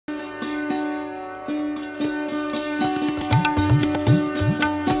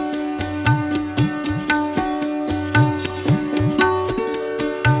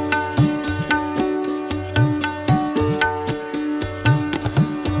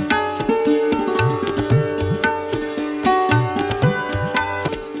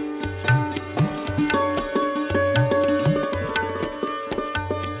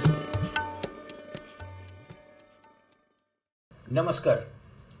નમસ્કાર.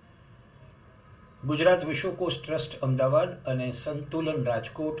 ગુજરાત વિશ્વકોશ ટ્રસ્ટ અમદાવાદ અને સંતુલન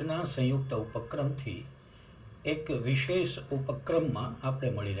રાજકોટના સંયુક્ત ઉપક્રમથી એક વિશેષ ઉપક્રમમાં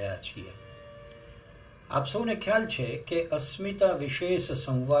આપણે મળી રહ્યા છીએ. આપ સૌને ખ્યાલ છે કે અસ્મિતા વિશેષ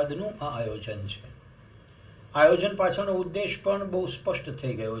સંવાદનું આ આયોજન છે. આયોજન પાછળનો ઉદ્દેશ પણ બહુ સ્પષ્ટ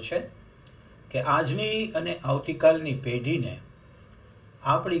થઈ ગયો છે કે આજની અને આવતીકાલની પેઢીને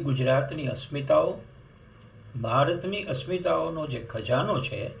આપણી ગુજરાતની અસ્મિતાઓ, ભારતની અસ્મિતાઓનો જે ખજાનો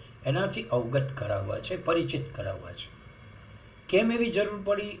છે એનાથી અવગત કરાવવા છે, પરિચિત કરાવવા છે. કેમ એવી જરૂર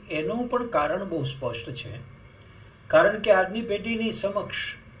પડી એનું પણ કારણ બહુ સ્પષ્ટ છે. કારણ કે આજની પેઢીની સમક્ષ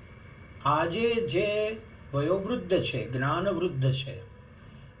આજે જે વયોવૃદ્ધ છે, જ્ઞાનવૃદ્ધ છે,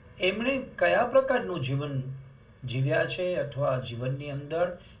 એમણે કયા પ્રકારનું જીવન જીવ્યા છે અથવા જીવનની અંદર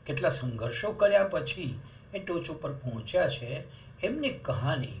કેટલા સંઘર્ષો કર્યા પછી એ ટોચ ઉપર પહોંચ્યા છે, એમની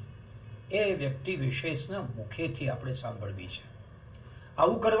કહાની એ વ્યક્તિ વિશેષના મુખેથી આપણે સાંભળવી છે.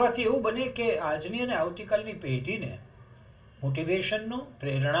 આવું કરવાથી એવું બને કે આજની અને આવતીકાલની પેઢીને મોટિવેશનનો,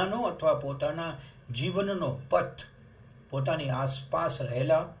 પ્રેરણાનો અથવા પોતાના જીવનનો પથ પોતાની આસપાસ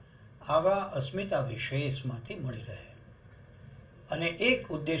રહેલા આવા અસ્મિતા વિશેષમાંથી મળી રહે. અને એક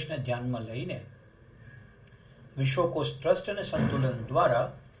ઉદ્દેશને ધ્યાનમાં લઈને વિશ્વકોશ ટ્રસ્ટ અને સંતુલન દ્વારા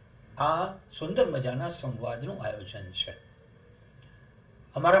આ સુંદર મજાના સંવાદનું આયોજન છે.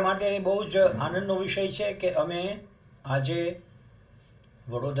 અમારા માટે બહુ જ આનંદનો વિષય છે કે અમે આજે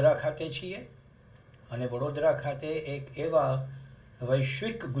વડોદરા ખાતે છીએ અને વડોદરા ખાતે એક એવા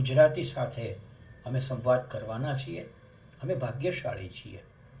વૈશ્વિક ગુજરાતી સાથે અમે સંવાદ કરવાના છીએ. અમે ભાગ્યશાળી છીએ.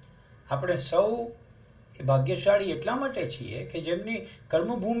 આપણે સૌ ભાગ્યશાળી એટલા માટે છીએ કે જેમની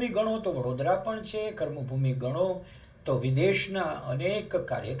કર્મભૂમિ ગણો તો વડોદરા પણ છે, કર્મભૂમિ ગણો તો વિદેશના અનેક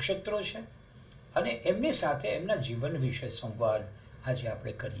કાર્યક્ષેત્રો છે અને એમની સાથે એમના જીવન વિશે સંવાદ આજે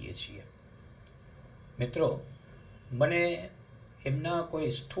આપણે કરીએ છીએ. મિત્રો, મને એમના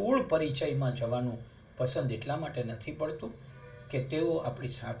કોઈ સ્થૂળ પરિચયમાં જવાનું પસંદ એટલા માટે નથી પડતું કે તેઓ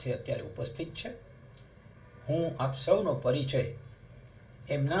આપણી સાથે અત્યારે ઉપસ્થિત છે. હું આપ સૌનો પરિચય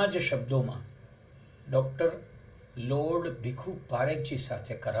એમના જ શબ્દોમાં ડૉક્ટર લોર્ડ ભીખુ પારેખજી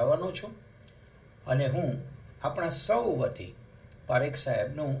સાથે કરાવવાનો છું અને હું આપણા સૌ વતી પારેખ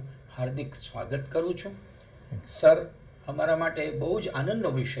સાહેબનું હાર્દિક સ્વાગત કરું છું. સર, અમારા માટે બહુ જ આનંદનો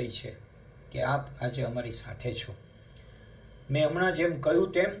વિષય છે કે આપ આજે અમારી સાથે છો. મેં હમણાં જેમ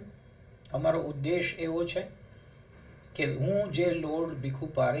કહ્યું તેમ અમારો ઉદ્દેશ એવો છે કે હું જે લોર્ડ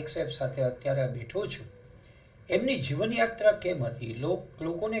ભીખુ પારેખ સાહેબ સાથે અત્યારે બેઠો છું, એમની જીવનયાત્રા કેમ હતી.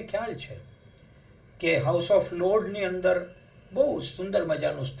 લોકોને ખ્યાલ છે કે હાઉસ ઓફ લોર્ડની અંદર બહુ સુંદર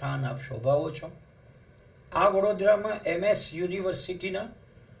મજાનું સ્થાન આપ શોભાવો છો. આ વડોદરામાં MS યુનિવર્સિટીના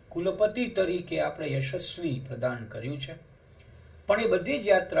કુલપતિ તરીકે આપણે યશસ્વી પ્રદાન કર્યું છે. પણ એ બધી જ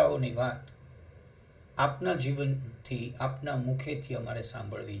યાત્રાઓની વાત આપના જીવનથી, આપના મુખેથી અમારે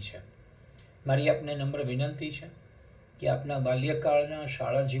સાંભળવી છે. મારી આપને નમ્ર વિનંતી છે કે આપના બાલ્યકાળના,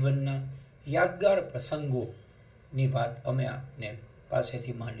 શાળા જીવનના યાદગાર પ્રસંગોની વાત અમે આપને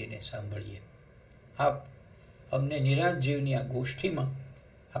પાસેથી માંડીને સાંભળીએ. આપ અમને નિરાંત જીવની આ ગોષ્ઠીમાં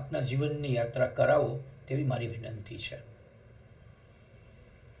આપના જીવનની યાત્રા કરાવો તેવી મારી વિનંતી છે.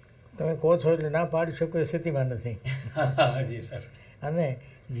 તમે કહો છો એટલે ના પાડી શકો એ સ્થિતિમાં નથી. જી સર. અને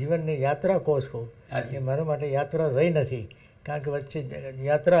જીવનની યાત્રા કહો છો એ મારા માટે યાત્રા રહી નથી. કારણ કે વચ્ચે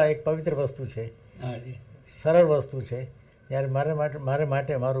યાત્રા એક પવિત્ર વસ્તુ છે, સરળ વસ્તુ છે. જ્યારે મારે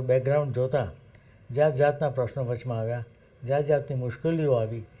માટે મારું બેકગ્રાઉન્ડ જોતા જાત જાતના પ્રશ્નો વચમાં આવ્યા, જાત જાતની મુશ્કેલીઓ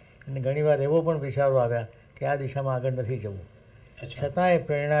આવી અને ઘણીવાર એવો પણ વિચારો આવ્યા કે આ દિશામાં આગળ નથી જવું. છતાં એ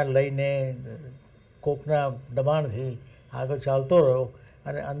પ્રેરણા લઈને કોકના દબાણથી આગળ ચાલતો રહ્યો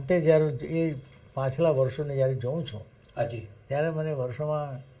અને અંતે જ્યારે એ પાછલા વર્ષોને જ્યારે જોઉં છું ત્યારે મને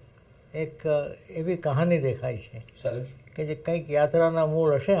વર્ષોમાં એક એવી કહાની દેખાય છે સરસ કે જે કંઈક યાત્રાના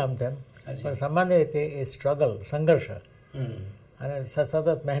મૂળ હશે આમ તેમ, પણ સામાન્ય રીતે એ સ્ટ્રગલ, સંઘર્ષ અને સતત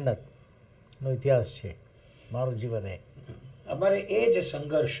મહેનતનો ઇતિહાસ છે મારું જીવન. અમારે એ જ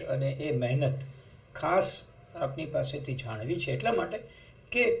સંઘર્ષ અને એ મહેનત ખાસ આપની પાસેથી જાણવી છે એટલા માટે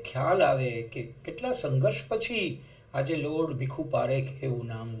કે ખ્યાલ આવે કે કેટલા સંઘર્ષ પછી આજે લોર્ડ ભીખુ પારેખ એવું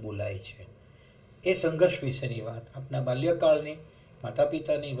નામ બોલાય છે. એ સંઘર્ષ વિશેની વાત આપના બાલ્યકાળની, માતા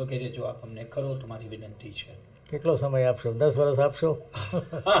પિતાની વગેરે જો આપ અમને કરો તો મારી વિનંતી છે. કેટલો સમય આપશો? 10 વર્ષ આપશો?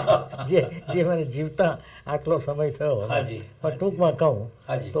 જે મને જીવતા આટલો સમય થયો. હાજી. પણ ટૂંકમાં કહું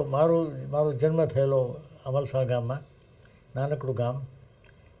તો મારો જન્મ થયેલો અમલસાડ ગામમાં, નાનકડું ગામ,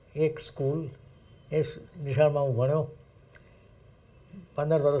 એક સ્કૂલ, એ નિશાળમાં હું ભણ્યો.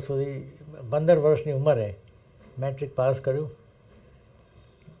 15 વર્ષની ઉંમરે મેટ્રિક પાસ કર્યું.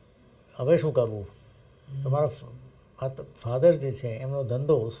 હવે શું કરવું? તો મારા ફાધર જે છે એમનો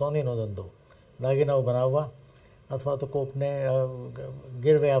ધંધો સોનીનો ધંધો, દાગીનાઓ બનાવવા અથવા તો કોકને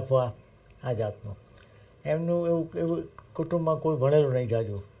ગીરવે આપવા, આ જાતનું. એમનું એવું કુટુંબમાં કોઈ ભણેલું નહીં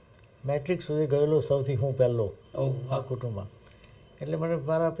જાજુ. મેટ્રિક સુધી ગયેલો સૌથી હું પહેલો આ કુટુંબમાં. એટલે મને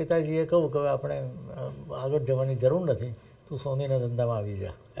મારા પિતાજીએ કહું કે હવે આપણે આગળ જવાની જરૂર નથી, તું સોનીના ધંધામાં આવી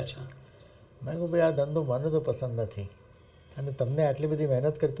જા. અચ્છા. મેં કહું ભાઈ આ ધંધો મને તો પસંદ નથી, અને તમને આટલી બધી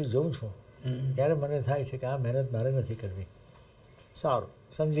મહેનત કરતી જોઉં છું ત્યારે મને થાય છે કે આ મહેનત મારે નથી કરવી. સારું,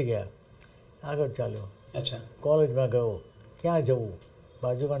 સમજી ગયા, આગળ ચાલ્યો. અચ્છા. કોલેજમાં ગયો. ક્યાં જવું?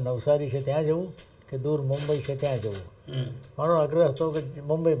 બાજુમાં નવસારી છે ત્યાં જવું કે દૂર મુંબઈ છે ત્યાં જવું? મારો આગ્રહ હતો કે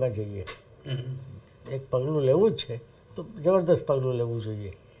મુંબઈમાં જઈએ. એક પગલું લેવું જ છે તો જબરદસ્ત પગલું લેવું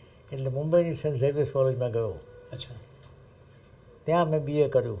જોઈએ. એટલે મુંબઈની સેન્ટ ઝેવિયર્સ કોલેજમાં ગયો. અચ્છા. ત્યાં મેં BA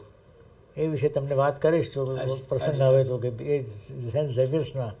કર્યું. એ વિશે તમને વાત કરીશ જો પ્રસંગ આવે તો, કે એ સેન્ટ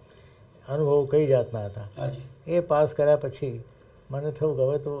ઝેવિયર્સના અનુભવો કઈ જાતના હતા. એ પાસ કર્યા પછી મને થયું કે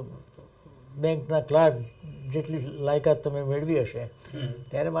હવે તો બેંકના ક્લાર્ક જેટલી લાયકાત તમે મેળવી હશે.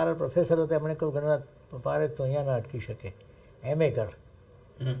 ત્યારે મારા પ્રોફેસર હતા, એમણે કહ્યું ગણનાથ પારે તો અહીંયા ના અટકી શકે, MA કર.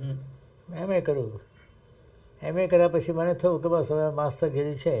 MA કર્યું. MA કર્યા પછી મને થયું કે બસ હવે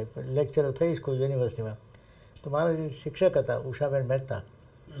માસ્ટરગીરી છે, લેક્ચરર થઈશ કોઈ યુનિવર્સિટીમાં. તો મારા જે શિક્ષક હતા ઉષાબેન મહેતા,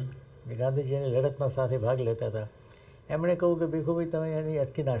 જે ગાંધીજીની લડતમાં સાથે ભાગ લેતા હતા, એમણે કહ્યું કે ભીખુભાઈ તમે એની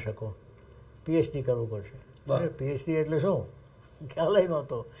અટકી ના શકો, PhD કરવું પડશે. PhD એટલે શું ખ્યાલ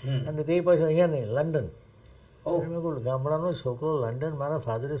નહોતો. અને તે પછી અહીંયા નહીં, લંડન. મેં કહું ગામડાનો છોકરો લંડન, મારા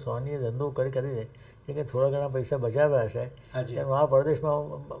ફાધરે સોનીએ ધંધો કરીને કે થોડા ઘણા પૈસા બચાવ્યા હશે, તેનું આ પ્રદેશમાં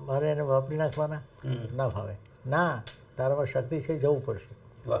મારે એને વાપરી નાખવાના ના ફાવે. ના, તારામાં શક્તિ છે, જવું પડશે.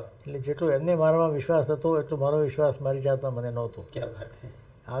 એટલે જેટલું એમને મારામાં વિશ્વાસ હતો એટલું મારો વિશ્વાસ મારી જાતમાં મને નહોતો.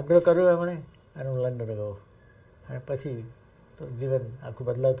 આગ્રહ કર્યો એમણે, અને હું લંડન ગયો. અને પછી તો જીવન આખું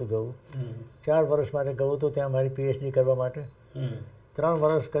બદલાતું ગયું. 4 વર્ષ માટે ગયો તો ત્યાં મારી PhD કરવા માટે. 3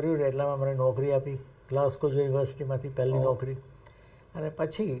 વર્ષ કર્યું ને એટલામાં મને નોકરી આપી, ગ્લાસ્કો યુનિવર્સિટીમાંથી પહેલી નોકરી. અને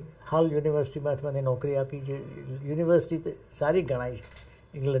પછી હાલ યુનિવર્સિટીમાંથી મને નોકરી આપી, જે યુનિવર્સિટી સારી ગણાય છે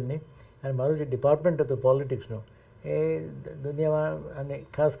ઇંગ્લેન્ડની. અને મારું જે ડિપાર્ટમેન્ટ હતું પોલિટિક્સનું, એ દુનિયામાં અને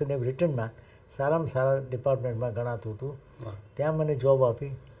ખાસ કરીને બ્રિટનમાં સારામાં સારા ડિપાર્ટમેન્ટમાં ગણાતું હતું. ત્યાં મને જોબ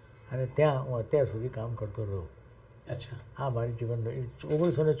આપી અને ત્યાં હું અત્યાર સુધી કામ કરતો રહ્યો. અચ્છા. આ મારી જીવનનો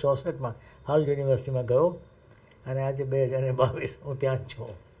 1964માં હાલ યુનિવર્સિટીમાં ગયો, અને આજે 2022 હું ત્યાં જ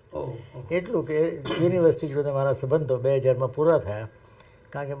છું. એટલું કે યુનિવર્સિટી જોડે મારા સંબંધો 2000માં પૂરા થયા,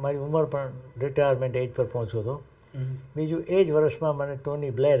 કારણ કે મારી ઉંમર પણ રિટાયરમેન્ટ એજ પર પહોંચ્યો હતો. બીજું એ જ વર્ષમાં મને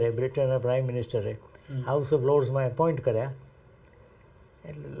ટોની બ્લેરે, બ્રિટનના પ્રાઇમ મિનિસ્ટરે, હાઉસ ઓફ લોર્ડ્સમાં એપોઇન્ટ કર્યા,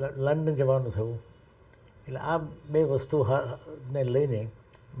 એટલે લંડન જવાનું થયું. એટલે આ 2 વસ્તુને લઈને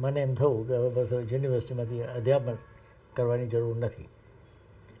મને એમ થયું કે હવે બસ યુનિવર્સિટીમાંથી અધ્યાપન કરવાની જરૂર નથી.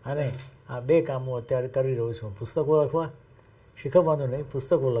 અને આ 2 કામ હું અત્યારે કરી રહ્યો છું, પુસ્તકો લખવા, શીખવવાનું નહીં,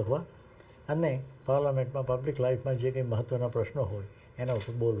 પુસ્તકો લખવા, અને પાર્લામેન્ટમાં પબ્લિક લાઈફમાં જે કંઈ મહત્ત્વના પ્રશ્નો હોય એના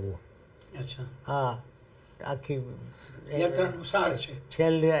ઉપર બોલવું. અચ્છા. આ આખી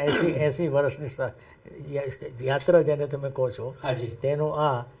છેલ્લી 80 વર્ષની યાત્રા જેને તમે કહો છો, તેનું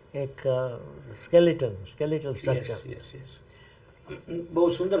આ એક સ્કેલિટલ સ્ટ્રક્ચર. બહુ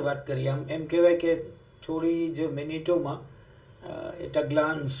સુંદર વાત કરી. એમ કહેવાય કે થોડી જ મિનિટોમાં એટ અ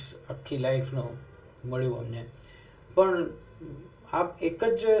ગ્લાન્સ આખી લાઈફનો મળ્યું અમને. પણ આપ એક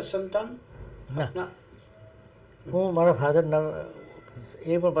જ સંતાન? ના, હું મારા ફાધરના,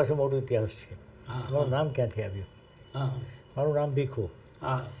 એ પણ પાછું મોટો ઇતિહાસ છે. મારું નામ ક્યાંથી આવ્યું? મારું નામ ભીખુ.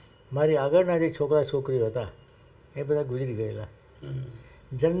 મારી આગળના જે છોકરા છોકરીઓ હતા એ બધા ગુજરી ગયેલા.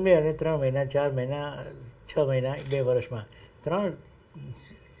 જન્મે અને 3 મહિના 4 મહિના 6 મહિના 2 વર્ષમાં 3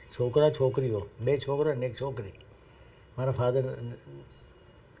 છોકરા છોકરીઓ, 2 છોકરા અને 1 છોકરી મારા ફાધર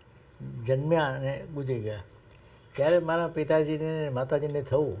જન્મ્યા અને ગુજરી ગયા. ત્યારે મારા પિતાજીને માતાજીને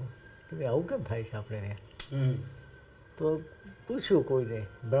થયું કે ભાઈ આવું કેમ થાય છે આપણે ત્યાં. તો પૂછ્યું કોઈને,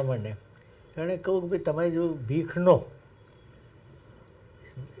 બ્રાહ્મણને, એણે કહ્યું કે ભાઈ તમે જો ભીખનો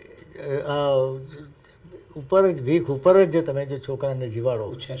ભીખ ઉપર જ તમે જો છોકરાને જીવાડો,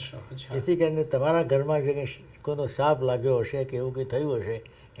 જેથી કરીને તમારા ઘરમાં જે કંઈ કોઈનો સાપ લાગ્યો હશે કે એવું કંઈ થયું હશે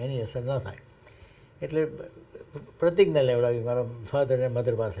એની અસર ન થાય. એટલે પ્રતિજ્ઞા લેવડાવી મારા ફાધર અને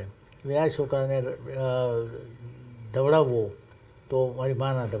મધર પાસે કે આ છોકરાને દવડાવવો તો મારી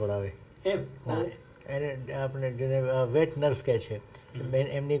મા ના દવડાવે. એને આપણે જેને વેટ નર્સ કહે છે,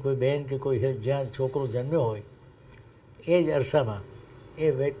 એમની કોઈ બહેન કે કોઈ જ્યાં છોકરો જન્મ્યો હોય એ જ અરસામાં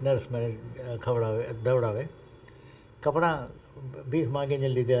એ વેટ નર્સ મને દવડાવે. કપડાં ભીખ માગીને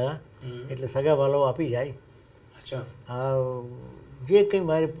લીધેલા, એટલે સગાવાલાઓ આપી જાય. જે કંઈ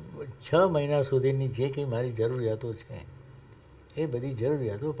મારી 6 મહિના સુધીની જે કંઈ મારી જરૂરિયાતો છે એ બધી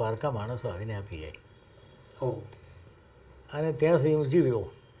જરૂરિયાતો પારકા માણસો આવીને આપી જાય. અને ત્યાં સુધી હું જીવ્યો.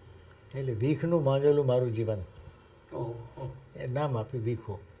 એટલે ભીખનું માંગેલું મારું જીવન એ નામ આપ્યું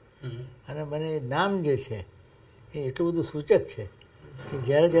ભીખુ. અને મને નામ જે છે એ એટલું બધું સૂચક છે કે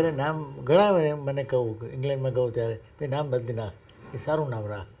જ્યારે નામ ઘણા મને કહું ઇંગ્લેન્ડમાં ગઉં ત્યારે ભાઈ નામ બદલી નાખ, એ સારું નામ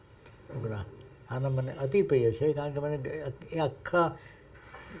રાખ. આના મને અતિ પ્રિય છે, કારણ કે મને એ આખા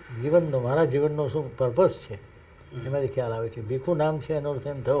જીવનનો મારા જીવનનો શું પર્પઝ છે એમાંથી ખ્યાલ આવે છે. ભીખુ નામ છે એનો અર્થ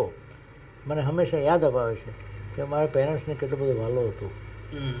એમ થયો મને હંમેશા યાદ અપાવે છે કે મારા પેરેન્ટ્સને કેટલું બધું વાલો હતું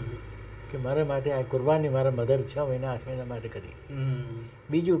કે મારા માટે આ કુરબાની મારા મધર 6 મહિના 8 મહિના માટે કરી.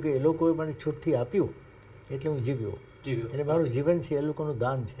 બીજું કે એ લોકોએ મને છૂટથી આપ્યું એટલે હું જીવ્યો. એટલે મારું જીવન છે એ લોકોનું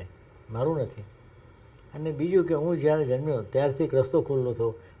દાન છે, મારું નથી. અને બીજું કે હું જ્યારે જન્મ્યો ત્યારથી એક રસ્તો ખુલ્લો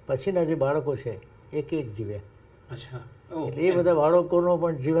થયો, પછીના જે બાળકો છે એક જીવ્યા. એટલે એ બધા બાળકોનો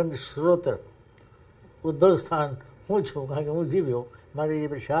પણ જીવન સ્ત્રોત ઉદ્ભવ સ્થાન હું છું, કારણ કે હું જીવ્યો. મારી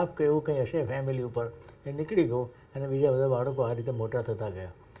જે શાપ કે એવું કંઈ હશે ફેમિલી ઉપર એ નીકળી ગયું અને બીજા બધા બાળકો આ રીતે મોટા થતા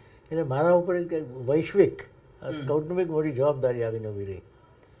ગયા. એટલે મારા ઉપર એક વૈશ્વિક કૌટુંબિક મોટી જવાબદારી આવીને ઊભી રહી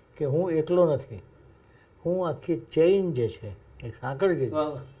કે હું એકલો નથી, હું આખી ચેઇન જે છે એક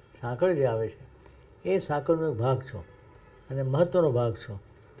સાંકળ જે આવે છે એ સાંકળનો એક ભાગ છું અને મહત્ત્વનો ભાગ છું.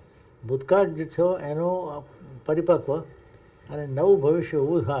 ભૂતકાળ જે છો એનો પરિપક્વ અને નવું ભવિષ્ય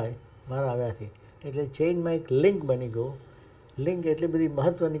ઊભું થાય મારા આવ્યાથી. એટલે ચેઇનમાં એક લિંક બની ગયો. લિંક એટલી બધી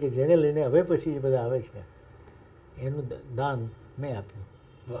મહત્ત્વની કે જેને લઈને હવે પછી જે બધા આવે છે એનું દાન મેં આપ્યું.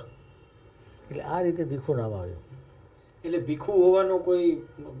 એટલે આ રીતે ભીખુ નામ આવ્યું. એટલે ભીખુ હોવાનો કોઈ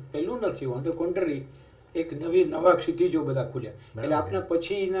પહેલું નથી, ઓન ધ કોન્ટ્રરી એક નવા ક્ષિતિજો બધા ખુલ્યા. એટલે આપના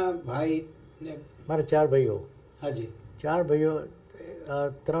પછીના ભાઈ ને મારા 4 ભાઈઓ. હાજી. 4 ભાઈઓ,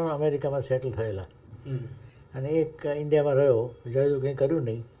 3 અમેરિકામાં સેટલ થયેલા અને એક ઇન્ડિયામાં રહ્યો, જાજુ કંઈ કર્યું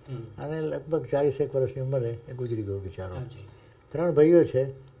નહીં અને લગભગ 40 વર્ષની ઉંમરે એ ગુજરી ગયો બિચારો. 3 ભાઈઓ છે,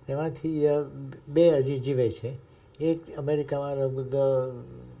 તેમાંથી 2 હજી જીવે છે. એક અમેરિકામાં લગભગ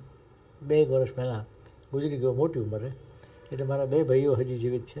 2 વર્ષ પહેલાં ગુજરી ગયો મોટી ઉંમરે. એટલે મારા 2 ભાઈઓ હજી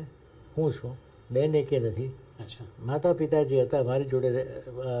જીવિત છે, હું છું. બેન એકે નથી. માતા પિતા જે હતા મારી જોડે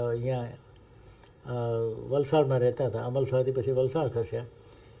અહીંયા વલસાડમાં રહેતા હતા. અમલસાડથી પછી વલસાડ ખસ્યા,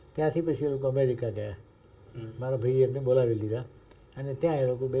 ત્યાંથી પછી એ લોકો અમેરિકા ગયા. મારા ભાઈએ એમને બોલાવી લીધા અને ત્યાં એ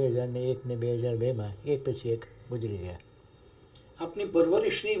લોકો 2001 ને 2002માં એક પછી એક ગુજરી ગયા. આપની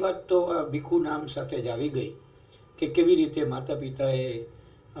પરવરિશની વાત તો આ ભીખુ નામ સાથે જ આવી ગઈ કે કેવી રીતે માતા પિતાએ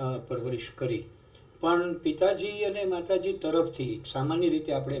પરવરિશ કરી. પણ પિતાજી અને માતાજી તરફથી સામાન્ય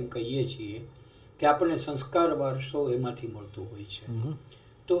રીતે આપણે એમ કહીએ છીએ કે આપણને સંસ્કાર વારસો એમાંથી મળતો હોય છે.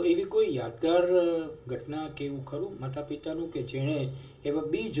 તો એવી કોઈ યાદગાર ઘટના કે એવું ખરું માતા પિતાનું કે જેણે એવા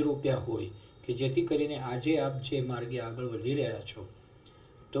બીજ રોપ્યા હોય કે જેથી કરીને આજે આપ જે માર્ગે આગળ વધી રહ્યા છો,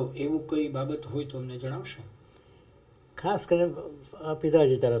 તો એવું કઈ બાબત હોય તો અમને જણાવશો? ખાસ કરીને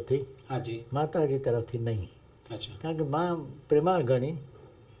પિતાજી તરફથી. હાજી. માતાજી તરફથી નહીં. અચ્છા. કારણ કે માં પ્રેમાળ ગણી,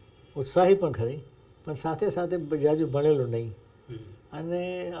 ઉત્સાહી પણ ખરી, પણ સાથે સાથે જાજુ ભણેલું નહીં અને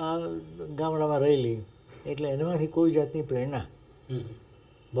આ ગામડામાં રહેલી, એટલે એનામાંથી કોઈ જાતની પ્રેરણા,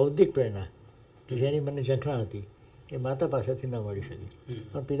 બૌદ્ધિક પ્રેરણા કે જેની મને ઝંખના હતી એ માતા પાસેથી ન મળી શકી,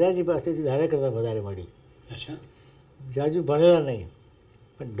 પણ પિતાજી પાસેથી ધારે કરતાં વધારે મળી. અચ્છા. જાજુ ભણેલા નહીં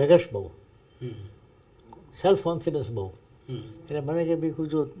પણ ધગશ બહુ, સેલ્ફ કોન્ફિડન્સ બહુ. એટલે મને કે ભીખુ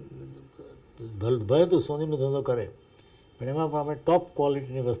જો ભલે તું સોનીનો ધંધો કરે પણ એમાં પણ આપણે ટોપ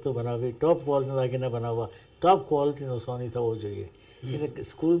ક્વોલિટીની વસ્તુ બનાવવી, ટોપ ક્વોલિટીના દાગીના બનાવવા, ટોપ ક્વોલિટીનો સોની થવો જોઈએ. એટલે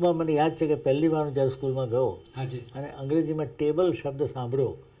સ્કૂલમાં મને યાદ છે કે પહેલી વાર હું જ્યારે સ્કૂલમાં ગયો અને અંગ્રેજીમાં ટેબલ શબ્દ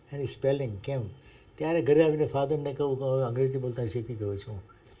સાંભળ્યો, એની સ્પેલિંગ કેમ, ત્યારે ઘરે આવીને ફાધરને કહું કે હવે અંગ્રેજી બોલતા શીખી ગયો છું,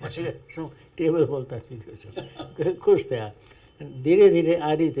 શું ટેબલ બોલતા શીખ્યો છું. ખુશ થયા. ધીરે ધીરે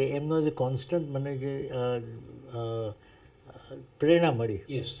આ રીતે એમનો જે કોન્સ્ટન્ટ મને જે પ્રેરણા મળી.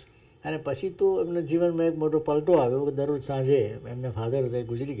 અને પછી તો એમના જીવનમાં એક મોટો પલટો આવ્યો કે દરરોજ સાંજે એમને ફાધર હતા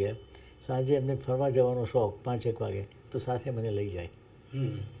ગુજરી ગયા, સાંજે એમને ફરવા જવાનો શોખ 5-1 વાગે તો સાથે મને લઈ જાય.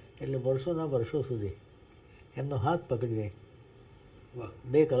 એટલે વર્ષોના વર્ષો સુધી એમનો હાથ પકડી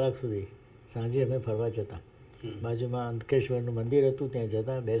 2 કલાક સુધી સાંજે અમે ફરવા જતા. બાજુમાં અંતકેશ્વરનું મંદિર હતું, ત્યાં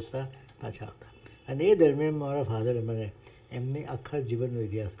જતા, બેસતા, પાછા આવતા. અને એ દરમિયાન મારા ફાધરે મને એમની આખા જીવનનો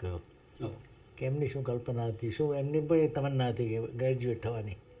ઇતિહાસ કહ્યો કે એમની શું કલ્પના હતી, શું એમની પણ એ તમન્ના હતી કે ગ્રેજ્યુએટ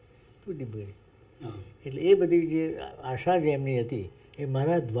થવાની, તૂટી ગઈ. એટલે એ બધી જે આશા જે એમની હતી એ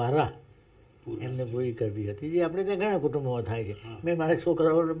મારા દ્વારા એમને પૂરી કરવી હતી, જે આપણે ત્યાં ઘણા કુટુંબોમાં થાય છે. મેં મારા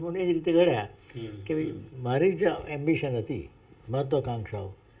છોકરાઓને એ જ રીતે ઘડ્યા કે મારી જે એમ્બિશન હતી, મહત્વાકાંક્ષાઓ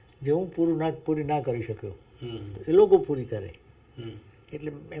જે હું પૂરી ના કરી શક્યો તો એ લોકો પૂરી કરે.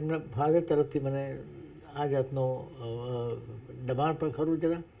 એટલે એમના ફાધર તરફથી મને આ જાતનો દબાણ પણ ખરું,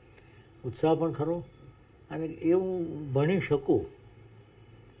 જરા ઉત્સાહ પણ ખરો, અને એ હું ભણી શકું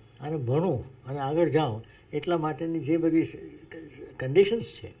અને ભણું અને આગળ જાઉં એટલા માટેની જે બધી કન્ડિશન્સ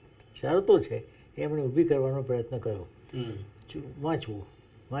છે, શરતો છે, એમણે ઊભી કરવાનો પ્રયત્ન કર્યો. વાંચવું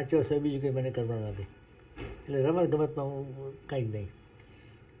વાંચવા સિવાય બીજું કંઈ મને કરવાનું નથી. એટલે રમતગમતમાં હું કંઈ જ નહીં.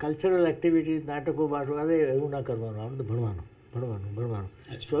 કલ્ચરલ એક્ટિવિટી, નાટકો બાટકો, અરે એવું ના કરવાનું, આપણે તો ભણવાનું ભણવાનું ભણવાનું,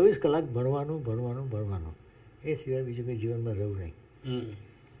 24 કલાક ભણવાનું ભણવાનું ભણવાનું, એ સિવાય બીજું કંઈ જીવનમાં રહેવું નહીં.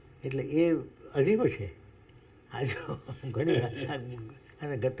 એટલે એ અજીબો છે. આજે ઘણી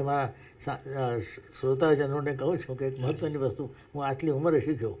અને તમારા શ્રોતાજનોને કહું છું કે એક મહત્ત્વની વસ્તુ હું આટલી ઉંમરે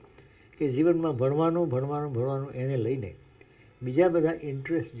શીખ્યો કે જીવનમાં ભણવાનું ભણવાનું ભણવાનું એને લઈને બીજા બધા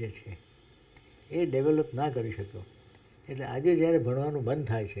ઇન્ટરેસ્ટ જે છે એ ડેવલપ ના કરી શક્યો. એટલે આજે જ્યારે ભણવાનું બંધ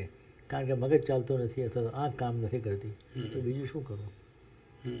થાય છે કારણ કે મગજ ચાલતું નથી અથવા તો આંખ કામ નથી કરતી, તો બીજું શું કરવું?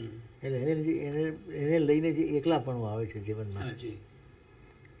 એટલે એને લઈને જે એકલાપણું આવે છે જીવનમાં,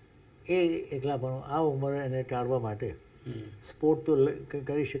 એ એકલાપણું આ ઉંમરે એને ટાળવા માટે સ્પોર્ટ તો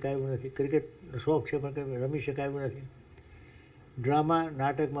કરી શકાયું નથી. ક્રિકેટનો શોખ છે પણ કંઈ રમી શકાયું નથી. ડ્રામા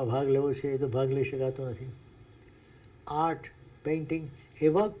નાટકમાં ભાગ લેવો છે એ તો ભાગ લઈ શકાતો નથી. આર્ટ, પેઇન્ટિંગ,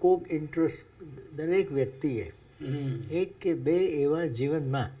 એવા કોક ઇન્ટરેસ્ટ દરેક વ્યક્તિએ એક કે બે એવા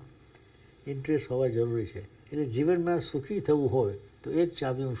જીવનમાં ઇન્ટરેસ્ટ હોવા જરૂરી છે. એટલે જીવનમાં સુખી થવું હોય તો એક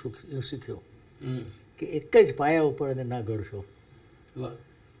ચાવી હું શીખ્યો કે એક જ પાયા ઉપર એને ના ઘડશો,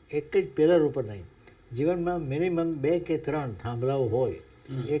 એક જ પિલર ઉપર નહીં. જીવનમાં મિનિમમ 2 કે 3 થાંભલાઓ હોય.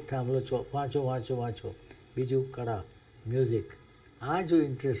 એક થાંભલો વાંચો વાંચો વાંચો, બીજું કળા, મ્યુઝિક. આ જો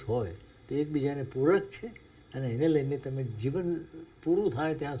ઇન્ટરેસ્ટ હોય તો એકબીજાને પૂરક છે અને એને લઈને તમે જીવન પૂરું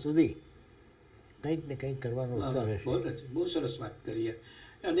થાય ત્યાં સુધી કંઈક ને કંઈક કરવાનો ઉત્સાહ રહેશે. બહુ સરસ વાત કરીએ.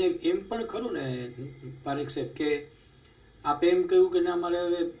 અને એમ પણ ખરું ને પારેખ સાહેબ કે આપે એમ કહ્યું કે ના મારે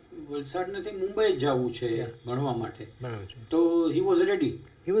હવે વલસાડ નથી મુંબઈ જવું છે ભણવા માટે, બરાબર છે. તો he was ready.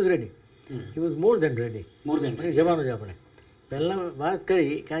 He was more then ready. જવાનું છે. આપણે પહેલાં વાત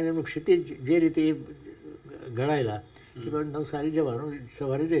કરી કારણ કે એમનું ક્ષિતિજ જે રીતે એ ઘડાયેલા કે નવસારી જવાનું,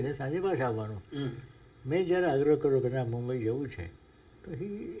 સવારે જઈને સાંજે પાછા આવવાનું. મેં જ્યારે આગ્રહ કર્યો કે ના મુંબઈ જવું છે તો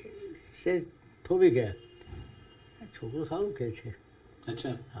સેજ થોભી ગયા. છોકરો સારું કહે છે.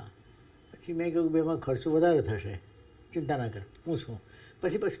 અચ્છા. હા. પછી મેં કહ્યું કે એમાં ખર્ચો વધારે થશે, ચિંતા ના કર, હું છું.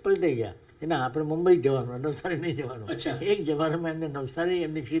 પછી પલટાઈ ગયા કે ના આપણે મુંબઈ જ જવાનું, નવસારી નહીં જવાનું. એક જમાનામાં એમને નવસારી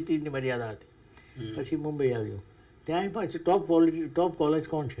એમની ક્ષિતિજની મર્યાદા હતી. પછી મુંબઈ આવ્યું. ત્યાં પાછું ટોપ કોલેજ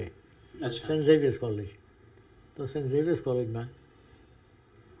કોણ છે? Saint Xavier's college. તો સેન્ટ ઝેવિયર્સ કોલેજમાં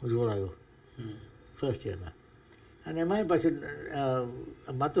હું જોડાયો ફર્સ્ટ યરમાં. અને એમાંય પાછું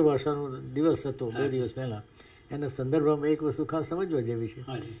માતૃભાષાનો દિવસ હતો 2 દિવસ પહેલાં. એના સંદર્ભમાં એક વસ્તુ ખાસ સમજવા જેવી છે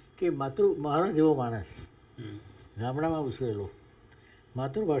કે મારા જેવો માણસ ગામડામાં ઉછરેલો,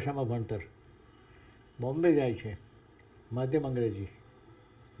 માતૃભાષામાં ભણતર, બોમ્બે જાય છે, માધ્યમ અંગ્રેજી,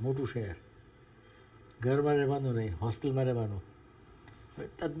 મોટું શહેર, ઘરમાં રહેવાનું નહીં, હોસ્ટેલમાં રહેવાનું.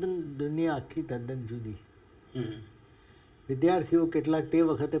 તદ્દન દુનિયા આખી તદ્દન જુદી. વિદ્યાર્થીઓ કેટલાક તે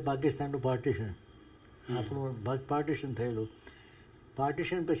વખતે પાકિસ્તાનનું પાર્ટીશન, આપણું પાર્ટીશન થયેલું.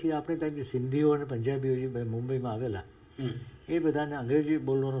 પાર્ટીશન પછી આપણે ત્યાં જે સિંધીઓ અને પંજાબીઓ જે મુંબઈમાં આવેલા એ બધાને અંગ્રેજી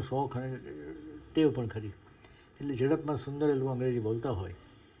બોલવાનો શોખ અને ટેવ પણ ખરી. એટલે ઝડપમાં સુંદર એ લોકો અંગ્રેજી બોલતા હોય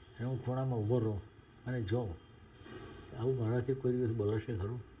અને હું ખૂણામાં ઊભો રહું અને જોઉં આવું મારાથી કોઈ દિવસ બોલાશે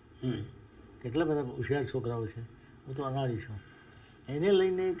ખરું? કેટલા બધા હોશિયાર છોકરાઓ છે, હું તો અનાળી છું. એને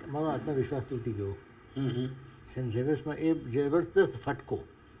લઈને મારો આત્મવિશ્વાસ તૂટી ગયો. સેન્ટ ઝેવિયર્સમાં એ જબરદસ્ત ફટકો.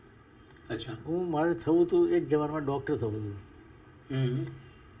 અચ્છા. હું મારે થવું હતું એક જમાનામાં ડૉક્ટર થવું હતું.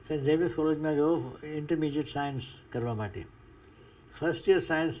 સેન્ટ ઝેવિયર્સ કોલેજમાં ગયો ઇન્ટરમીડિયેટ સાયન્સ કરવા માટે. ફર્સ્ટ યર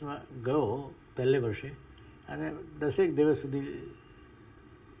સાયન્સમાં ગયો પહેલે વર્ષે અને 10 દિવસ સુધી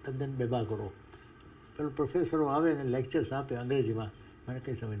તદ્દન બેબાકડો. પેલો પ્રોફેસરો આવે અને લેક્ચર્સ આપે અંગ્રેજીમાં, મને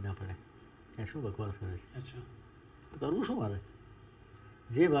કંઈ સમજ ના પડે કે શું બકવાસ કરે છે. અચ્છા. તો કરવું શું મારે?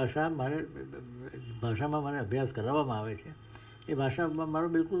 જે ભાષામાં મને અભ્યાસ કરાવવામાં આવે છે એ ભાષામાં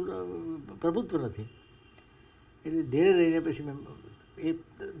મારું બિલકુલ પ્રભુત્વ નથી. એટલે ધીરે રહીને પછી મેં એ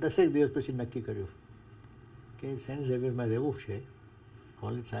 10 દિવસ પછી નક્કી કર્યું કે સેન્ટ ઝેવિયરમાં રહેવું છે.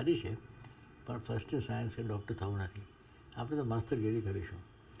 કોલેજ સારી છે પણ ફર્સ્ટ યર સાયન્સ કે ડૉક્ટર થવું નથી, આપણે તો માસ્ટરગીરી કરીશું.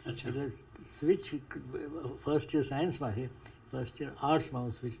 એટલે switch first year સાયન્સમાંથી first year આર્ટ્સમાં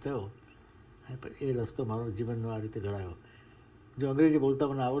હું સ્વિચ થયો. એ રસ્તો મારો જીવનનો આ રીતે ઘડાયો. જો અંગ્રેજી બોલતા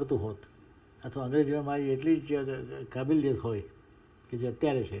મને આવડતું હોત અથવા અંગ્રેજીમાં મારી એટલી જ કાબિલિયત હોય કે જે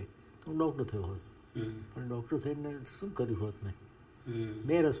અત્યારે છે તો હું ડૉક્ટર થયો હોત. પણ ડૉક્ટર થઈને શું કર્યું હોત મેં?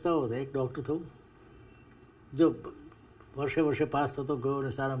 2 રસ્તાઓ હતા. એક ડૉક્ટર થવું, જો વર્ષે પાસ થતો ગયો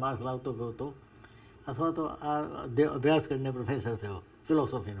અને સારા માર્ક્સ લાવતો ગયો તો, અથવા તો આ અભ્યાસ કરીને પ્રોફેસર થયો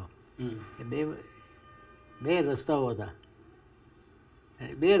ફિલોસોફીનો. એ બે રસ્તાઓ હતા.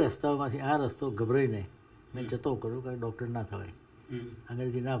 2 રસ્તાઓમાંથી આ રસ્તો ગભરાઈને મેં જતો કર્યો કે ડૉક્ટર ના થવાય,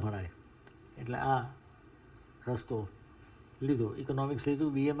 અંગ્રેજી ના ભણાય. એટલે આ રસ્તો લીધો. ઇકોનોમિક્સ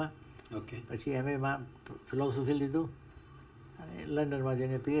લીધું BAમાં ઓકે. પછી એમએમાં ફિલોસોફી લીધું અને લંડનમાં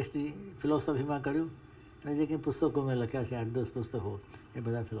જઈને પીએચડી ફિલોસોફીમાં કર્યું અને જે કંઈ પુસ્તકો મેં લખ્યા છે 8-10 પુસ્તકો એ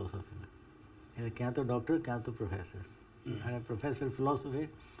બધા ફિલોસોફીમાં. એટલે ક્યાં તો ડૉક્ટર ક્યાં તો પ્રોફેસર અને પ્રોફેસર ફિલોસોફી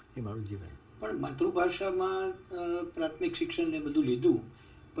એ મારું જીવન. પણ માતૃભાષામાં પ્રાથમિક શિક્ષણ ને બધું લીધું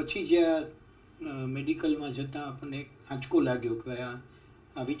પછી જ્યાં મેડિકલમાં જતાં આપણને એક આંચકો લાગ્યો કે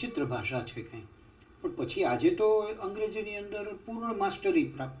આ વિચિત્ર ભાષા છે કંઈ, પણ પછી આજે તો અંગ્રેજીની અંદર પૂર્ણ માસ્ટરી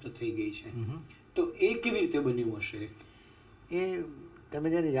પ્રાપ્ત થઈ ગઈ છે, તો એ કેવી રીતે બન્યું હશે? એ તમે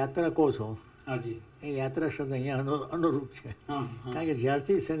જ્યારે યાત્રા કહો છો, હાજી, એ યાત્રા શબ્દ અહીંયા અનુરૂપ છે. કારણ કે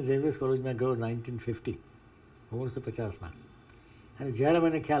જ્યારથી સેન્ટ ઝેવિયર્સ કોલેજમાં ગયો 1950 અને જ્યારે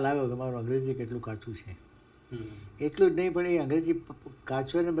મને ખ્યાલ આવ્યો કે મારું અંગ્રેજી કેટલું કાચું છે, એટલું જ નહીં પણ એ અંગ્રેજી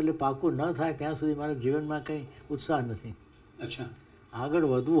કાચુંને બદલે પાકું ન થાય ત્યાં સુધી મારા જીવનમાં કંઈ ઉત્સાહ નથી. અચ્છા, આગળ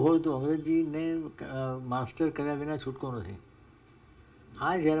વધવું હોય તો અંગ્રેજીને માસ્ટર કર્યા વિના છૂટકો નથી.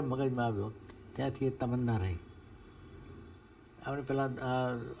 આ જ્યારે મગજમાં આવ્યો ત્યાંથી એ તમન્ના રહી. આપણે પેલા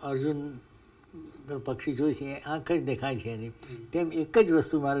અર્જુન પક્ષી જોઈ છે એ આંખ જ દેખાય છે એની, તેમ એક જ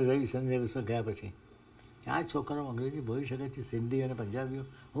વસ્તુ મારે રહી સંદેશમાં ગયા પછી કે આ છોકરાઓ અંગ્રેજી બોલી શકે છે, સિંધી અને પંજાબીઓ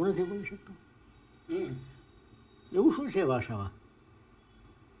હું નથી બોલી શકતો. એવું શું છે ભાષામાં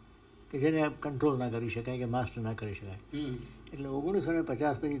કે જેને કંટ્રોલ ના કરી શકાય કે માસ્ટર ના કરી શકાય? એટલે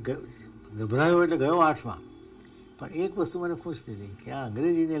 1950 પછી ગભરાયો એટલે ગયો આર્ટ્સમાં, પણ એક વસ્તુ મને ખુશતી હતી કે આ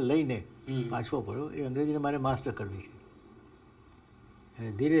અંગ્રેજીને લઈને પાછો પડ્યો. એ અંગ્રેજીને મારે માસ્ટર કરવી છે. અને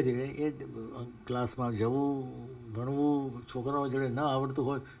ધીરે ધીરે એ ક્લાસમાં જવું, ભણવું, છોકરાઓ જોડે ન આવડતું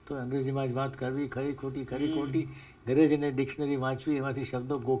હોય તો અંગ્રેજીમાં જ વાત કરવી, ખરી ખોટી, ઘરે જઈને ડિક્શનરી વાંચવી, એમાંથી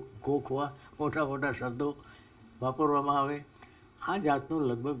શબ્દો ગોખવા, મોટા મોટા શબ્દો વાપરવામાં આવે. આ જાતનું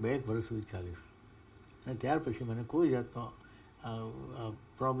લગભગ 2 વર્ષ સુધી ચાલ્યું અને ત્યાર પછી મને કોઈ જાતનો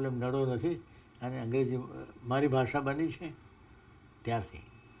પ્રોબ્લેમ નડ્યો નથી અને અંગ્રેજી મારી ભાષા બની છે ત્યારથી.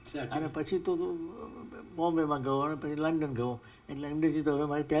 અને પછી તો બોમ્બેમાં ગયો અને પછી લંડન ગયો એટલે અંગ્રેજી તો હવે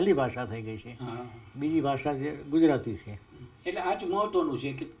મારી પહેલી ભાષા થઈ ગઈ છે. બીજી ભાષા જે ગુજરાતી છે. એટલે આ જ મહત્વનું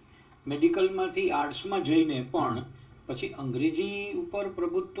છે કે મેડિકલમાંથી આર્ટ્સમાં જઈને પણ પછી અંગ્રેજી ઉપર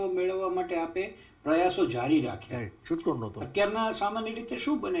પ્રભુત્વ મેળવવા માટે આપે પ્રયાસો જારી રાખ્યા, છૂટકો નહોતો. અત્યારના સામાન્ય રીતે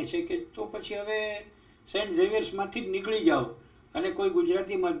શું બને છે કે તો પછી હવે સેન્ટ ઝેવિયર્સમાંથી જ નીકળી જાઓ અને કોઈ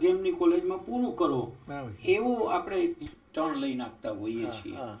ગુજરાતી માધ્યમની કોલેજમાં પૂરું કરો, એવું આપણે ટર્ન લઈ નાખતા હોઈએ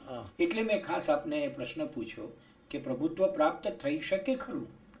છીએ. એટલે મેં ખાસ આપને પ્રશ્ન પૂછ્યો કે પ્રભુત્વ પ્રાપ્ત થઈ શકે ખરું?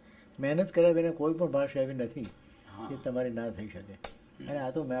 મહેનત કર્યા વિના કોઈ પણ ભાષા એવી નથી કે તમારી ના થઈ શકે. અને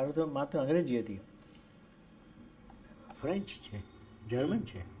આ તો મારું તો માત્ર અંગ્રેજી હતી, ફ્રેન્ચ છે, જર્મન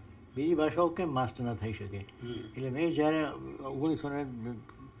છે, બીજી ભાષાઓ કેમ માસ્ટર ના થઈ શકે? એટલે મેં જ્યારે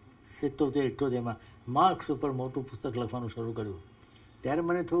 1977-78માં માર્ક્સ ઉપર મોટું પુસ્તક લખવાનું શરૂ કર્યું ત્યારે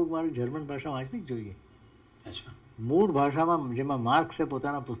મને થયું કે મારે જર્મન ભાષા વાંચવી જ જોઈએ. મૂળ ભાષામાં જેમાં માર્ક્સે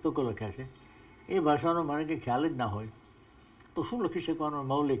પોતાના પુસ્તકો લખ્યા છે એ ભાષાનો મને કંઈ ખ્યાલ જ ના હોય તો શું લખી શકવાનું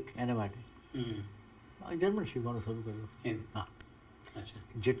મૌલિક? એને માટે જર્મન શીખવાનું શરૂ કર્યું. હા,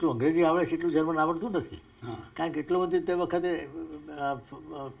 જેટલું અંગ્રેજી આવડે છે એટલું જર્મન આવડતું નથી, કારણ કે એટલો બધી તે વખતે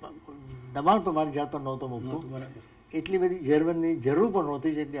દબાણ પણ મારી જાત પર નહોતો મૂકતો, એટલી બધી જર્મનની જરૂર પણ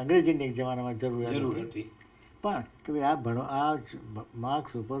નહોતી જેટલી અંગ્રેજીની એક જમાનામાં જરૂર હતી. પણ કે ભાઈ આ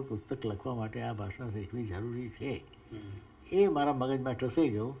માર્ક્સ ઉપર પુસ્તક લખવા માટે આ ભાષા શીખવી જરૂરી છે એ મારા મગજમાં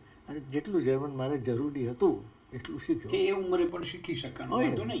ટસાઈ ગયું અને જેટલું જર્મન મારે જરૂરી હતું એટલું શીખ્યું. એ ઉંમરે પણ શીખી શકાય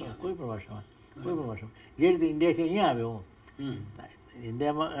કોઈ પણ ભાષામાં. જે રીતે ઇન્ડિયાથી અહીંયા આવ્યો,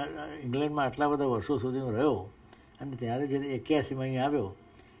 ઇન્ડિયામાં ઇંગ્લેન્ડમાં આટલા બધા વર્ષો સુધી હું રહ્યો અને ત્યારે જ્યારે 81માં અહીંયા આવ્યો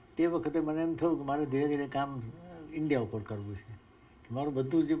તે વખતે મને એમ થયું કે મારે ધીરે ધીરે કામ ઇન્ડિયા ઉપર કરવું છે. મારું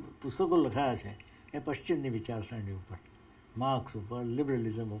બધું જે પુસ્તકો લખાયા છે એ પશ્ચિમની વિચારસરણી ઉપર, માર્ક્સ ઉપર,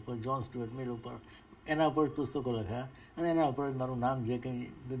 લિબરલિઝમ ઉપર, જ્હોન સ્ટુઅર્ટ મિલ ઉપર, એના ઉપર પુસ્તકો લખ્યા અને એના ઉપર જ મારું નામ જે કંઈ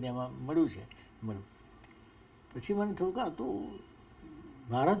દુનિયામાં મળ્યું છે મળ્યું. પછી મને થયું કે આ તો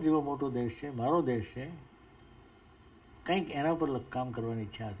ભારત જેવો મોટો દેશ છે, મારો દેશ છે, કંઈક એના ઉપર કામ કરવાની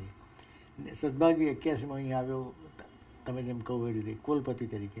ઈચ્છા હતી. સદભાગ્ય 81માં અહીં આવ્યો, તમે જેમ કહો એ રીતે કુલપતિ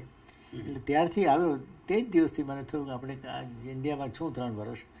તરીકે. એટલે ત્યારથી આવ્યો તે જ દિવસથી મને થયું કે આપણે ઇન્ડિયામાં છું 3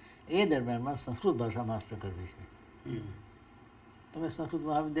 વર્ષ, એ દરમિયાનમાં સંસ્કૃત ભાષા માસ્ટર કરવી છે. તમે સંસ્કૃત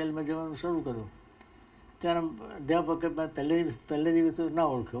મહાવિદ્યાલયમાં જવાનું શરૂ કર્યું ત્યારે અધ્યાપકે પહેલે દિવસે ના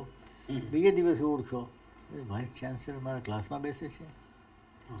ઓળખ્યો, બીજે દિવસે ઓળખ્યો, વાઇસ ચાન્સલર મારા ક્લાસમાં બેસે છે.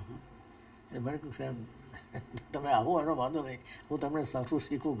 એ મને કહ્યું સાહેબ તમે આવો એનો વાંધો નહીં, હું તમને સંસ્કૃત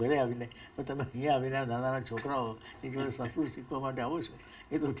શીખવું ઘરે આવીને, પણ તમે અહીંયા આવીને નાના છોકરાઓની જોડે સંસ્કૃત શીખવા માટે આવો છો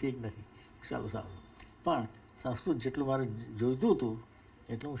એ તો ઠીક નથી. સારું પણ સંસ્કૃત જેટલું મારે જોઈતું હતું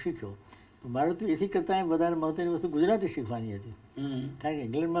એટલું હું શીખ્યો. મારે તો એથી કરતાં એમ વધારે મહત્ત્વની વસ્તુ ગુજરાતી શીખવાની હતી, કારણ કે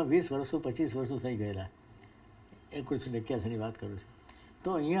ઇંગ્લેન્ડમાં 20 વર્ષો 25 વર્ષો થઈ ગયેલા, 1981ની વાત કરું છું. તો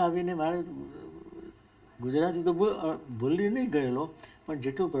અહીંયા આવીને મારે ગુજરાતી તો ભૂલી નહીં ગયેલો, પણ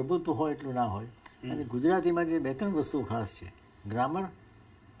જેટલું પ્રભુત્વ હોય એટલું ના હોય. અને ગુજરાતીમાં જે 2-3 વસ્તુઓ ખાસ છે, ગ્રામર,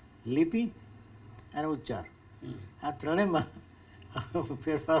 લિપિ અને ઉચ્ચાર. આ ત્રણેયમાં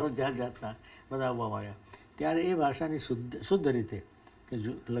ફેરફારો જાતના બધા આવવા માંડ્યા. ત્યારે એ ભાષાની શુદ્ધ રીતે કે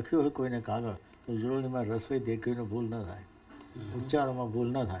લખ્યું હોય કોઈને કાગળ તો જોડણીમાં રસ્વ દીર્ઘનો ભૂલ ન થાય, ઉચ્ચારોમાં ભૂલ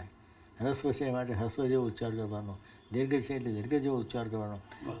ન થાય. હ્રસ્વ છે એ માટે હ્રસ્વ જેવો ઉચ્ચાર કરવાનો, દીર્ઘ છે એટલે દીર્ઘ જેવો ઉચ્ચાર કરવાનો.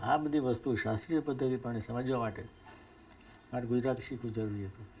 આ બધી વસ્તુ શાસ્ત્રીય પદ્ધતિ પણ સમજવા માટે મારે ગુજરાતી શીખવું જરૂરી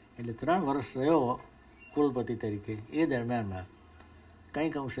હતું. એટલે 3 વર્ષ રહ્યો કુલપતિ તરીકે. એ દરમિયાનમાં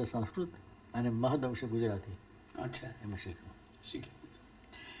કંઈક અંશે સંસ્કૃત અને મહદ અંશે ગુજરાતી એમાં શીખ્યું.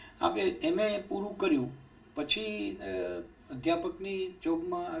 આપણે MA પૂરું કર્યું પછી અધ્યાપકની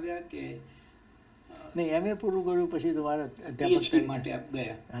જોબમાં આવ્યા કે નહીં? MA પૂરું કર્યું પછી તો મારે અધ્યાપક માટે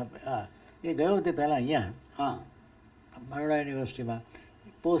ગયા. હા, એ ગયો તે પહેલાં અહીંયા બરોડા યુનિવર્સિટીમાં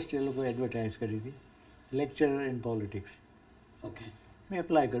પોસ્ટ એ લોકોએ એડવર્ટાઇઝ કરી હતી, લેક્ચરર ઇન પોલિટિક્સ. ઓકે. મેં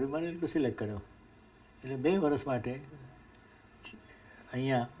એપ્લાય કર્યું, મને એ લોકો સિલેક્ટ કર્યો. એટલે 2 વર્ષ માટે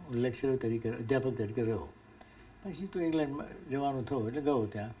અહીંયા લેક્ચરર તરીકે અધ્યાપક તરીકે રહ્યો. પછી તો ઇંગ્લેન્ડમાં જવાનું થયું એટલે ગયો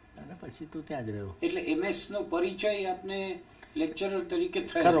ત્યાં, અને પછી તો ત્યાં જ રહ્યો. એટલે MS નો પરિચય આપને લેક્ચરર તરીકે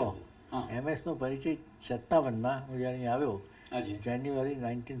ખરો. MS નો પરિચય 57માં હું જ્યારે અહીંયા આવ્યો, જાન્યુઆરી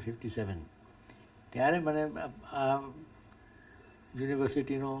 1957, ત્યારે મને આ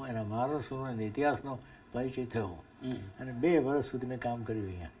યુનિવર્સિટીનો, એના માણસોનો અને ઇતિહાસનો પરિચય થયો. અને 2 વર્ષ સુધી મેં કામ કર્યું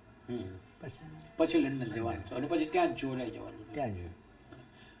અહીંયા. પછી લંડન જવાનું અને પછી ત્યાં જ જોડાઈ જવાનું. ત્યાં જ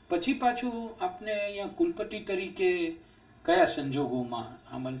પછી પાછું આપને અહીંયા કુલપતિ તરીકે કયા સંજોગોમાં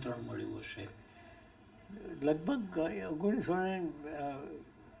આમંત્રણ મળ્યું હશે? લગભગ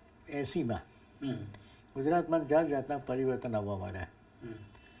 1980માં ગુજરાતમાં જાતના પરિવર્તન આવવા માંડ્યા.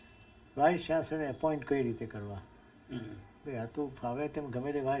 વાઇસ ચાન્સલરને એપોઇન્ટ કઈ રીતે કરવા? ભાઈ આ તો ફાવે તેમ ગમે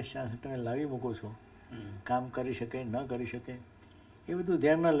તે વાઇસ ચાન્સલર તમે લાવી મૂકો છો, કામ કરી શકે ન કરી શકે, એ બધું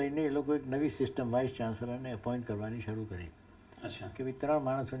ધ્યાનમાં લઈને એ લોકો એક નવી સિસ્ટમ વાઇસ ચાન્સલરને એપોઇન્ટ કરવાની શરૂ કરી. કે ભાઈ 3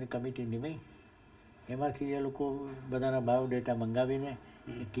 માણસોની કમિટી નિમાઈ, એમાંથી એ લોકો બધાના બાયોડેટા મંગાવીને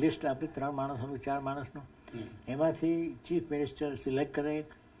એક લિસ્ટ આપે 3 માણસોનું, 4 માણસનું. એમાંથી ચીફ મિનિસ્ટર સિલેક્ટ કરે એક,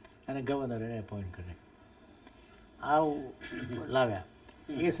 અને ગવર્નર એને એપોઇન્ટ કરે. આવું લાવ્યા.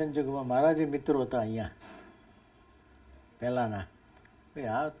 એ સંજોગોમાં મારા જે મિત્રો હતા અહીંયા પહેલાંના,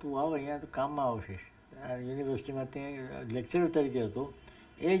 ભાઈ હા તું આવ અહીંયા તો કામમાં આવશે. આ યુનિવર્સિટીમાં તે લેક્ચરર તરીકે હતો,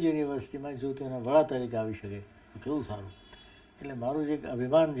 એ જ યુનિવર્સિટીમાં જો તું એના વડા તરીકે આવી શકે તો કેવું સારું. એટલે મારું જે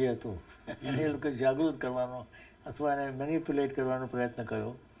અભિમાન જે હતું એને એ લોકો જાગૃત કરવાનો અથવા એને મેનિપ્યુલેટ કરવાનો પ્રયત્ન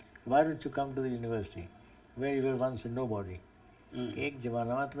કર્યો. Why don't you come to the university wear you were once no body? એક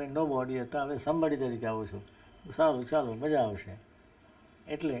જમાનામાં તમે નો બોડી હતા, હવે સમબડી તરીકે આવો છો, સારું ચાલો મજા આવશે.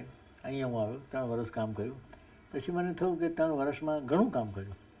 એટલે અહીંયા હું આવ્યો, 3 વર્ષ કામ કર્યું. પછી મને થયું કે 3 વર્ષમાં ઘણું કામ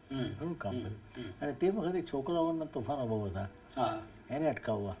કર્યું. અને તે વખતે છોકરાઓના તોફાનો બહુ હતા, એને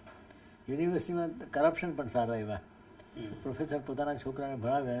અટકાવવા. યુનિવર્સિટીમાં કરપ્શન પણ સારા એવા. પ્રોફેસર પોતાના છોકરાને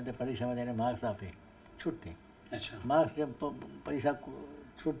ભણાવે અને તે પરીક્ષામાં તેને માર્ક્સ આપે છૂટથી. માર્ક્સ જેમ પૈસા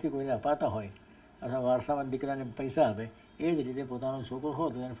છૂટથી કોઈને અપાતા હોય અથવા વારસામાં દીકરાને પૈસા આપે, એ જ રીતે પોતાનો છોકરો હોય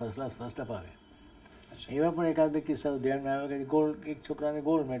તો એને ફર્સ્ટ ક્લાસ ફર્સ્ટ અપાવે. એવા પણ 1-2 કિસ્સાઓ ધ્યાનમાં આવ્યા કે એક છોકરાને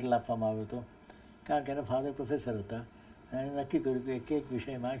ગોલ્ડ મેડલ આપવામાં આવ્યો હતો, કારણ કે એના ફાધર પ્રોફેસર હતા. અને નક્કી કર્યું કે એક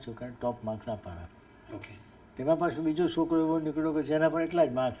વિષયમાં છોકરાને ટોપ માર્ક્સ આપવાના. તેમાં પાછું બીજો છોકરો એવો નીકળ્યો કે જેના પણ એટલા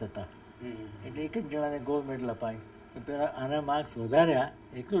જ માર્ક્સ હતા, એટલે એક જ જણાને ગોલ્ડ મેડલ અપાય. તો પેલા આના માર્ક્સ વધાર્યા,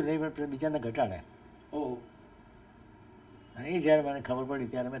 એટલું નહીં પણ બીજાને ઘટાડ્યા. અને એ જ્યારે મને ખબર પડી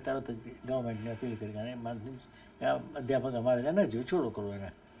ત્યારે મેં તરત જ ગવર્મેન્ટને અપીલ કરી. અને અધ્યાપક અમારે ત્યાં ન જોયું, છોડો કરો. એને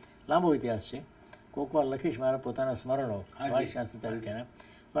લાંબો ઇતિહાસ છે, કોક વાર લખીશ મારા પોતાના સ્મરણો વાઇસ ચાન્સલર તરીકેના.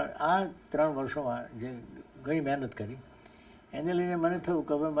 પણ આ 3 વર્ષોમાં જે ઘણી મહેનત કરી એને લઈને મને થયું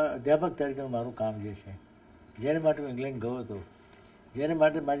કે હવે અધ્યાપક તરીકે મારું કામ જે છે, જેને માટે હું ઇંગ્લેન્ડ ગયો હતો, જેને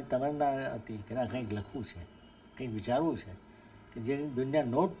માટે મારી તમન્ના હતી કે ના કંઈક લખવું છે, કંઈક વિચારવું છે, કે જેની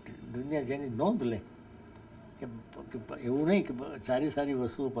દુનિયા જેની નોંધ લે, કે એવું નહીં કે સારી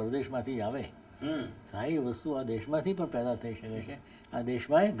વસ્તુઓ પરદેશમાંથી આવે, સારી વસ્તુ આ દેશમાંથી પણ પેદા થઈ શકે છે. આ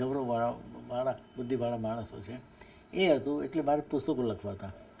દેશમાં ગૌરવવાળા બુદ્ધિવાળા માણસો છે, એ હતું. એટલે મારે પુસ્તકો લખવા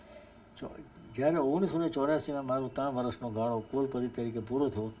હતા. જ્યારે 1984માં મારું 3 વર્ષનો ગાળો કુલપતિ તરીકે પૂરો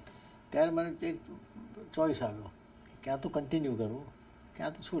થયો, ત્યારે મને એક ચોઈસ આવ્યો, ક્યાં તો કન્ટિન્યુ કરવું,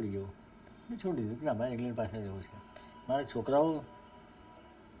 ક્યાં તો છોડી જવું. મેં છોડી દીધું કે ના, મારે ઇંગ્લેન્ડ પાસે જવું છે. મારા છોકરાઓની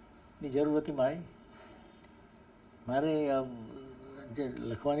જરૂર હતી, મારે જે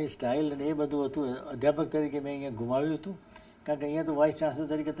લખવાની સ્ટાઇલ અને એ બધું હતું અધ્યાપક તરીકે મેં અહીંયા ગુમાવ્યું હતું. કારણ કે અહીંયા તો વાઇસ ચાન્સલર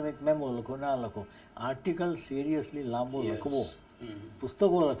તરીકે તમે એક મેમો લખો, ના લખો, આર્ટિકલ સિરિયસલી લાંબો લખવો,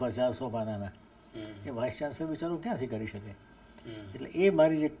 પુસ્તકો લખવા 400 પાનાના, એ વાઇસ ચાન્સલર બિચારો ક્યાંથી કરી શકે? એટલે એ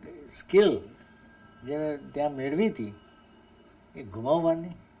મારી જે સ્કિલ જે મેં ત્યાં મેળવી હતી એ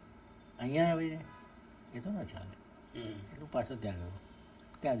ગુમાવવાની અહીંયા આવીને એ તો ના ચાલે. એટલું પાછું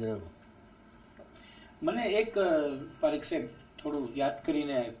ત્યાં જ રહ્યું. મને એક પારેખ સાહેબ થોડું યાદ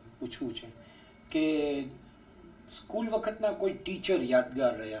કરીને પૂછવું છે કે સ્કૂલ વખતના કોઈ ટીચર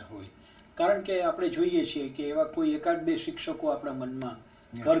યાદગાર રહ્યા હોય, કારણ કે આપણે જોઈએ છીએ કે એવા કોઈ એકાદ બે શિક્ષકો આપણા મનમાં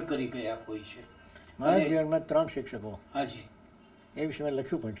ઘર કરી ગયા હોય છે. મારા જીવનમાં 3 શિક્ષકો, હાજી, એ વિશે મેં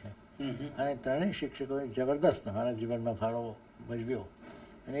લખ્યું પણ છે. અને 3 શિક્ષકોએ જબરદસ્ત મારા જીવનમાં ફાળો ભજવ્યો.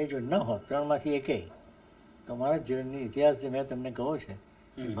 અને એ જો ન હોત 3માંથી એકેય, તો મારા જીવનની ઇતિહાસ જે મેં તમને કહો છે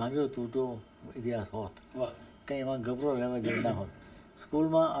ભાંગ્યો તૂટો ઇતિહાસ હોત, કંઈ એમાં ગભરો રહેવા જેવું ના હોત.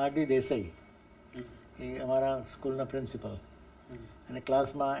 સ્કૂલમાં R.D. દેસાઈ એ અમારા સ્કૂલના પ્રિન્સિપલ, અને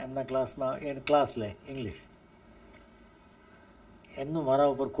ક્લાસમાં એમના ક્લાસમાં એ ક્લાસ લે ઇંગ્લિશ. એમનું મારા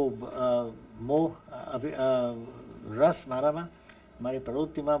ઉપર ખૂબ મોહ, રસ મારામાં, મારી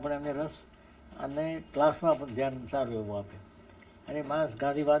પ્રવૃત્તિમાં પણ એમને રસ, અને ક્લાસમાં પણ ધ્યાન સારું એવું આપે. અને માણસ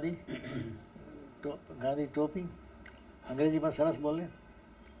ગાંધીવાદી, ગાંધી ટોપી, અંગ્રેજી પણ સરસ બોલે,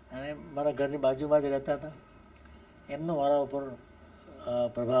 અને મારા ઘરની બાજુમાં જ રહેતા હતા. એમનો મારા ઉપર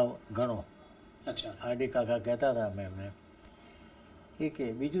પ્રભાવ ઘણો. અચ્છા. R.D. કાકા કહેતા હતા અમે એમને એ કે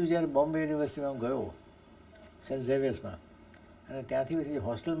બીજું જ્યારે બોમ્બે યુનિવર્સિટીમાં હું ગયો સેન્ટ ઝેવિયર્સમાં, અને ત્યાંથી પછી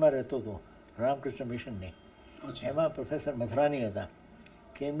હોસ્ટેલમાં રહેતો હતો રામકૃષ્ણ મિશનની, એમાં પ્રોફેસર મથરાની હતા.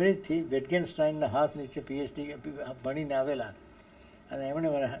 કેમ્બ્રિજથી વેટગેનસ્ટાઇનના હાથ નીચે PhD ભણીને આવેલા, અને એમણે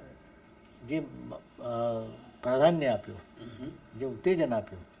મને જે પ્રાધાન્ય આપ્યું, જે ઉત્તેજન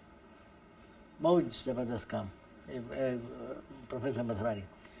આપ્યું, બહુ જ જબરદસ્ત કામ એ પ્રોફેસર મથરાની.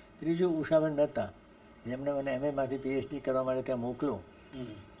 ત્રીજું ઉષાબેન મહેતા, જેમણે મને MA માંથી PhD કરવા માટે ત્યાં મોકલ્યો.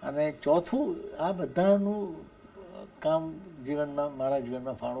 અને ચોથું, આ બધાનું કામ જીવનમાં, મારા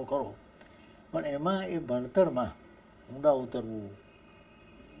જીવનમાં ફાળો કરો, પણ એમાં એ ભણતરમાં ઊંડા ઉતરવું,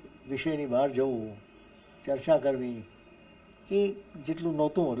 વિષયની બહાર જવું, ચર્ચા કરવી, એ જેટલું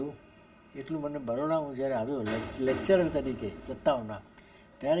નહોતું મળ્યું એટલું મને બરોડા હું જ્યારે આવ્યો લેક્ચરર તરીકે 57માં,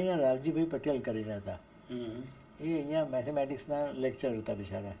 ત્યારે અહીંયા રાવજીભાઈ પટેલ કરીને હતા. એ અહીંયા મેથેમેટિક્સના લેક્ચર હતા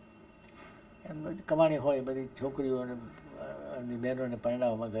બિચારા. એમનો કમાણી હોય, બધી છોકરીઓ અને બહેનોને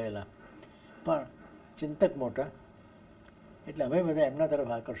પરિણામમાં ગયેલા, પણ ચિંતક મોટા. એટલે અમે બધા એમના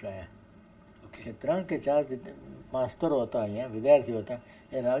તરફ આકર્ષાયા કે 3 કે 4 માસ્તરો હતા અહીંયા, વિદ્યાર્થીઓ હતા,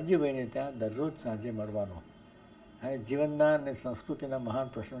 એ રાવજીભાઈને ત્યાં દરરોજ સાંજે મળવાનો, અને જીવનના અને સંસ્કૃતિના મહાન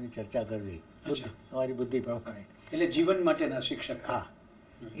પ્રશ્નોની ચર્ચા કરવી, અમારી બુદ્ધિ પ્રમાણે. એટલે જીવન માટેના શિક્ષક. હા,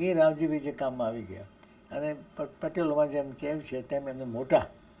 એ રાવજીભાઈ જે કામમાં આવી ગયા. અને પટેલોમાં જેમ કહેવું છે તેમ એમને મોટા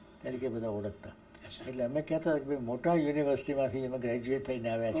તરીકે બધા ઓળખતા. એટલે અમે કહેતા કે ભાઈ મોટા યુનિવર્સિટીમાંથી અમે ગ્રેજ્યુએટ થઈને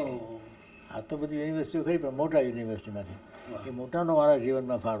આવ્યા છીએ. આ તો બધી યુનિવર્સિટીઓ ખરી, પણ મોટા યુનિવર્સિટીમાંથી. એ મોટાનો મારા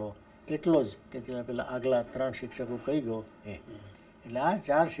જીવનમાં ફાળો એટલો જ કે તેના પેલા આગલા 3 શિક્ષકો કહી ગયો એ. એટલે આ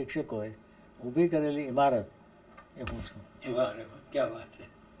 4 શિક્ષકોએ ઊભી કરેલી ઇમારત એ હું છું. ક્યાં વાત છે,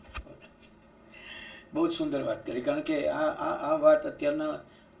 બહુ જ સુંદર વાત કરી. કારણ કે આ વાત અત્યારના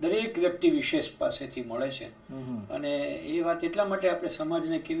દરેક વ્યક્તિ વિશેષ પાસેથી મળે છે. અને એ વાત એટલા માટે આપણે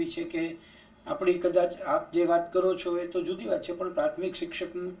સમાજને કેવી છે કે આપણી કદાચ આપ જે વાત કરો છો એ તો જુદી વાત છે, પણ પ્રાથમિક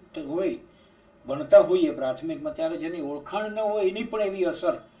શિક્ષક હોય, ભણતા હોઈએ પ્રાથમિકમાં, ત્યારે જેની ઓળખાણ ન હોય એની પણ એવી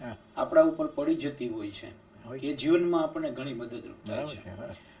અસર આપણા ઉપર પડી જતી હોય છે કે જીવનમાં આપણને ઘણી મદદરૂપ થાય છે.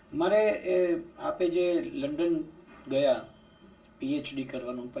 મારે આપે જે લંડન ગયા PhD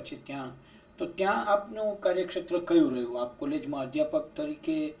કરવાનું, પછી ત્યાં આપનું કાર્યક્ષેત્ર કયું રહ્યું? આપ કોલેજમાં અધ્યાપક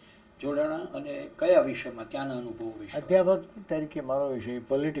તરીકે જોડાણા, અને કયા વિષયમાં ત્યાંના અનુભવ વિશે? અધ્યાપક તરીકે મારો વિષય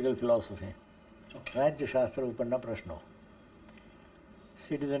પોલિટિકલ ફિલોસોફી, રાજ્યશાસ્ત્ર ઉપરના પ્રશ્નો.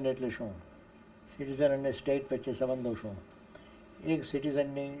 સિટીઝન એટલે શું, સિટીઝન અને સ્ટેટ વચ્ચે સંબંધો શું, એક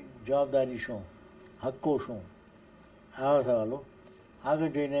સિટીઝનની જવાબદારી શું, હક્કો શું, આવા સવાલો. આગળ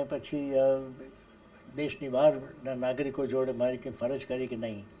જઈને પછી દેશની બહારના નાગરિકો જોડે મારી કંઈ ફરજ કરી કે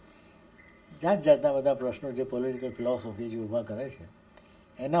નહીં, જાતના બધા પ્રશ્નો જે પોલિટિકલ ફિલોસોફી જે ઊભા કરે છે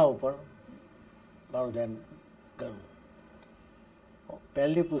એના ઉપર મારું ધ્યાન ગયું.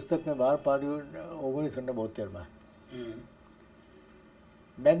 પહેલી પુસ્તક મેં બહાર પાડ્યું 1972માં.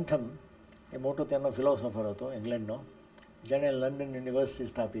 બેન્થમ એ મોટો તેનો ફિલોસોફર હતો ઇંગ્લેન્ડનો, જેણે લંડન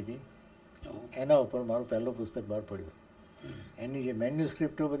યુનિવર્સિટી સ્થાપી હતી. એના ઉપર મારું પહેલું પુસ્તક બહાર પડ્યું. એની જે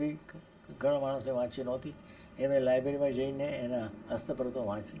મેન્યુસ્ક્રિપ્ટો બધી ઘણા માણસે વાંચી નહોતી, એ મેં લાઇબ્રેરીમાં જઈને એના હસ્તપ્રતો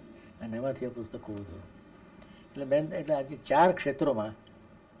વાંચી, અને એમાંથી એ પુસ્તક ઊભું થયું. એટલે આજે 4 ક્ષેત્રોમાં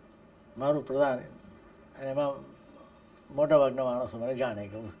મારું પ્રદાન, અને એમાં મોટાભાગના માણસો મને જાણે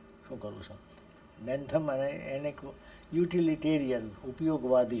કે હું શું કરું છું. બેન્થમ અને એને યુટિલિટેરિયન,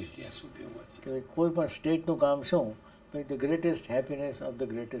 ઉપયોગવાદી, કે કોઈ પણ સ્ટેટનું કામ શું, the greatest happiness of the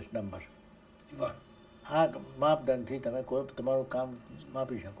greatest number. આ માપદંડથી તમે કોઈ તમારું કામ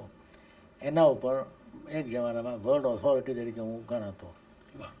માપી શકો. એના ઉપર એક જમાનામાં વર્લ્ડ ઓથોરિટી તરીકે હું ગણાતો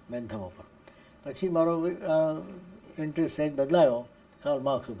બેન્થમ ઉપર. પછી મારો ઇન્ટરેસ્ટ સહેજ બદલાયો, કાર્લ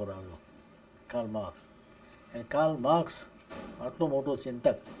માર્ક્સ ઉપર આવ્યો. કાર્લ માર્ક્સ આટલો મોટો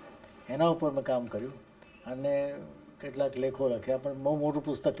ચિંતક, એના ઉપર મેં કામ કર્યું અને કેટલાક લેખો લખ્યા, પણ બહુ મોટું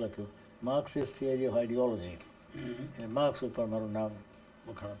પુસ્તક લખ્યું, માર્ક્સિસ્ટ થિયરી ઓફ આઇડિયોલોજી. એટલે માર્ક્સ ઉપર મારું નામ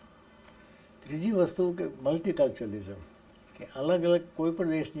વખાણતું. ત્રીજી વસ્તુ કે મલ્ટીકલ્ચરલિઝમ, કે અલગ અલગ કોઈ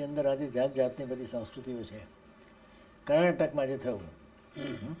પણ દેશની અંદર આજે જાત જાતની બધી સંસ્કૃતિઓ છે. કર્ણાટકમાં જે થયું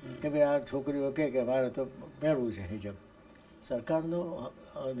કે ભાઈ આ છોકરીઓ કે મારે તો પહેરવું છે હિજાબ, સરકારનો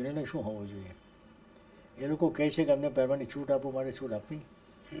નિર્ણય શું હોવો જોઈએ? એ લોકો કહે છે કે અમને પહેરવાની છૂટ આપો, મારે છૂટ આપવી,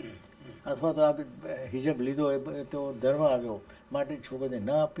 અથવા તો આ હિજાબ લીધો એ તો ધર્મ આવ્યો માટે છોકરીને ન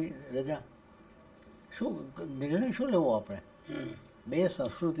આપવી રજા? શું નિર્ણય શું લેવો આપણે? બે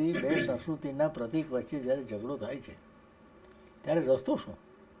સંસ્કૃતિના પ્રતીક વચ્ચે જ્યારે ઝઘડો થાય છે ત્યારે રસ્તો શું?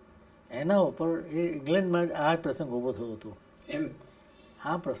 એના ઉપર એ ઇંગ્લેન્ડમાં આ પ્રસંગ ઊભો થયો હતો. એમ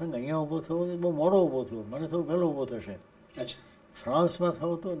આ પ્રસંગ અહીંયા ઊભો થયો બહુ મોડો ઊભો થયો, મને થોડું વહેલો ઊભો થશે. ફ્રાન્સમાં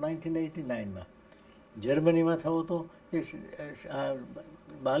થયો હતો 1989માં, જર્મનીમાં થયો હતો કે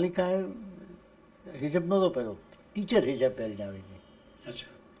બાલિકાએ હિજાબ નહોતો પહેર્યો, ટીચર હિજાબ પહેરીને આવી ગઈ.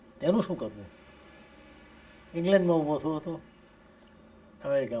 તેનું શું કરવું? ઇંગ્લેન્ડમાં ઊભો થયો હતો,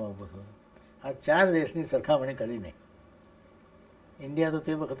 અમેરિકામાં ઊભો થયો હતો. આ 4 દેશની સરખામણી કરીને ઇન્ડિયા તો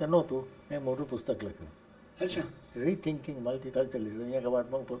તે વખતે નહોતું, મેં મોટું પુસ્તક લખ્યું. રીથિંકિંગ મલ્ટીકલ્ચરલિઝમ, અહીંયા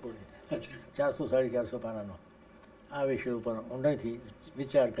કબાટમાં ઉપર પડે 400-450 પાનાનો, આ વિષય ઉપર ઊંડાઈથી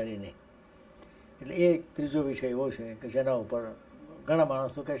વિચાર કરીને. એટલે એ ત્રીજો વિષય એવો છે કે જેના ઉપર ઘણા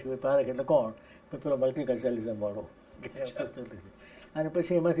માણસો કહે છે કે પારેખ એટલે કોણ? પેલો મલ્ટીકલ્ચરલિઝમ વાળો પુસ્તક લખ્યું. અને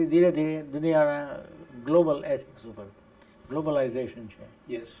પછી એમાંથી ધીરે ધીરે દુનિયાના ગ્લોબલ એથિક્સ ઉપર, ગ્લોબલાઇઝેશન છે,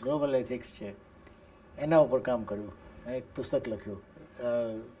 ગ્લોબલ એથિક્સ છે, એના ઉપર કામ કર્યું. એક પુસ્તક લખ્યું,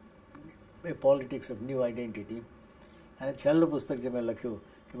 એ પોલિટિક્સ ઓફ ન્યૂ આઇડેન્ટિટી. અને છેલ્લું પુસ્તક જે મેં લખ્યું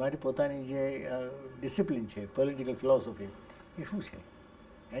કે મારી પોતાની જે ડિસિપ્લિન છે, પોલિટિકલ ફિલોસોફી, એ શું છે,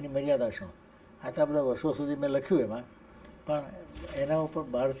 એની મર્યાદા શું? આટલા બધા વર્ષો સુધી મેં લખ્યું એમાં, પણ એના ઉપર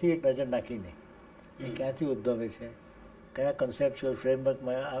બહારથી એક નજર નાખીને એ ક્યાંથી ઉદ્ભવે છે, કયા કન્સેપ્ચ્યુઅલ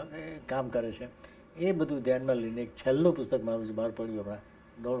ફ્રેમવર્કમાં કામ કરે છે, એ બધું ધ્યાનમાં લઈને એક છેલ્લું પુસ્તક મારું જે બહાર પડ્યું હમણાં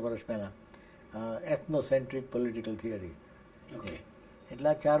 1.5 વર્ષ પહેલાં, એથનોસેન્ટ્રિક પોલિટિકલ થિયરી.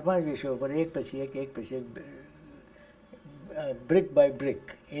 એટલા 4-5 વિષયો પર એક પછી એક બ્રિક બાય બ્રિક,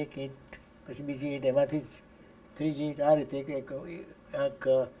 એક ઈંટ પછી બીજી ઈંટ, એમાંથી જ ત્રીજી ઈંટ, આ રીતે એક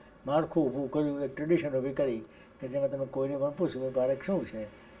માળખું ઊભું કર્યું, એક ટ્રેડિશન ઊભી કરી કે જેમાં તમે કોઈને પણ પૂછ્યું કે પારેખ શું છે?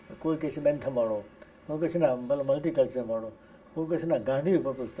 કોઈ કહે છે બેન્થમ વાળો, કોઈ કહે છે ના ભલે મલ્ટીકલ્ચર વાળો, કોઈ કહે છે ના ગાંધી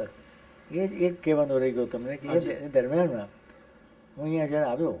ઉપર પુસ્તક. એ જ એક કહેવાનો રહી ગયો તમને કે એ દરમિયાનમાં હું અહીંયા જ્યારે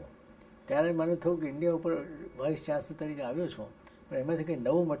આવ્યો ત્યારે મને થયું કે ઇન્ડિયા ઉપર વાઇસ ચાન્સલર તરીકે આવ્યો છું, પણ એમાંથી કંઈ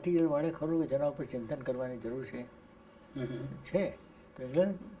નવું મટીરિયલ મળે ખરું કે જેના ઉપર ચિંતન કરવાની જરૂર છે? તો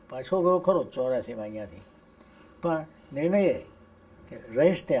ઇંગ્લેન્ડ પાછો ગયો ખરો 84માં અહીંયાથી, પણ નિર્ણય એ કે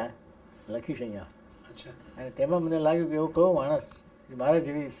રહીશ ત્યાં, લખીશ અહીંયા. અને તેમાં મને લાગ્યું કે એવો કયો માણસ મારા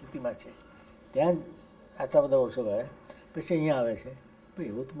જેવી સ્થિતિમાં છે, ત્યાં આટલા બધા વર્ષો ગયા પછી અહીંયા આવે છે. ભાઈ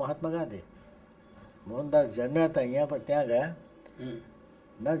એવું તો મહાત્મા ગાંધી, મોહનદાસ જન્મ્યા હતા અહીંયા, પણ ત્યાં ગયા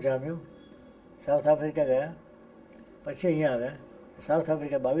ન જામ્યું. સાઉથ આફ્રિકા ગયા, પછી અહીંયા આવ્યા. સાઉથ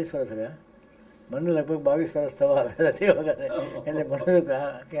આફ્રિકા 22 વર્ષ રહ્યા, મને લગભગ 22 વર્ષ થવા આવ્યા તે વખતે. એટલે મને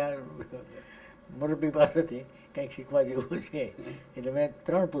કે આ મોરબી પાસેથી કંઈક શીખવા જેવું છે. એટલે મેં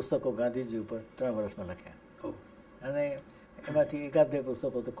 3 પુસ્તકો ગાંધીજી ઉપર 3 વર્ષમાં લખ્યા, અને એમાંથી 1-2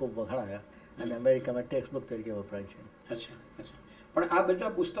 પુસ્તકો તો ખૂબ વખણાયા અને અમેરિકામાં ટેક્સ્ટ બુક તરીકે વપરાય છે. પણ આ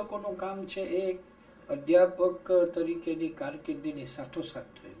બધા પુસ્તકોનું કામ છે એ અધ્યાપક તરીકેની કારકિર્દીની સાથોસાથ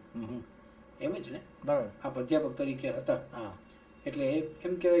થયું, એમ જ ને? બરાબર. આપ અધ્યાપક તરીકે હતા, હા. એટલે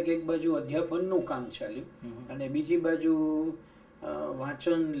એમ કહેવાય કે એક બાજુ અધ્યાપનનું કામ ચાલ્યું અને બીજી બાજુ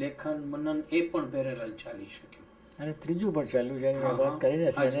વાંચન, લેખન, મનન એ પણ પેરેલલ ચાલી શક્યું. અને ત્રીજું પણ ચાલ્યું, જેની મેં વાત કરી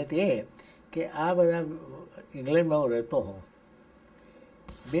નથી, અને તે કે આ બધા ઇંગ્લેન્ડમાં હું રહેતો હોઉં,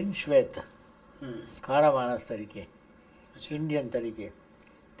 બિન શ્વેત કાળા માણસ તરીકે, ઇન્ડિયન તરીકે,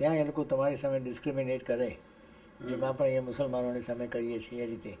 ત્યાં એ લોકો તમારી સામે ડિસ્ક્રિમિનેટ કરે, જેમાં પણ અહીંયા મુસલમાનોની સામે કરીએ છીએ એ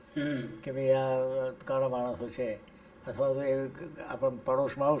રીતે કે ભાઈ આ કાળા માણસો છે, અથવા તો એ આપણા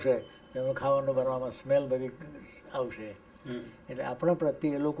પડોશમાં આવશે તો એનું ખાવાનું બનાવવામાં સ્મેલ બધી આવશે. એટલે આપણા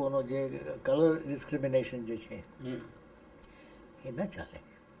પ્રત્યે એ લોકોનો જે કલર ડિસ્ક્રિમિનેશન જે છે એ ન ચાલે,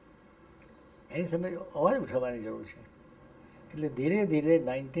 એની સામે અવાજ ઉઠાવવાની જરૂર છે. એટલે ધીરે ધીરે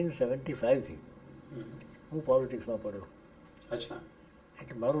 1975થી હું પોલિટિક્સમાં પડ્યો.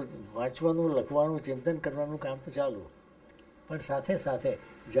 એટલે મારું વાંચવાનું, લખવાનું, ચિંતન કરવાનું કામ તો ચાલુ, પણ સાથે સાથે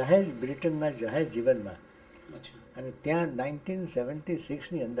બ્રિટનના જાહેર જીવનમાં અને ત્યાં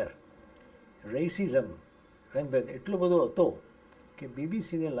 1976ની અંદર રેસિઝમ રંગભેદ એટલો બધો હતો કે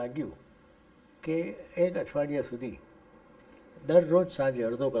બીબીસીને લાગ્યું કે એક અઠવાડિયા સુધી દરરોજ સાંજે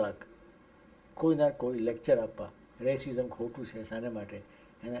અડધો કલાક કોઈના કોઈ લેક્ચર આપવા રેસિઝમ ખોટું છે શાના માટે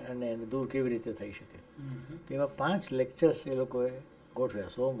અને એને દૂર કેવી રીતે થઈ શકે. એવા 5 લેક્ચર્સ એ લોકોએ ગોઠવ્યા,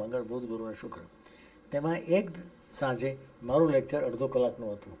 સોમ, મંગળ, બુધ, ગુરુ અને શુક્ર. તેમાં એક સાંજે મારું લેક્ચર અડધો કલાકનું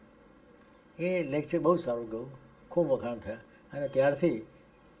હતું. એ લેક્ચર બહુ સારું ગયું, ખૂબ વખાણ થયા અને ત્યારથી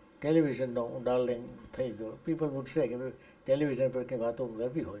ટેલિવિઝનનો હું ડાર્લિંગ થઈ ગયો. પીપલ વુડ સે કે ટેલિવિઝન પર કંઈ વાતો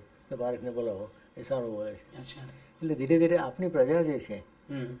કરવી હોય તો બાળકને બોલાવો, એ સારું બોલે છે. એટલે ધીરે ધીરે આપણી પ્રજા જે છે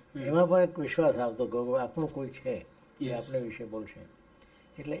એમાં પણ એક વિશ્વાસ આવતો ગયો કે આપણું કોઈ છે એ આપણે વિશે બોલશે.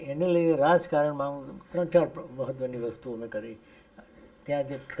 એટલે એને લઈને રાજકારણમાં હું 3-4 મહત્ત્વની વસ્તુઓ મેં કરી. ત્યાં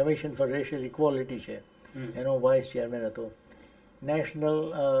જે કમિશન ફોર રેશિયલ ઇક્વોલિટી છે એનો વાઇસ ચેરમેન હતો. નેશનલ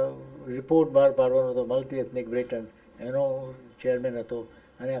રિપોર્ટ બહાર પાડવાનો હતો મલ્ટી એથનિક બ્રિટન, એનો ચેરમેન હતો.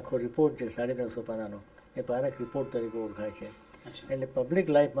 અને આખો રિપોર્ટ છે 350 પાનાનો, એ પારખ રિપોર્ટ તરીકે ઓળખાય છે. એટલે પબ્લિક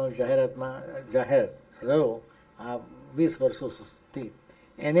લાઈફમાં જાહેર રહ્યો આ 20 વર્ષોથી.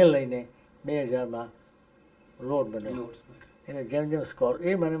 એને લઈને 2000માં લોર્ડ બન્યો. એટલે જેમ જેમ સ્કોર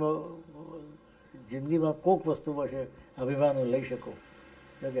એ મને જિંદગીમાં કોઈક વસ્તુ પાસે અભિમાન લઈ શકો,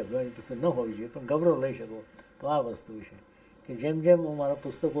 જોકે અભિમાન વસ્તુ ન હોવી જોઈએ પણ ગૌરવ લઈ શકો તો આ વસ્તુ છે કે જેમ જેમ હું મારા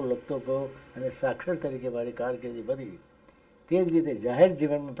પુસ્તકો લખતો ગયો અને સાક્ષર તરીકે મારી કારકિર્દી વધી, તે જ રીતે જાહેર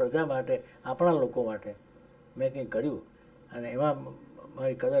જીવનમાં પ્રજા માટે, આપણા લોકો માટે મેં કંઈ કર્યું અને એમાં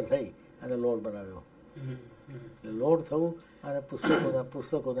મારી કદર થઈ અને લોર્ડ બનાવ્યો. એટલે લોર્ડ થવું અને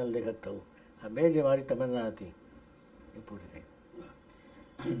પુસ્તકોના લેખક થવું, આ બે જે મારી તમન્ના હતી એ પૂરી થઈ.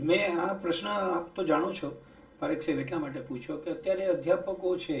 મેં આ પ્રશ્ન આપ તો જાણો છો પારેખ સાહેબ, એટલા માટે પૂછ્યો કે અત્યારે અધ્યાપકો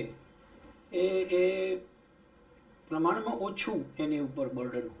છે એ પ્રમાણમાં ઓછું એની ઉપર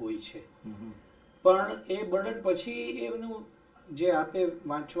બર્ડન હોય છે, પણ એ બર્ડન પછી એમનું જે આપે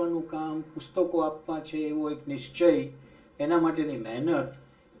વાંચવાનું કામ, પુસ્તકો આપવા છે એવો એક નિશ્ચય, એના માટેની મહેનત,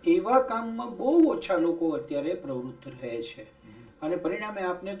 એવા કામમાં બહુ ઓછા લોકો અત્યારે પ્રવૃત્ત રહે છે. અને પરિણામે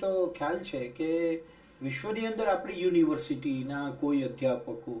આપને તો ખ્યાલ છે કે વિશ્વની અંદર આપણી યુનિવર્સિટીના કોઈ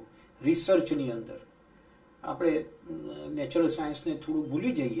અધ્યાપકો રિસર્ચની અંદર, આપણે નેચરલ સાયન્સને થોડું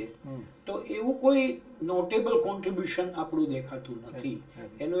ભૂલી જઈએ તો એવું કોઈ નોટેબલ કોન્ટ્રીબ્યુશન આપણું દેખાતું નથી.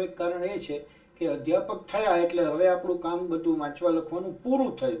 એનું એક કારણ એ છે કે અધ્યાપક થયા એટલે હવે આપણું કામ બધું વાંચવા લખવાનું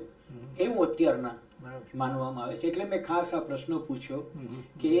પૂરું થયું એવું અત્યારના માનવામાં આવે છે. એટલે મેં ખાસ આ પ્રશ્ન પૂછ્યો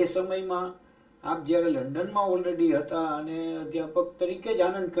કે એ સમયમાં આપ જ્યારે લંડનમાં ઓલરેડી હતા અને અધ્યાપક તરીકે જ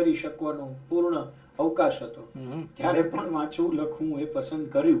આનંદ કરી શકવાનો પૂર્ણ અવકાશ હતો, ત્યારે પણ વાંચવું લખવું એ પસંદ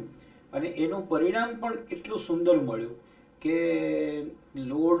કર્યું અને એનું પરિણામ પણ એટલું સુંદર મળ્યું કે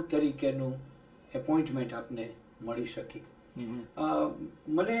લોર્ડ તરીકેનું એપોઇન્ટમેન્ટ આપને મળી શકી.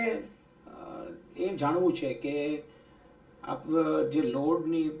 મને એ જાણવું છે કે આપ જે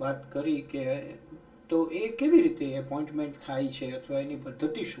લોર્ડની વાત કરી કે તો એ કેવી રીતે એપોઇન્ટમેન્ટ થાય છે અથવા એની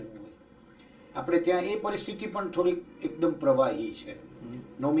પદ્ધતિ શું હોય? આપણે ત્યાં એ પરિસ્થિતિ પણ થોડીક એકદમ પ્રવાહી છે.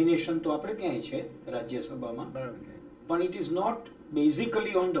 નોમિનેશન તો આપણે ક્યાંય છે રાજ્યસભામાં, પણ it is not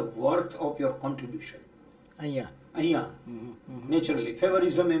basically on the worth of your contribution. અહીંયા નેચરલી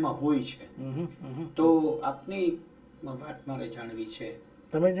ફેવરિઝમ એમાં હોય છે. તો આપની વાત મારે જાણવી છે.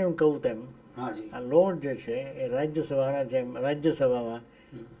 તમે જેમ કહું તેમ હાજી, આ લોર્ડ જે છે એ રાજ્યસભામાં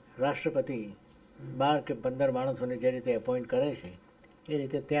રાષ્ટ્રપતિ 12 કે 15 માણસોને જે રીતે એપોઇન્ટ કરે છે એ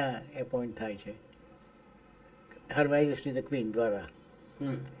રીતે ત્યાં એપોઇન્ટ થાય છે હર મેજેસ્ટી ધ ક્વીન દ્વારા.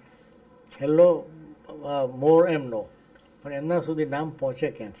 છેલ્લો મોર એમનો, પણ એમના સુધી નામ પહોંચે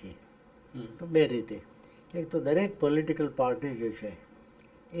ક્યાંથી? તો બે રીતે. એક તો દરેક પોલિટિકલ પાર્ટી જે છે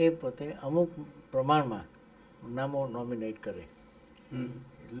એ પોતે અમુક પ્રમાણમાં નામો નોમિનેટ કરે.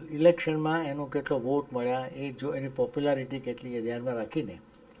 ઇલેક્શનમાં એનો કેટલો વોટ મળ્યા એ જો એની પોપ્યુલારિટી કેટલી એ ધ્યાનમાં રાખીને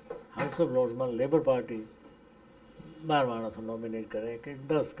હાઉસ ઓફ લોર્ડ્સમાં લેબર પાર્ટી 12 માણસો નોમિનેટ કરે કે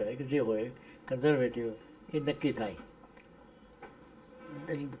 10 કરે કે જે હોય કન્ઝર્વેટિવ એ નક્કી થાય.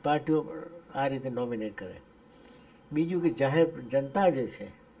 પાર્ટીઓ આ રીતે નોમિનેટ કરે. બીજું કે જાહેર જનતા જે છે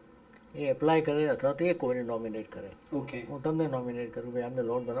એ એપ્લાય કરે અથવા તો એ કોઈને નોમિનેટ કરે. હું તમને નોમિનેટ કરું, ભાઈ આમને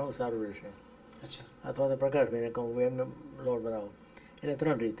લોર્ડ બનાવો સારું રહેશે, અથવા તો પ્રકાશભાઈને કહું ભાઈ એમને લોર્ડ બનાવો. એટલે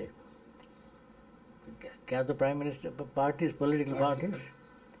 3 રીતે. ક્યાં તો prime minister parties, political parties,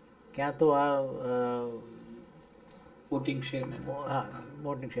 ક્યાં તો આ વોટિંગ શેર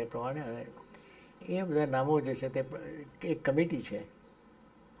પ્રમાણે. અને એ બધા નામો જે છે તે એક કમિટી છે,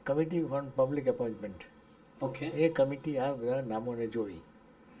 કમિટી ફોર પબ્લિક એપોઇન્ટમેન્ટ. એ કમિટી આ બધા નામોને જોઈ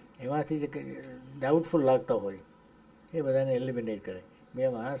એમાંથી જે ડાઉટફુલ લાગતા હોય એ બધાને એલિમિનેટ કરે. બે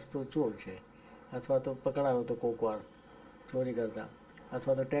માણસ તો ચોર છે અથવા તો પકડાવો તો કોક વાર ચોરી કરતા,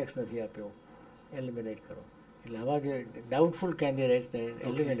 અથવા તો ટેક્સ નથી આપ્યો, એલિમિનેટ કરો. એટલે આવા જે ડાઉટફુલ કેન્ડિડેટ્સને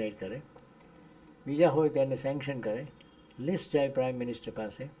એલિમિનેટ કરે, બીજા હોય તેને સેન્કશન કરે, લિસ્ટ જાય પ્રાઇમ મિનિસ્ટર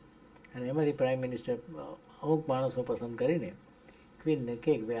પાસે, અને એમાંથી પ્રાઇમ મિનિસ્ટર અમુક માણસો પસંદ કરીને ક્વીનને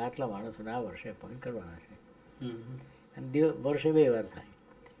કહે કે ભાઈ આટલા માણસોને આ વર્ષે એપોઇન્ટ કરવાના છે. અને વર્ષે 2 વાર થાય,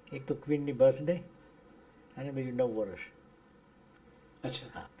 એક તો ક્વીનની બર્થડે અને બીજું 9 વર્ષ. અચ્છા.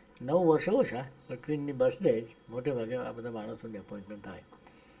 હા, 9 વર્ષ ઓછા, પણ ક્વીનની બર્થડે જ મોટે ભાગે આ બધા માણસોની એપોઇન્ટમેન્ટ થાય.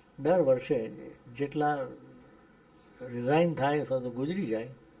 દર વર્ષે જેટલા રિઝાઇન થાય અથવા તો ગુજરી જાય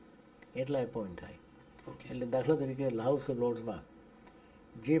એટલા એપોઇન્ટ થાય. એટલે દાખલા તરીકે હાઉસ ઓફ લોર્ડ્સમાં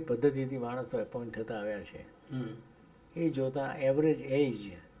જે પદ્ધતિથી માણસો એપોઇન્ટ થતા આવ્યા છે એ જોતાં એવરેજ એજ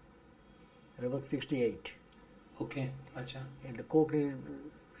લગભગ 68. ઓકે. અચ્છા. એટલે કોકની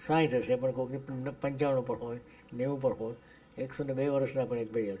 60 હશે, પણ કોકની 95 પર હોય, 90 પર હોય. 102 વર્ષના પણ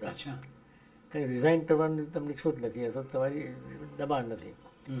એક ભાઈ હતા. અચ્છા. કંઈ રિઝાઇન કરવાની તમને છૂટ નથી, અથવા તમારી દબાણ નથી,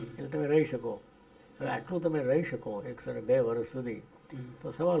 એટલે તમે રહી શકો. હવે આટલું તમે રહી શકો 102 વર્ષ સુધી, તો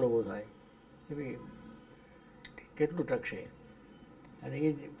સવાલ ઊભો થાય કે ભાઈ કેટલું ટકશે અને એ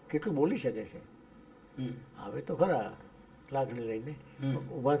કેટલું બોલી શકે છે. હવે તો ખરા લાકડી લઈને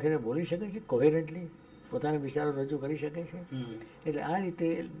ઊભા થઈને બોલી શકે છે, કોહેરન્ટલી પોતાના વિચારો રજૂ કરી શકે છે. એટલે આ રીતે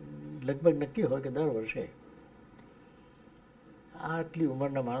લગભગ નક્કી હોય કે દર વર્ષે આટલી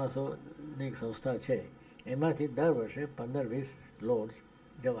ઉંમરના માણસોની એક સંસ્થા છે, એમાંથી દર વર્ષે 15-20 લોર્ડ્સ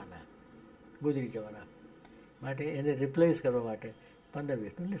જવાના, ગુજરી જવાના. માટે એને રિપ્લેસ કરવા માટે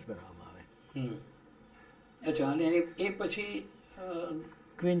 15-20નું લિસ્ટ બનાવવામાં આવે. અચ્છા. અને એ પછી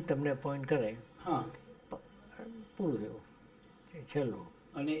ક્વીન તમને અપોઇન્ટ કરે. હા, પૂરું થયું, છેલ્લું.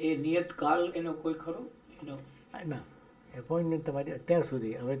 અને એ નિયત કાલ એનો કોઈ ખરો? એનો ના, એપોઇન્ટમેન્ટ તમારી અત્યાર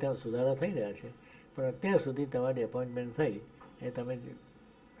સુધી, હવે ત્યાં સુધારા થઈ રહ્યા છે, પણ અત્યાર સુધી તમારી એપોઇન્ટમેન્ટ થઈ એ તમે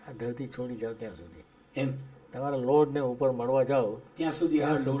આ ધરતી છોડી જાઓ ત્યાં સુધી, એમ તમારા લોર્ડને ઉપર મળવા જાઓ ત્યાં સુધી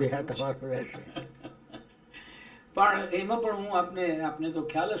આ તમારું રહેશે. પણ એમાં પણ હું આપને તો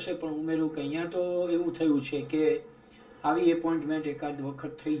ખ્યાલ હશે, પણ ઉમેરું કે અહીંયા તો એવું થયું છે કે આવી એપોઇન્ટમેન્ટ એકાદ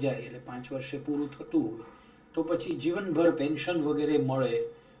વખત થઈ જાય એટલે 5 વર્ષે પૂરું થતું હોય તો પછી જીવનભર પેન્શન વગેરે મળે,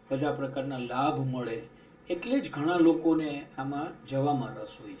 બધા પ્રકારના લાભ મળે, એટલે જ ઘણા લોકોને આમાં જવામાં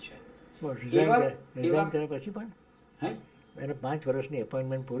રસ હોય છે. રિઝાઇન કર્યા પછી પણ હે એને 5 વર્ષની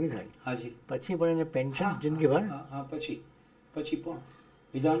એપોઇન્ટમેન્ટ પૂરી થાય, હાજી, પછી પણ એને પેન્શન જિંદગીભર. હા, પછી પણ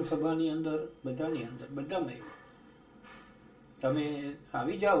વિધાનસભાની અંદર બધામાં એવું તમે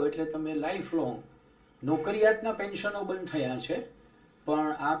આવી જાઓ એટલે તમે લાઈફ લોંગ. નોકરિયાતના પેન્શનો બંધ થયા છે,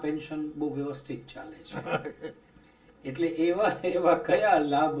 પણ આ પેન્શન બહુ વ્યવસ્થિત ચાલે છે. એટલે એવા કયા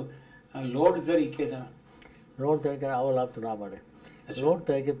લાભ લોર્ડ તરીકે આવો લાભ તો ના મળે. લોર્ડ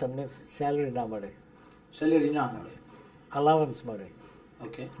તરીકે તમને સેલરી ના મળે, અલાવન્સ મળે.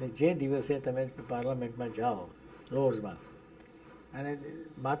 ઓકે. જે દિવસે તમે પાર્લામેન્ટમાં જાઓ લોર્ડ્સમાં અને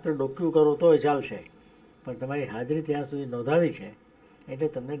માત્ર ડોક્યુ કરો તોય ચાલશે, પણ તમારી હાજરી ત્યાં સુધી નોંધાવી છે એટલે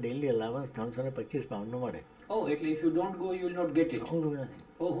તમને ડેલી અલાવન્સ 325 પાઉન્ડનું મળે. ઓહ, એટલે if you don't go you will not get it. નથી.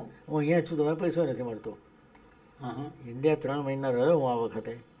 ઓહો. હું અહીંયા છું, તમારે પૈસો નથી મળતો. ઇન્ડિયા 3 મહિના રહ્યો હું આ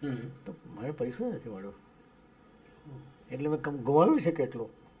વખતે, તો મને પૈસો નથી મળ્યો, એટલે મેં ગુમાવ્યું છે કેટલું.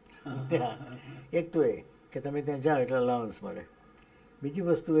 એક તો એ કે તમે ત્યાં જાઓ એટલે અલાવન્સ મળે. બીજી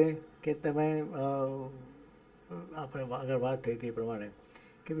વસ્તુ એ કે તમે આપણે આગળ વાત થઈ હતી એ પ્રમાણે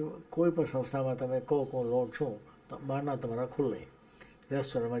કે કોઈ પણ સંસ્થામાં તમે કહો લોર્ડ છો તો બહારના તમારા ખુલ્લે,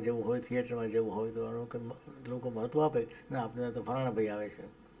 રેસ્ટોરન્ટમાં જવું હોય, થિયેટરમાં જવું હોય તો લોકો મહત્ત્વ આપે ને આપણે તો ફલાણા ભાઈ આવે છે.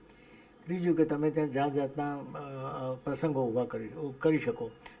 ત્રીજું કે તમે ત્યાં જાતના પ્રસંગો ઊભા કરી શકો.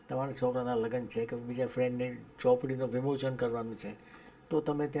 તમારા છોકરાના લગ્ન છે કે બીજા ફ્રેન્ડની ચોપડીનું વિમોચન કરવાનું છે તો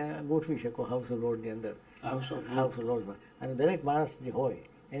તમે ત્યાં ગોઠવી શકો હાઉસ ઓફ લોર્ડની અંદર, હાઉસ ઓફ લોર્ડમાં. અને દરેક માણસ જે હોય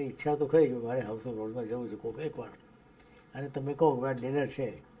એની ઈચ્છા તો ખરી કે મારે હાઉસ ઓફ લોર્ડમાં જવું છે કોઈક એકવાર. અને તમે કહો કે આ ડિનર છે,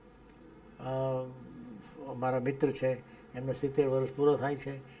 મારા મિત્ર છે, એમને 70 વર્ષ પૂરો થાય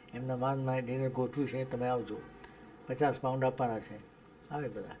છે, એમના માનમાં ડિનર ગોઠવ્યું છે, તમે આવજો, 50 પાઉન્ડ આપવાના છે. આવે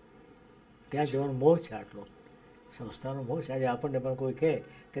બધા ત્યાં જવાનો મોહ છે, આટલો સંસ્થાનો મોહ છે. આજે આપણને પણ કોઈ કહે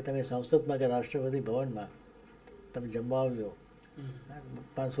કે તમે સંસદમાં કે રાષ્ટ્રપતિ ભવનમાં તમે જમવા આવજો,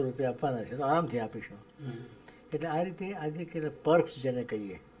 500 રૂપિયા આપવાના છે, તો આરામથી આપીશું. એટલે આ રીતે આજે કે પર્ક્સ જેને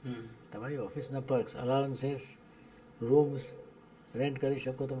કહીએ, તમારી ઓફિસના પર્ક્સ, અલાવન્સીસ, રૂમ્સ રેન્ટ કરી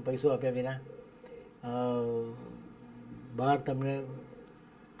શકો તમે પૈસો આપ્યા વિના. બહાર તમને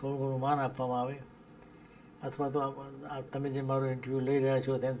થોડું ઘણું માન આપવામાં આવે, અથવા તો તમે જે મારો ઇન્ટરવ્યૂ લઈ રહ્યા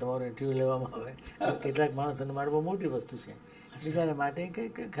છો તેમ તમારો ઇન્ટરવ્યૂ લેવામાં આવે. કેટલાક માણસોને માટે બહુ મોટી વસ્તુ છે, બીજાને માટે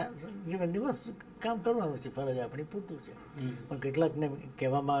કંઈક જીવનની વસ્તુ કામ કરવાનું છે, ફરજ આપણી પૂરતું છે. પણ કેટલાકને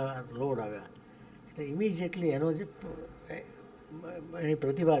કહેવામાં લોડ આવ્યા એટલે ઇમિડિયેટલી એનો જે એની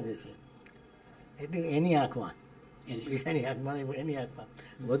પ્રતિભા જે છે એટલે એની આંખમાં પૈસાની હાથમાં એની હાથમાં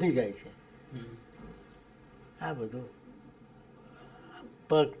વધી જાય છે. આ બધું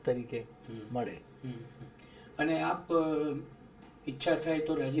પર્ક તરીકે મળે. અને આપ ઈચ્છા થાય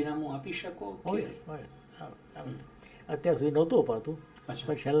તો રાજીનામું આપી શકો? અત્યાર સુધી નહોતું અપાતું,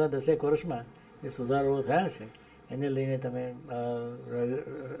 પણ છેલ્લા 10 વર્ષમાં જે સુધારાઓ થયા છે એને લઈને તમે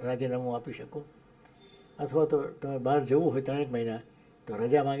રાજીનામું આપી શકો. અથવા તો તમે બહાર જવું હોય 3 મહિના તો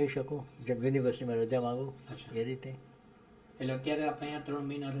રજા માગી શકો, જેમ યુનિવર્સિટીમાં રજા માગો એ રીતે. એટલે અત્યારે આપ અહીંયા 3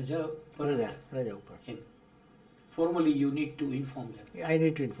 મહિના રજા ઉપર. Formally you need to inform them. I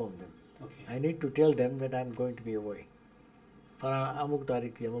need to inform them. Okay. I need to tell them that I am going to be away for અમુક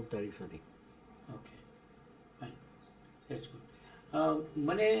તારીખથી અમુક તારીખ સુધી. Okay, fine, that's good.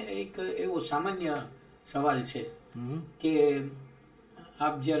 મને એક એવો સામાન્ય સવાલ છે કે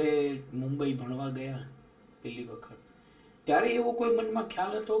આપ જ્યારે મુંબઈ ભણવા ગયા પહેલી વખત, ત્યારે એવો કોઈ મનમાં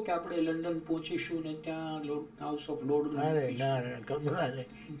ખ્યાલ હતો કે આપણે લંડન પહોંચીશું ને ત્યાં હાઉસ ઓફ લોર્ડ?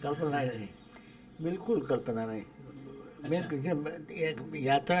 કલ્પના નહીં, બિલકુલ કલ્પના નહીં. મેં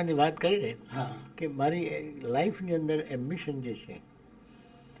યાત્રાની વાત કરી ને કે મારી લાઈફની અંદર એમ્બિશન જે છે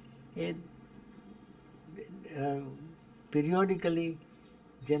એ પિરિયોડિકલી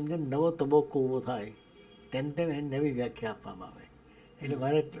જેમ જેમ નવો તબક્કો ઊભો થાય તેમ તેમ એ નવી વ્યાખ્યા આપવામાં આવે. એટલે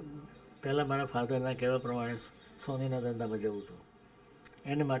મારે પહેલાં મારા ફાધરના કહેવા પ્રમાણે સોનીના ધંધામાં જવું હતું,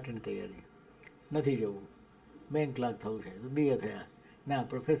 એને માટેની તૈયારી. નથી જવું, બેંક ક્લાર્ક થવું છે તો BA થયા, ના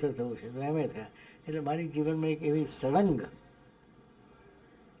પ્રોફેસર થવું છે તો MA થયા. એટલે મારી જીવનમાં એક એવી સળંગ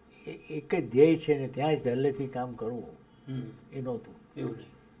એક જ ધ્યેય છે ને ત્યાં જ પહેલેથી કામ કરવું એ નહોતું. એવું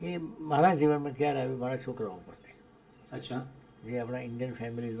એ મારા જીવનમાં ક્યારે આવ્યું? મારા છોકરાઓ પરથી. અચ્છા. જે આપણા ઇન્ડિયન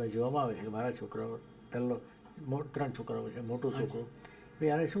ફેમિલીમાં જોવામાં આવે છે કે મારા છોકરાઓ, પહેલો 3 છોકરાઓ છે, મોટો છોકરો,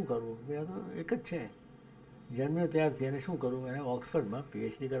 ભાઈ આને શું કરવું? ભાઈ આ તો એક જ છે, જન્મ્યો ત્યારથી એને શું કરવું? એને ઓક્સફર્ડમાં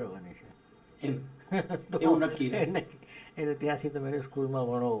PhD કરાવવાની છે. એવું નક્કી એટલે ત્યાંથી તમે એને સ્કૂલમાં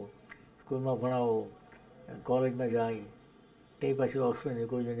ભણાવો, કોલેજમાં જાય, તે પછી ઓક્સફર્ડની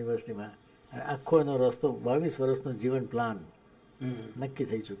કોઈ યુનિવર્સિટીમાં, અને આખો એનો રસ્તો 22 વર્ષનો જીવન પ્લાન નક્કી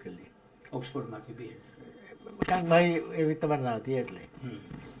થઈ ચૂકેલી ઓક્સફર્ડમાંથી. કારણ મારી એવી તમન્ના હતી. એટલે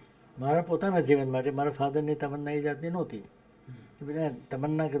મારા પોતાના જીવન માટે મારા ફાધરની તમન્ના એ જાતની નહોતી.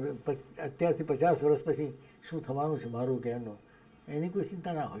 તમન્ના કે અત્યારથી 50 વર્ષ પછી શું થવાનું છે મારું કે એનું, એની કોઈ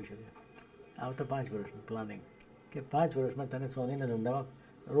ચિંતા ના હોઈ શકે. આવતા 5 વર્ષનું પ્લાનિંગ કે 5 વર્ષમાં તને સોનીના ધંધામાં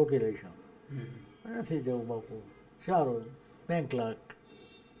રોકી લઈશું. નથી જવું બાપુ, સારું બેંક ક્લાર્ક.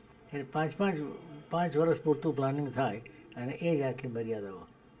 એટલે 5 વર્ષ પૂરતું પ્લાનિંગ થાય અને એ જ આટલી મર્યાદાઓ.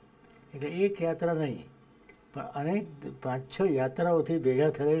 એટલે એક યાત્રા નહીં પણ અનેક 5-6 યાત્રાઓથી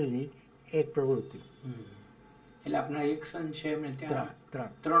ભેગા થયેલી એક પ્રવૃત્તિ. એટલે આપણા એક સન છે એમને ત્યાં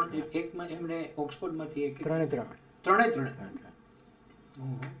 3 એકમાં એમને ઓક્સફર્ડમાંથી ત્રણે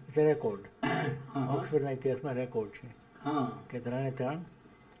રેકોર્ડ ઓક્સફર્ડના ઇતિહાસમાં રેકોર્ડ છે કે 3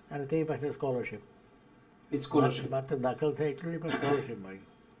 અને તે પાસે સ્કોલરશીપ માત્ર દાખલ થાય એટલું નહીં પણ સ્કોલરશીપ મળી.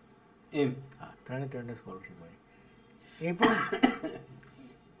 એમ? હા, 3 સ્કોલરશીપ મળી. એ પણ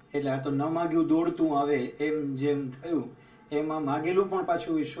એટલે આ તો ન માગ્યું દોડતું આવે એમ જેમ થયું, એમાં માગેલું પણ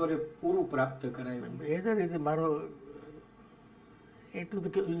પાછું ઈશ્વરે પૂરું પ્રાપ્ત કરાયું. એ તો રીતે મારો એટલું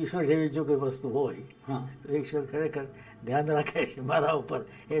તો ઈશ્વર જેવી જો કોઈ વસ્તુ હોય તો ઈશ્વર ખરેખર ધ્યાન રાખે છે મારા ઉપર,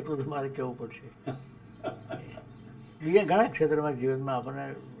 એટલું તો મારે કહેવું પડશે. બીજા ઘણા ક્ષેત્રમાં જીવનમાં આપણને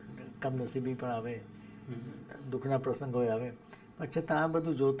કમનસીબી પણ આવે, દુઃખના પ્રસંગો આવે, પણ છતાં આ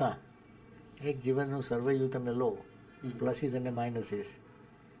બધું જોતા એક જીવનનું સર્વૈયું તમે લો, પ્લસીસ અને માઇનસીસ,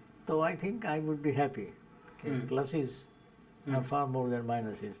 તો I think I would be happy કે પ્લસીસ ફાર મોર દેન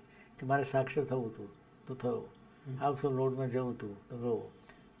માઇનસીસ. કે મારે સાક્ષર થવું હતું તો થયું, હાઉસ ઓફ લોર્ડમાં જવું હતું તો ગયો,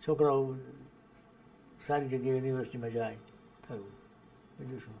 છોકરાઓ સારી જગ્યાએ યુનિવર્સિટીમાં જાય થયું,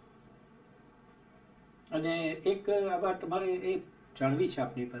 બીજું શું. અને એક આ વાત તમારે એ જાણવી છે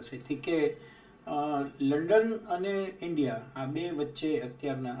આપની પાસેથી કે લંડન અને ઇન્ડિયા આ બે વચ્ચે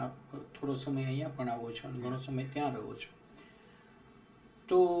અત્યારના આપ થોડો સમય અહીંયા પણ આવો છો અને ઘણો સમય ત્યાં રહો છો,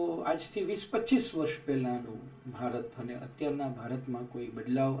 તો આજથી 20-25 વર્ષ પહેલાંનું ભારત અને અત્યારના ભારતમાં કોઈ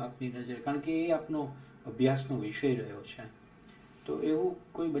બદલાવ આપની નજરે, કારણ કે એ આપનો અભ્યાસનો વિષય રહ્યો છે, તો એવું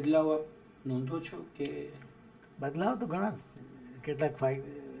કોઈ બદલાવ આપ નોંધો છો? કે બદલાવ તો ઘણા, કેટલાક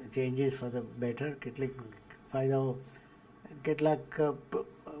ચેન્જીસ ફોર ધ બેટર, કેટલીક ફાયદાઓ, કેટલાક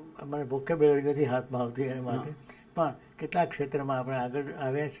અમારે વોકેબ્યુલરી નથી હાથમાં આવતી એના માટે, પણ કેટલાક ક્ષેત્રમાં આપણે આગળ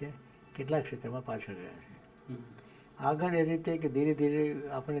આવ્યા છીએ, કેટલાક ક્ષેત્રમાં પાછળ રહ્યા છે. આગળ એ રીતે કે ધીરે ધીરે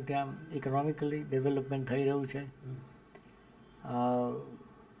આપણે ત્યાં ઇકોનોમિકલી ડેવલપમેન્ટ થઈ રહ્યું છે,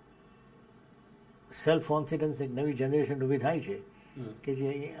 સેલ્ફ કોન્ફિડન્સ, એક નવી જનરેશન ઊભી થાય છે કે જે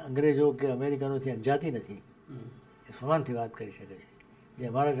અંગ્રેજો કે અમેરિકનોથી અંજાતી નથી, એ સમાનથી વાત કરી શકે છે, જે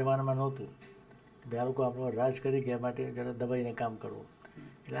અમારા જમાનામાં નહોતું. કે આ લોકો આપણો રાજ કરી ગયા માટે જરા દબાઈને કામ કરવું.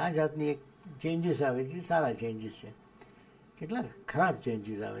 એટલે આ જાતની એક ચેન્જીસ આવે છે, સારા ચેન્જીસ છે. કેટલા ખરાબ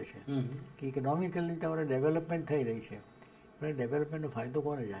ચેન્જીસ આવે છે કે ઇકોનોમિકલી તમારે ડેવલપમેન્ટ થઈ રહી છે, પણ ડેવલપમેન્ટનો ફાયદો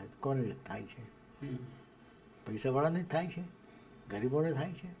કોને થાય છે? પૈસાવાળાને જ થાય છે, ગરીબોને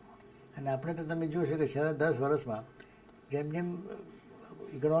થાય છે. અને આપણે તો તમે જોશો કે છેલ્લા 10 વર્ષમાં જેમ જેમ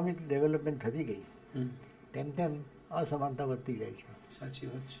ઇકોનોમિક ડેવલપમેન્ટ થતી ગઈ તેમ તેમ અસમાનતા વધતી જાય છે. સાચી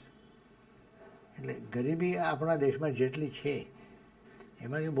વાત છે. એટલે ગરીબી આપણા દેશમાં જેટલી છે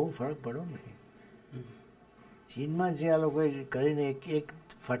એમાંથી બહુ ફરક પડ્યો નથી. ચીનમાં જે આ લોકોએ કરીને એક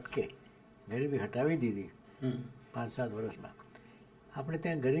ફટકે ગરીબી હટાવી દીધી 5-7 વર્ષમાં, આપણે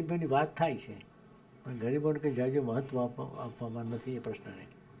ત્યાં ગરીબીની વાત થાય છે પણ ગરીબોને કંઈ જાજુ મહત્ત્વ આપવામાં નથી એ પ્રશ્નને.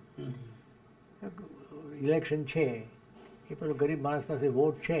 ઇલેક્શન છે એ પેલો ગરીબ માણસ પાસે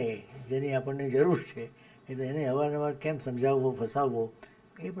વોટ છે જેની આપણને જરૂર છે, એટલે એને અવારનવાર કેમ સમજાવવો, ફસાવવો,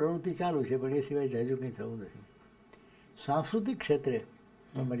 એ પ્રવૃત્તિ ચાલુ છે, પણ એ સિવાય જાજુ કંઈ થયું નથી. સાંસ્કૃતિક ક્ષેત્રે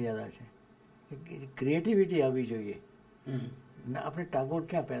પણ મર્યાદા છે. ક્રિએટિવિટી આવવી જોઈએ. આપણે ટાગોર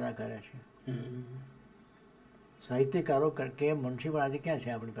ક્યાં પેદા કર્યા છે? સાહિત્યકારો કે મુનશી પણ આજે ક્યાં છે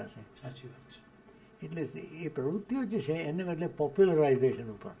આપણી પાસે? સાચી વાત છે. એટલે એ પ્રવૃત્તિઓ જે છે એને બદલે પોપ્યુલરાઇઝેશન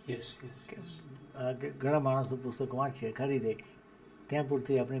ઉપર ઘણા માણસો પુસ્તકો વાંચે, ખરીદે, ત્યાં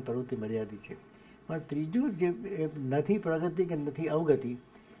પૂરતી આપણી પ્રવૃત્તિ મર્યાદિત છે. પણ ત્રીજું જે નથી પ્રગતિ કે નથી અવગતિ,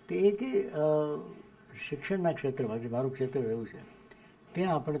 તે એ કે શિક્ષણના ક્ષેત્રમાં, જે મારું ક્ષેત્ર રહ્યું છે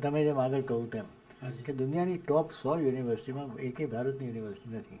ત્યાં આપણે તમે જેમ આગળ કહું તેમ કે દુનિયાની ટોપ 100 યુનિવર્સિટીમાં એકેય ભારતની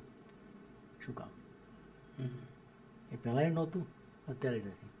યુનિવર્સિટી નથી. શું કામ? એ પહેલાંય નહોતું, અત્યારે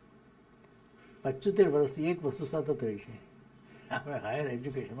નથી. 75 વર્ષથી એક વસ્તુ સતત રહી છે, આપણે હાયર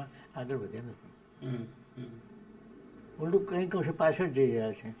એજ્યુકેશનમાં આગળ વધ્યા નથી. ઉલટું કંઈક અંશે પાછળ જઈ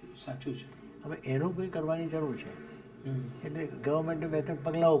રહ્યા છે. સાચું છે. હવે એનું કંઈ કરવાની જરૂર છે. એટલે ગવર્મેન્ટે 2-3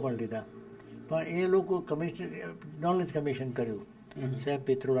 પગલાઓ પણ લીધા, પણ એ લોકો નોલેજ કમિશન કર્યું સાહેબ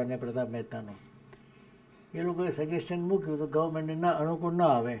પિત્રોડા અને પ્રતાપ મહેતાનું. એ લોકોએ સજેશન મૂક્યું તો ગવર્મેન્ટને ના અનુકૂળ ન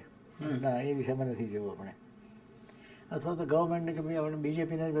આવે, ના એ દિશામાં નથી જવું આપણે. અથવા તો ગવર્મેન્ટને કે ભાઈ આપણે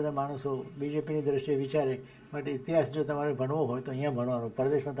બીજેપીના જ બધા માણસો બીજેપીની દ્રષ્ટિએ વિચારે, માટે ઇતિહાસ જો તમારે ભણવો હોય તો અહીંયા ભણવાનું,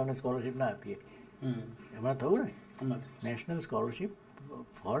 પરદેશમાં તમને સ્કોલરશીપ ના આપીએ. એમાં થયું ને નેશનલ સ્કોલરશીપ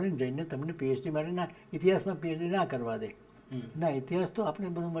ફોરેન જઈને તમને પીએચડી માટે ના, ઇતિહાસમાં પીએચડી ના કરવા દે. ના, ઇતિહાસ તો આપણે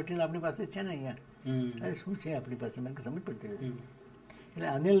બધું મટીરિયલ આપણી પાસે છે ને અહીંયા. અરે શું છે આપણી પાસે, મને સમજ પડતી નથી. એટલે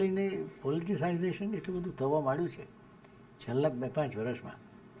આને લઈને પોલિટિસાઇઝેશન એટલું બધું થવા માંડ્યું છે છેલ્લા 2-5 વર્ષમાં.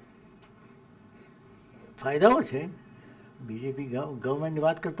 ફાયદાઓ છે. બીજેપી ગવર્મેન્ટની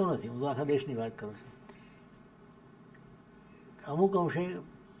વાત કરતો નથી, હું તો આખા દેશની વાત કરું છું. અમુક અંશે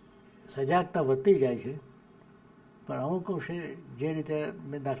સજાગતા વધતી જાય છે, પણ અમુક અંશે જે રીતે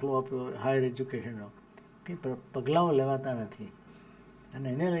મેં દાખલો આપ્યો હાયર એજ્યુકેશનનો, કંઈ પગલાઓ લેવાતા નથી. અને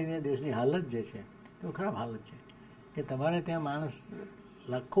એને લઈને દેશની હાલત જે છે તે ખરાબ હાલત છે કે તમારે ત્યાં માણસ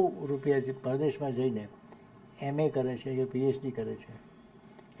લાખો રૂપિયા જે પરદેશમાં જઈને MA કરે છે કે PhD કરે છે,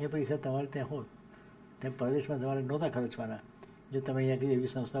 એ પૈસા તમારે ત્યાં હોત તેમ પરદેશમાં તમારે નહોતા ખર્ચવાના જો તમે અહીંયાથી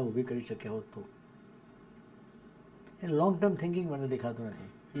એવી સંસ્થા ઊભી કરી શક્યા હોત તો. એ લોંગ ટર્મ થિંકિંગ મને દેખાતું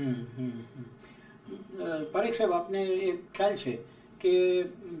નથી. પારેખ સાહેબ, આપને એ ખ્યાલ છે કે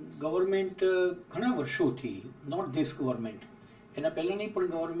ગવર્મેન્ટ ઘણા વર્ષોથી, નોટ ધીસ ગવર્મેન્ટ, એના પહેલાંની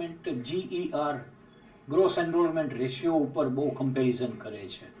પણ government GER gross enrolment ratio ઉપર બહુ કમ્પેરિઝન કરે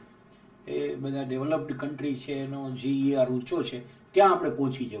છે. એ બધા ડેવલપ્ડ કન્ટ્રી છે એનો GER ઊંચો છે, ત્યાં આપણે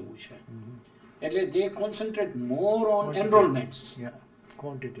પહોંચી જવું છે. એટલે દે કોન્સન્ટ્રેટ મોર ઓન એનરોલમેન્ટ્સ.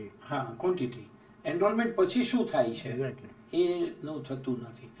 ક્વોન્ટિટી. હા, ક્વોન્ટિટી. એનરોલમેન્ટ પછી શું થાય છે એનું થતું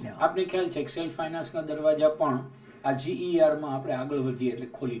નથી. આપને ખ્યાલ છે કે સેલ્ફ ફાઇનાન્સના દરવાજા પણ આ GERમાં આપણે આગળ વધીએ એટલે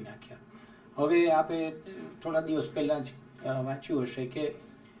ખોલી નાખ્યા. હવે આપણે થોડા દિવસ પહેલાં જ વાંચ્યું હશે કે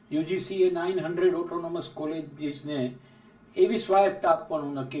UGC એ 900 ઓટોનોમસ કોલેજીસને એવી સ્વાયત્તા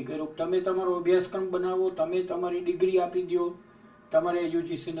આપવાનું નક્કી કર્યું. તમે તમારો અભ્યાસક્રમ બનાવો, તમે તમારી ડિગ્રી આપી દો, તમારે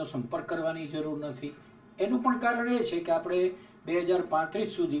UGCનો સંપર્ક કરવાની જરૂર નથી. એનું પણ કારણ એ છે કે આપણે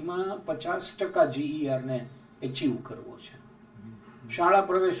 2035 સુધીમાં 50% GERને એચીવ કરવો છે. શાળા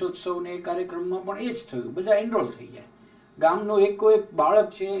પ્રવેશોત્સવને એ કાર્યક્રમમાં પણ એ જ થયું, બધા એનરોલ થઈ જાય. ગામનો એક બાળક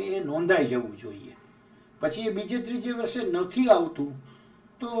છે એ નોંધાઈ જવું જોઈએ. પછી એ બીજે ત્રીજે વર્ષે નથી આવતું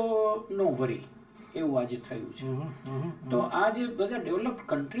તો નો વરી, એવું આજે થયું છે. તો આ જે બધા ડેવલપ્ડ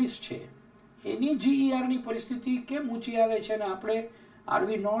કન્ટ્રીઝ છે એની GERની પરિસ્થિતિ કેમ ઊંચી આવે છે અને આપણે R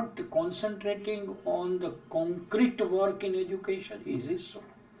V not કોન્સન્ટ્રેટિંગ on the concrete work in education? Is it so?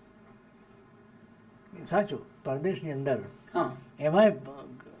 સાચું. પરદેશની અંદર એમાંય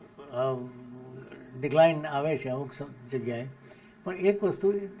ડિક્લાઇન આવે છે અમુક જગ્યાએ, પણ એક વસ્તુ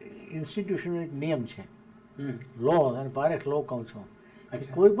ઇન્સ્ટિટ્યુશનનો એક નિયમ છે, લો, અને પારેખ લો કહું છું,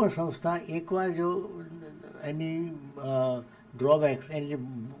 કોઈ પણ સંસ્થા એકવાર જો એની ડ્રોબેક્સ, એની જે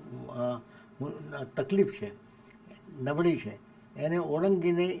તકલીફ છે, નબળી છે, એને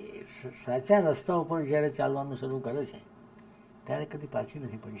ઓળંગીને સાચા રસ્તા ઉપર જ્યારે ચાલવાનું શરૂ કરે છે ત્યારે કદી પાછી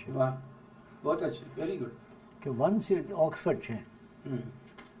નથી પડી શકે. વાહ, બહુ જ વેરી ગુડ. કે વન્સ ઓક્સફર્ડ છે,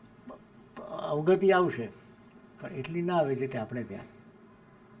 અવગતિ આવશે પણ એટલી ના આવે છે કે આપણે ત્યાં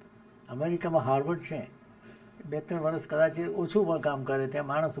અમેરિકામાં હાર્વર્ડ છે, 2-3 વર્ષ કદાચ ઓછું પણ કામ કરે, ત્યાં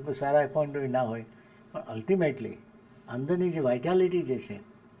માણસ ઉપર સારા એપોઇન્ટમેન્ટ ના હોય, પણ અલ્ટિમેટલી અંદરની જે વાઇટાલિટી જે છે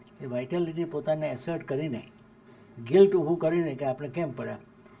એ વાઇટાલિટી પોતાને એસર્ટ કરીને, ગિલ્ટ ઊભું કરીને કે આપણે કેમ પડ્યા,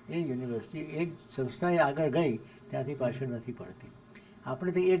 એ યુનિવર્સિટી એક સંસ્થાએ આગળ ગઈ ત્યાંથી પાછળ નથી પડતી.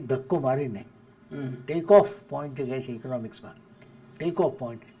 આપણે તો એક ધક્કો મારીને ટેક ઓફ પોઈન્ટ જે કહે છે ઇકોનોમિક્સમાં, ટેક ઓફ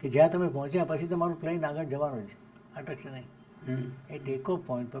પોઈન્ટ, કે જ્યાં તમે પહોંચ્યા પછી તમારું પ્લેન આગળ જવાનું છે, અટકશે નહીં. એ ટેક ઓફ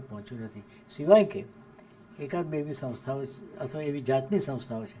પોઈન્ટ પર પહોંચ્યું નથી. સિવાય કે એકાદ બે એવી સંસ્થાઓ અથવા એવી જાતની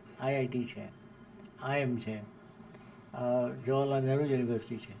સંસ્થાઓ છે, આઈઆઈટી છે, આઈએમ છે, જવાહરલાલ નહેરુ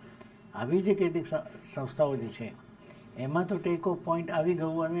યુનિવર્સિટી છે, આવી જે કેટલીક સંસ્થાઓ જે છે એમાં તો ટેક ઓફ પોઈન્ટ આવી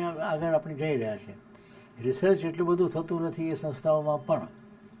ગયું અને આગળ આપણે જઈ રહ્યા છે. રિસર્ચ એટલું બધું થતું નથી એ સંસ્થાઓમાં,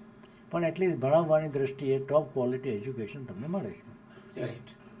 પણ એટલી ભણાવવાની દ્રષ્ટિએ ટોપ ક્વોલિટી એજ્યુકેશન તમને મળે છે. Right,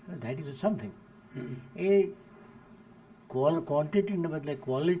 that is something. એ ક્વોન્ટિટીને બદલે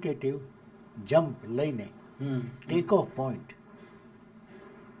ક્વોલિટેટિવ જમ્પ લઈને ટેક ઓફ પોઈન્ટ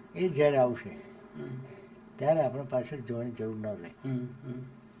એ જ્યારે આવશે ત્યારે આપણે પાછળ જોવાની જરૂર ન રહે.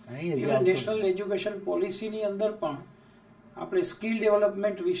 નેશનલ એજ્યુકેશન પોલિસીની અંદર પણ આપણે સ્કિલ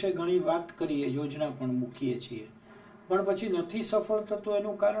ડેવલપમેન્ટ વિશે ઘણી વાત કરીએ, યોજના પણ મૂકીએ છીએ, પણ પછી નથી સફળ થતું.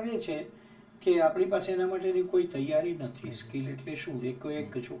 એનું કારણ એ છે કે આપણી પાસે એના માટેની કોઈ તૈયારી નથી. સ્કિલ એટલે શું,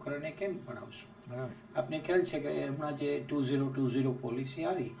 એક છોકરાને કેમ ભણાવશું? આપને ખ્યાલ છે કે હમણાં જે 2020 પોલિસી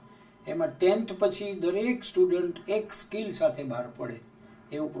આવી એમાં 10th પછી દરેક સ્ટુડન્ટ એક સ્કિલ સાથે બહાર પડે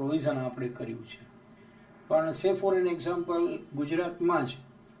એવું પ્રોવિઝન આપણે કર્યું છે. પણ સે ફોર એન એક્ઝામ્પલ, ગુજરાતમાં જ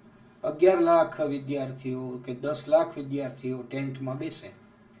 11 લાખ વિદ્યાર્થીઓ કે 10 લાખ વિદ્યાર્થીઓ 10thમાં બેસે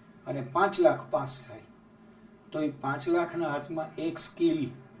અને 5 લાખ પાસ થાય, તો એ 5 લાખના હાથમાં એક સ્કિલ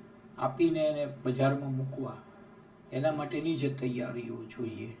આપીને એને બજારમાં મૂકવા, એના માટેની જે તૈયારીઓ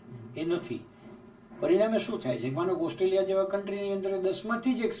જોઈએ એ નથી. પરિણામે શું થાય છે? માનો ઓસ્ટ્રેલિયા જેવા કન્ટ્રીની અંદર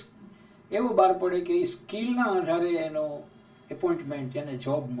 10માંથી જ એક એવું બહાર પડે કે એ સ્કિલના આધારે એનો એપોઇન્ટમેન્ટ, એને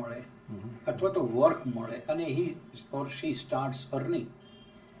જોબ મળે અથવા તો વર્ક મળે અને હી ઓર શી સ્ટાર્ટ્સ અર્નિંગ.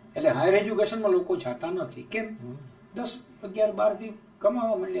 એટલે હાયર એજ્યુકેશનમાં લોકો જાતા નથી. કેમ? 10, 11, 12થી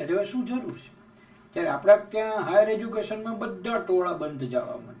કમાવા માંડ્યા છે. હવે શું જરૂર છે? ત્યારે આપણા ત્યાં હાયર એજ્યુકેશનમાં બધા ટોળા બંધ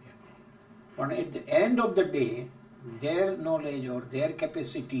જવા માંડ્યા, પણ at the end of the day there knowledge or there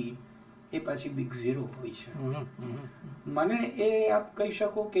capacity એ પાછી બિગ ઝીરો હોય છે. મને એ આપ કહી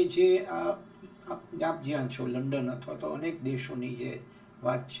શકો કે જે આપ જ્યાં છો લંડન અથવા તો અનેક દેશોની જે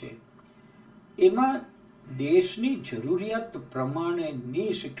વાત છે એમાં દેશની જરૂરિયાત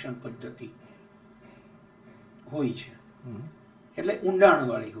પ્રમાણેની શિક્ષણ પદ્ધતિ હોય છે, એટલે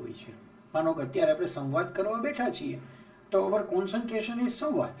ઊંડાણવાળી હોય છે. માનો કે અત્યારે આપણે સંવાદ કરવા બેઠા છીએ તો અવર કોન્સન્ટ્રેશન એ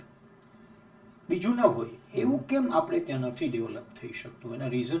સંવાદ, બીજું ન હોય. એવું કેમ આપણે ત્યાં નથી ડેવલપ થઈ શકતું? એના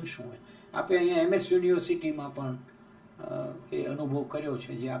રીઝન શું હોય? આપણે અહીંયા MS યુનિવર્સિટીમાં પણ એ અનુભવ કર્યો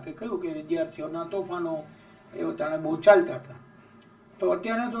છે, જે આપણે કહ્યું કે વિદ્યાર્થીઓના તોફાનો એવો તાણે બહુ ચાલતા હતા, તો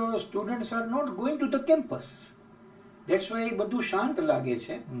અત્યારે તો students are not going to the campus. That's why એ બધું શાંત લાગે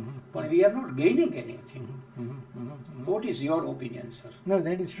છે, પણ we are not ગેઇનિંગ anything. What is your opinion, sir? No,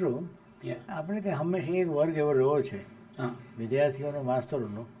 that is true. આપણે ત્યાં હંમેશા એક વર્ગ એવો રહ્યો છે વિદ્યાર્થીઓનો,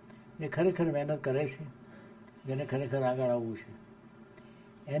 માસ્તરોનો, જે ખરેખર મહેનત કરે છે, જેને ખરેખર આગળ આવવું છે.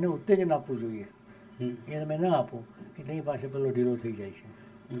 એને ઉત્તેજન આપવું જોઈએ. એ તમે ન આપો એટલે એ પાસે પેલો ઢીલો થઈ જાય છે.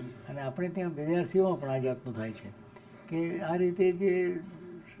 અને આપણે ત્યાં વિદ્યાર્થીઓમાં પણ આ જાતનું થાય છે કે આ રીતે જે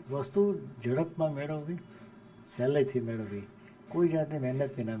વસ્તુ ઝડપમાં મેળવવી, સહેલાઈથી મેળવવી, કોઈ જાતની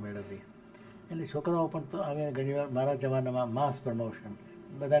મહેનત વિના મેળવવી. એટલે છોકરાઓ પણ તો હવે ઘણીવાર મારા જમાનામાં માસ પ્રમોશન,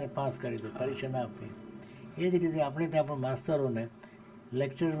 બધાને પાસ કરી દો, પરીક્ષા ના આપવી. એ જ રીતે આપણે ત્યાં પણ માસ્તરોને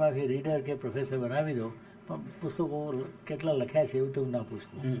લેક્ચરમાંથી રીડર કે પ્રોફેસર બનાવી દો, પણ પુસ્તકો કેટલા લખ્યા છે એવું તો ના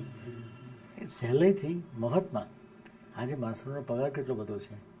પૂછવું. એ સહેલાઈથી મફતમાં. આજે માસ્તરોનો પગાર કેટલો બધો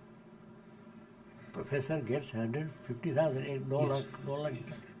છે? પ્રોફેસર ગેટ્સ 150,000, 2 લાખ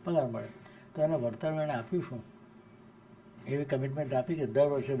પગાર મળે, તો એના વળતરમાં એને આપ્યું શું? એવી કમિટમેન્ટ આપી કે દર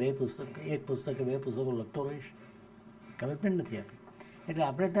વર્ષે એક પુસ્તક કે 2 પુસ્તકો લખતો રહીશ? કમિટમેન્ટ નથી આપી. એટલે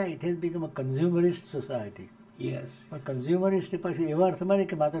આપણે ત્યાં it has become a કન્ઝ્યુમરિસ્ટ society. Yes. પણ કન્ઝ્યુમરિસ્ટ પાછું એવા અર્થમાં નહીં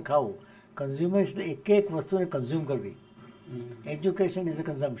કે માત્ર ખાવું. કન્ઝ્યુમરિસ્ટ એક વસ્તુને કન્ઝ્યુમ કરવી. Education is a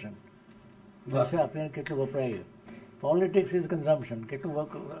consumption. વર્ષે આપણે કેટલું વપરાય. Politics is consumption. કેટલું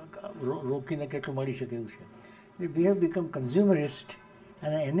રોકીને કેટલું મળી શકે એવું છે. વી હેવ બીકમ કન્ઝ્યુમરિસ્ટ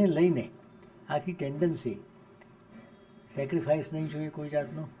અને એને લઈને આખી ટેન્ડન્સી સેક્રિફાઈસ નહીં જોઈએ કોઈ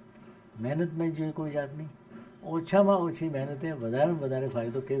જાતનો, મહેનત નહીં જોઈએ કોઈ જાતની, ઓછામાં ઓછી મહેનતે વધારેમાં વધારે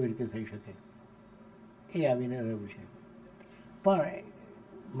ફાયદો કેવી રીતે થઈ શકે એ આવીને રહ્યું છે. પણ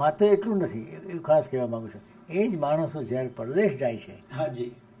માત્ર એટલું નથી, એ ખાસ કહેવા માગું છું, એ જ માણસો જ્યારે પરદેશ જાય છે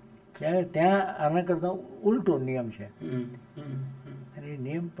હાજી ત્યારે ત્યાં આના કરતાં ઉલટો નિયમ છે અને એ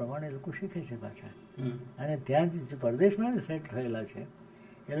નિયમ પ્રમાણે લોકો શીખે છે પાછા. અને ત્યાં જે પરદેશમાં સેટ થયેલા છે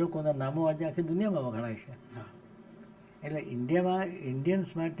એ લોકોના નામો આજે આખી દુનિયામાં વખણાય છે. એટલે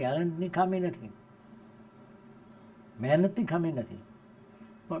ઇન્ડિયન્સમાં ટેલેન્ટની ખામી નથી, મહેનતની ખામી નથી,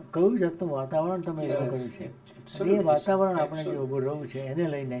 પણ કયું જાતનું વાતાવરણ તમે ઊભું કર્યું છે, એ વાતાવરણ આપણે જે ઊભું રહ્યું છે એને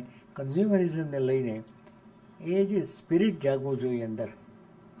લઈને, કન્ઝ્યુમરિઝમને લઈને એ જે સ્પિરિટ જાગવું જોઈએ અંદર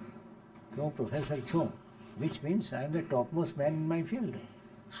કે હું પ્રોફેસર છું, which means I am the topmost man in my field.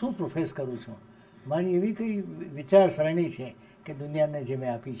 શું પ્રોફેસ કરું છું, મારી એવી કઈ વિચારસરણી છે કે દુનિયાને જે મેં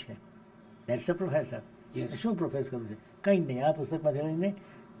આપી છે, દેટ્સ અ પ્રોફેસર. શું પ્રોફેસ કરવું છે? કંઈ નહીં, આ પુસ્તકમાંથી લઈને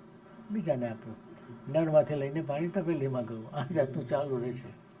બીજાને આપ્યું, નળમાંથી લઈને પાણી તપેલીમાં ગયું, આ જાતનું ચાલુ રહે છે.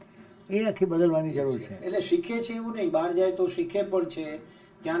 એ આખી બદલવાની જરૂર છે. એટલે શીખે છે એવું નહીં, બહાર જાય તો શીખે પણ છે,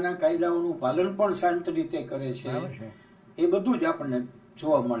 ત્યાંના કાયદાઓનું પાલન પણ શાંત રીતે કરે છે. એ બધું જ આપણને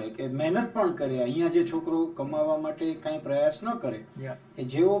જોવા મળે કે મહેનત પણ કરે. અહીંયા જે છોકરો કમાવા માટે કાંઈ પ્રયાસ ન કરે, એ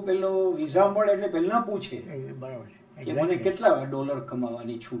જેવો પેલો વિઝા મળે એટલે પહેલા પૂછે બરાબર કે મને કેટલા ડોલર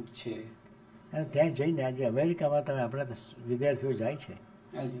કમાવાની છૂટ છે. અને ત્યાં જઈને આજે અમેરિકામાં તમે આપણા વિદ્યાર્થીઓ જાય છે,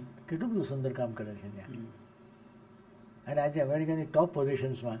 કેટલું બધું સુંદર કામ કરે છે ત્યાં. અને આજે અમેરિકાની ટોપ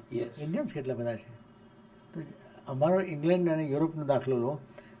પોઝિશન્સમાં ઇન્ડિયન્સ કેટલા બધા છે. તો અમારો ઇંગ્લેન્ડ અને યુરોપનો દાખલો લો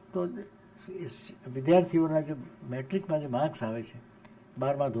તો વિદ્યાર્થીઓના જે મેટ્રિકમાં જે માર્ક્સ આવે છે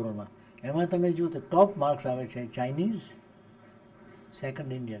 12મા ધોરણમાં, એમાં તમે જુઓ તો ટોપ માર્ક્સ આવે છે ચાઇનીઝ,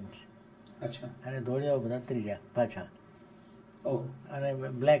 સેકન્ડ ઇન્ડિયન્સ, અને ધોળિયાઓ બધા ત્રીજા પાછા, અને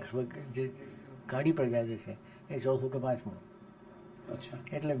બ્લેક્સ જે ગાડી પર જાય છે એ 4થું કે 5મું.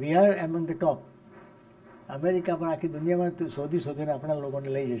 એટલે we are among the top. America પણ આખી દુનિયામાં શોધીને આપણા લોકોને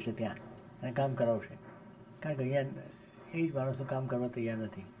લઈ જશે ત્યાં અને કામ કરાવશે, કારણ કે અહીંયા એ જ માણસો કામ કરવા તૈયાર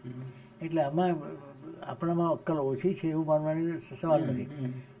નથી. એટલે આમાં આપણામાં અક્કલ ઓછી છે એવું માનવાની સવાલ નથી.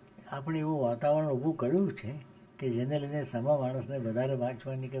 આપણે એવું વાતાવરણ ઊભું કર્યું છે કે જેને લઈને સમા માણસને વધારે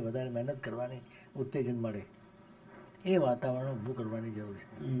વાંચવાની કે વધારે મહેનત કરવાની ઉત્તેજન મળે. એ વાતાવરણ ઊભું કરવાની જરૂર છે.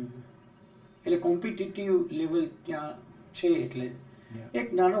 એટલે કોમ્પિટિટિવ લેવલ ત્યાં છે. એટલે એક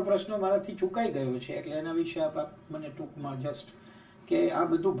નાનો પ્રશ્ન મારાથી ચૂકાઈ ગયો છે, એટલે એના વિશે આપ મને ટૂંકમાં જસ્ટ કે આ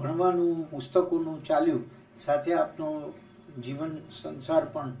બધું ભણવાનું, પુસ્તકોનું ચાલ્યું, સાથે આપનો જીવન સંસાર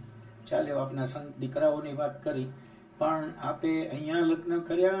પણ ચાલ્યો, આપના દીકરાઓની વાત કરી, પણ આપે અહીંયા લગ્ન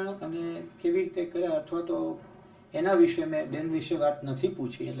કર્યા અને કેવી રીતે કર્યા, અથવા તો એના વિશે મેં બેન વિશે વાત નથી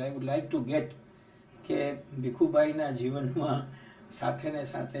પૂછી. એટલે I would like to gate કે ભીખુભાઈના જીવનમાં સાથે ને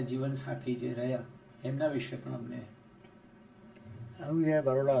સાથે જીવનસાથી જે રહ્યા એમના વિશે પણ અમને. હું જ્યારે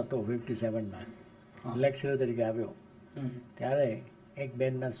બરોડા હતો 57માં લેક્ચરર તરીકે આવ્યો ત્યારે એક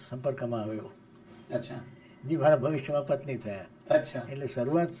બેનના સંપર્કમાં આવ્યો. જે મારા ભવિષ્યમાં પત્ની થયા. એટલે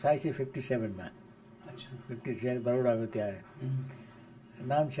શરૂઆત થાય છે 57માં. 50 જ્યારે બરોડા આવ્યો ત્યારે.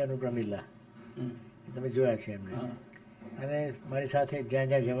 નામ છે એનું પ્રમીલા, તમે જોયા છે એમને. અને મારી સાથે જ્યાં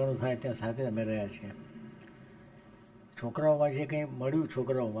જ્યાં જવાનું થાય ત્યાં સાથે અમે રહ્યા છીએ. છોકરાઓમાં જે કંઈ મળ્યું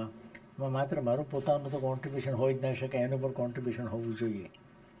છોકરાઓમાં એમાં માત્ર મારું પોતાનું તો કોન્ટ્રીબ્યુશન હોઈ જ ન શકે, એનું પણ કોન્ટ્રીબ્યુશન હોવું જોઈએ.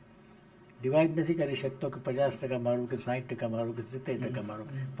 ડિવાઈડ નથી કરી શકતો કે 50% મારું કે 60% મારું કે 70% મારું,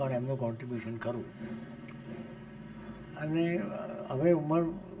 પણ એમનું કોન્ટ્રીબ્યુશન ખરું. અને હવે ઉંમર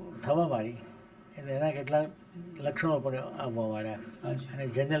થવા માંડી એટલે એના કેટલાક લક્ષણો પણ આવવા માંડ્યા. અને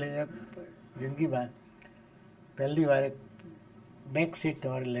જેને લઈને જિંદગીમાં પહેલી વાર બેક સીટ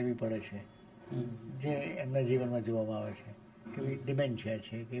તમારે લેવી પડે છે, જે એમના જીવનમાં જોવામાં આવે છે. કેવી ડિમેન્શિયા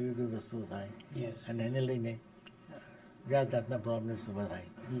છે, કેવી કોઈ વસ્તુઓ થાય, અને એને લઈને જાત જાતના પ્રોબ્લેમ્સ ઊભા થાય.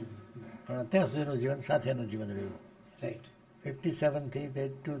 પણ અત્યાર સુધીનું જીવન સાથેનું જીવન રહ્યું. રાઈટ. 57થી તે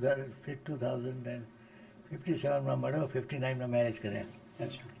 2057માં મળ્યો, 59માં મેરેજ કર્યા.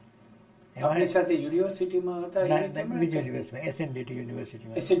 એમની સાથે યુનિવર્સિટીમાં હતા? બીજી યુનિવર્સિટીમાં, એસએનડીટી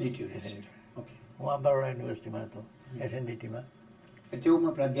યુનિવર્સિટીમાં. એસએનડીટી યુનિવર્સિટી. ઓકે. હું આ બરોડા યુનિવર્સિટીમાં હતો, એસએનડીટીમાં. તેઓ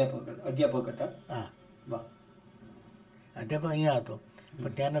પણ અધ્યાપક હતા? હા. વાહ. અધ્યાપક અહીંયા હતો,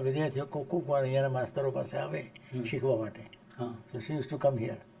 પણ ત્યાંના વિદ્યાર્થીઓ કોક વાર અહીંયાના માસ્તરો પાસે આવે શીખવા માટે. સો શી યુઝ ટુ કમ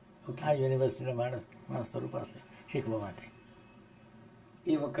હિયર. આ યુનિવર્સિટીના માસ્તરો પાસે શીખવા માટે. એ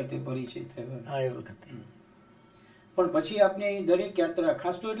વખતે પરિચય થયો? હા, એ વખતે. પણ પછી આપને દરેક યાત્રા,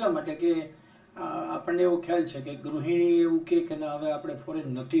 ખાસ તો એટલા માટે કે આપણને એવો ખ્યાલ છે કે ગૃહિણી એવું કે ના હવે આપણે ફોરેન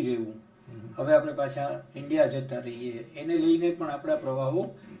નથી રહેવું, હવે આપણે પાછા ઇન્ડિયા જતા રહીએ, એને લઈને પણ આપણા પ્રવાહો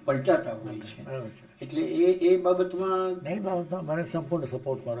પલટાતા હોય છે. એટલે એ બાબતમાં મને સંપૂર્ણ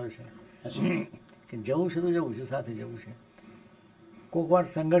સપોર્ટ મળ્યો છે કે જવું છે તો જવું છે, સાથે જવું છે. કોઈક વાર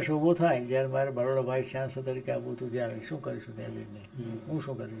સંઘર્ષ ઊભો થાય જ્યારે મારે બરોડા વાઇસ ચાન્સલર તરીકે આવવું હતું ત્યારે શું કરીશું ત્યાં જઈને, હું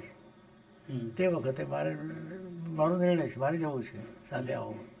શું કરીશ, તે વખતે મારો નિર્ણય છે મારે જવું છે, સાથે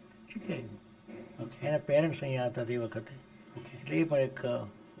આવો. એના પેરેન્ટ્સ અહીંયા હતા તે વખતે, એટલે એ પણ એક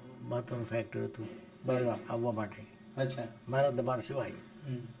મહત્વનું ફેક્ટર હતું બરોડા આવવા માટે. અચ્છા, મારા દબાણ સિવાય.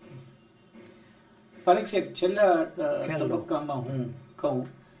 પારેખ સાહેબ, છેલ્લા તબક્કામાં હું કહું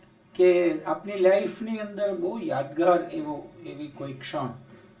કે આપની લાઈફની અંદર બહુ યાદગાર એવી કોઈ ક્ષણ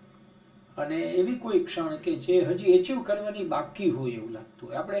અને એવી કોઈ ક્ષણ કે જે હજી એચીવ કરવાની બાકી હોય એવું લાગતું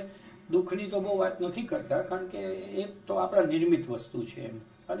હોય. આપણે દુઃખની તો બહુ વાત નથી કરતા, કારણ કે એ તો આપણા નિર્મિત વસ્તુ છે એમ,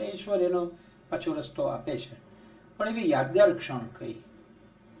 અને ઈશ્વર એનો પાછો રસ્તો આપે છે. પણ એવી યાદગાર ક્ષણ કઈ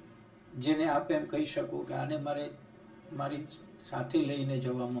જેને આપ એમ કહી શકો કે આને મારી સાથે લઈને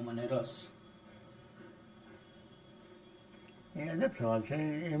જવામાં મને રસ? એ અજબ સવાલ છે,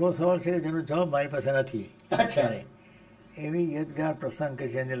 એવો સવાલ છે જેનો જવાબ મારી પાસે નથી. અચ્છા, એવી યાદગાર પ્રસંગ કે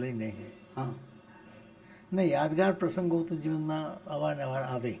જેને લઈને નહીં, યાદગાર પ્રસંગો તો જીવનમાં અવારનવાર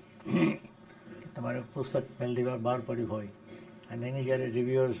આવે. તમારે પુસ્તક પહેલી વાર બહાર પડ્યું હોય અને એની જ્યારે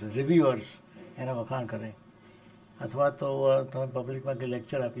રિવ્યુઅર્સ એના વખાણ કરે, અથવા તો તમે પબ્લિકમાં કંઈ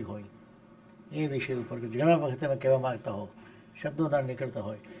લેક્ચર આપી હોય એ વિષય ઉપર કે ઘણા વખતે તમે કહેવા માગતા હો, શબ્દો ના નીકળતા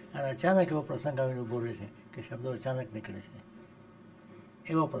હોય, અને અચાનક એવો પ્રસંગ આવીને ઊભો રહે છે કે શબ્દો અચાનક નીકળે છે.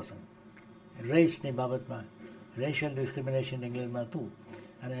 એવો પ્રસંગ રેસની બાબતમાં, રેશિયલ ડિસ્ક્રિમિનેશન ઇંગ્લેન્ડમાં હતું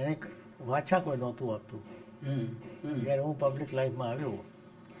અને એને વાછા કોઈ નહોતું આપતું. જ્યારે હું પબ્લિક લાઈફમાં આવ્યો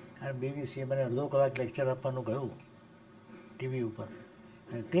અને બીબીસીએ મને અડધો કલાક લેક્ચર આપવાનું કહ્યું ટીવી ઉપર,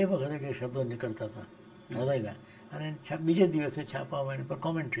 અને તે વખતે કંઈ શબ્દો નીકળતા હતા હૃદયના, અને બીજે દિવસે છાપવામાં એની પર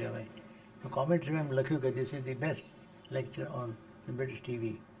કોમેન્ટ્રી આવે, તો કોમેન્ટ્રીમાં એમ લખ્યું કે this is the best lecture on the British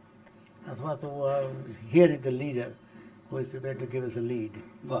TV, અથવા તો here is the leader who is prepared to give us a lead.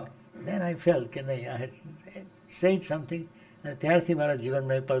 Then I felt કે નહીં, I had said something, અને ત્યારથી મારા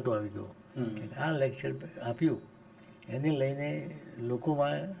જીવનમાં એક પલટો આવી ગયો કે આ લેક્ચર આપ્યું એને લઈને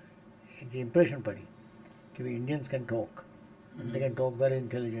લોકોમાં એક ઇમ્પ્રેશન પડી કે ભાઈ Indians can talk, they can talk very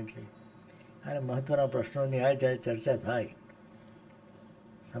intelligently, અને મહત્ત્વના પ્રશ્નોની આ જ્યારે ચર્ચા થાય,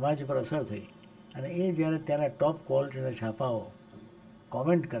 સમાજ ઉપર અસર થઈ, અને એ જ્યારે ત્યાંના ટોપ ક્વોલિટીના છાપાઓ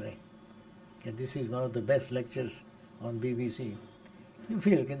કોમેન્ટ કરે કે this is one of the best lectures on BBC, you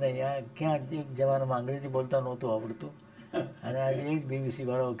feel કે નહીં, આ ક્યાં એક જમાનામાં અંગ્રેજી બોલતા નહોતું આવડતું અને આજે એ જ બીબીસી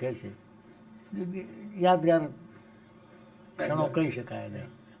વાળાઓ કહે છે. યાદગાર ક્ષણો કહી શકાય નહીં,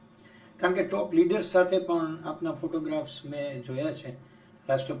 કારણ કે ટોપ લીડર્સ સાથે પણ આપના ફોટોગ્રાફ્સ મેં જોયા છે,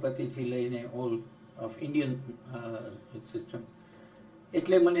 રાષ્ટ્રપતિથી લઈને ઓલ ઓફ ઇન્ડિયન સિસ્ટમ.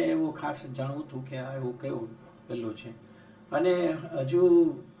 એટલે મને એવું ખાસ જાણવું હતું કે આ એવું કયો પેલો છે. અને હજુ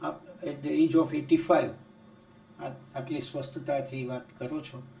આપ એટ ધ એજ ઓફ 85 આટલી સ્વસ્થતાથી વાત કરો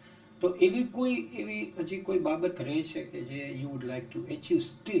છો, તો એવી હજી કોઈ બાબત રહે છે કે જે you would like to achieve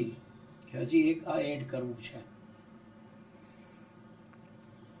steel, કે હજી એક આ એડ કરવું છે?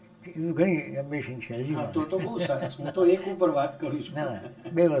 એવું ઘણી એમ્બિશન છે હજી. હા, તો બહુ સરસ. હું તો એક ઉપર વાત કરું છું. ના,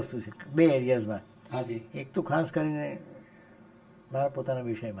 બે વસ્તુ છે, બે એરિયાઝમાં. હાજી. એક તો ખાસ કરીને મારા પોતાના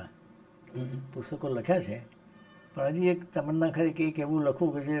વિષયમાં પુસ્તકો લખ્યા છે, પણ હજી એક તમન્ના ખરી કે એક એવું લખું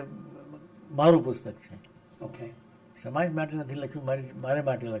કે જે મારું પુસ્તક છે. ઓકે. સમાજ માટે નથી લખ્યું, મારે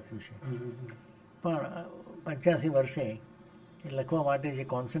માટે લખ્યું છે. પણ 85 વર્ષે એ લખવા માટે જે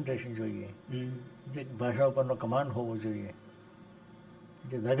કોન્સન્ટ્રેશન જોઈએ, જે ભાષા ઉપરનો કમાન્ડ હોવો જોઈએ,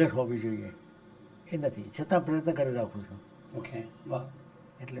 જે ધગશ હોવી જોઈએ, એ નથી. છતાં પ્રયત્ન કરી રાખું છું. ઓકે, વાહ.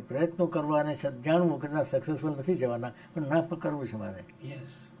 એટલે પ્રયત્નો કરવા અને જાણવું કે ના સક્સેસફુલ નથી જવાના, પણ ના પણ કરવું છે મારે.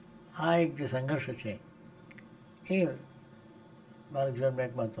 યસ. આ એક જે સંઘર્ષ છે એ મારા જીવનમાં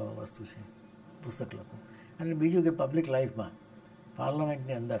એક મહત્ત્વની વસ્તુ છે, પુસ્તક લખવું. અને બીજું કે પબ્લિક લાઈફમાં,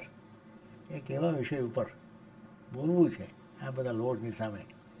 પાર્લામેન્ટની અંદર એક એવા વિષય ઉપર બોલવું છે આ બધા લોર્ડની સામે,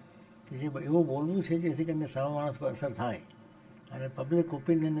 કે જે એવું બોલવું છે જેથી કરીને સામા માણસ પર અસર થાય અને પબ્લિક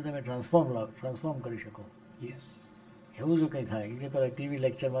ઓપિનિયનને તમે ટ્રાન્સફોર્મ કરી શકો. યસ. એવું જો કંઈ થાય, જે પેલા ટીવી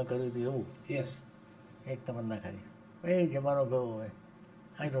લેક્ચરમાં કર્યું હતું એવું. યસ. એક તમન્ના ખરી. એ જમાનો ગયો હવે,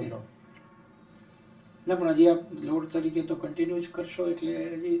 આઈ ડોન્ટ નો. ના, પણ હજી આપ લોર્ડ તરીકે તો કન્ટિન્યુ જ કરશો, એટલે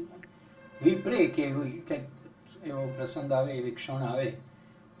હજી વી પ્રે કે કંઈક એવો પ્રસંગ આવે, એવી ક્ષણ આવે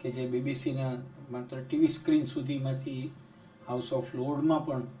કે જે બીબીસીના માત્ર ટીવી સ્ક્રીન સુધીમાંથી હાઉસ ઓફ લોર્ડમાં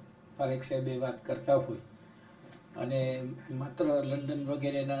પણ પારેખ સાહેબ એ વાત કરતા હોય, અને માત્ર લંડન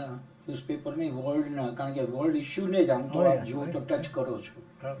વગેરેના ન્યૂઝપેપર નહીં, વર્લ્ડના, કારણ કે વર્લ્ડ ઇશ્યુને જ આમ તો આપ જુઓ તો ટચ કરો છો.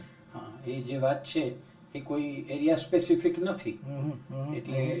 હા, એ જે વાત છે એ કોઈ એરિયા સ્પેસિફિક નથી,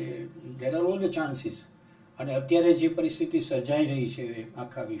 એટલે there are all the chances. અને અત્યારે જે પરિસ્થિતિ સર્જાઈ રહી છે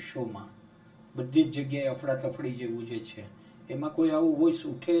આખા વિશ્વમાં, બધી જ જગ્યાએ અફડાતફડી જેવું જે છે, એમાં કોઈ આવું વોઇસ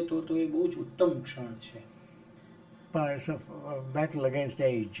ઉઠે તો એ બહુ જ ઉત્તમ ક્ષણ છે. પણ ઇટ્સ અ બેટલ અગેન્સ્ટ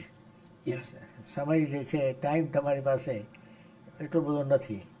એજ. સમય જે છે, ટાઈમ તમારી પાસે એટલો બધો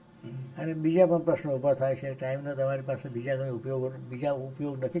નથી. અને બીજા પણ પ્રશ્નો ઊભા થાય છે. ટાઈમનો તમારી પાસે બીજા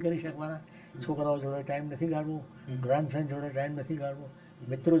ઉપયોગ નથી કરી શકવાના. છોકરાઓ જોડે ટાઈમ નથી કાઢવો, ગ્રાન્ડસન જોડે ટાઈમ નથી કાઢવો,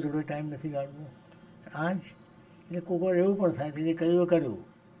 મિત્રો જોડે ટાઈમ નથી કાઢવો. આ જ એટલે કોઈક વાર એવું પણ થાય કે જે કર્યું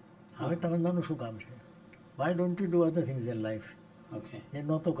હવે તમારું શું કામ છે? Why don't you do other things in life? એ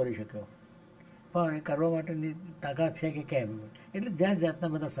નહોતો કરી શક્યો, પણ એ કરવા માટેની તાકાત છે કે કેમ? એટલે જ્યાં જાતના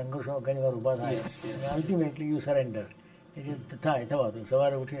બધા સંઘર્ષો ઘણી વાર ઊભા થાય, અલ્ટિમેટલી યુ સરેન્ડર. એ જે થાય થવાતું,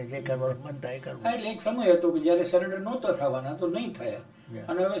 સવારે ઉઠીને જે કરવાનું મન થાય કરવું. એટલે એક સમય હતો કે જ્યારે સરેન્ડર નહોતા થવાના તો નહીં થયા,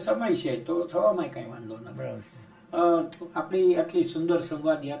 અને હવે સમય છે તો થવામાં કંઈ વાંધો નથી. આપણી આટલી સુંદર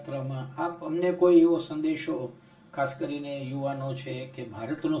સંવાદ યાત્રામાં આપ અમને કોઈ એવો સંદેશો, ખાસ કરીને યુવાનો છે કે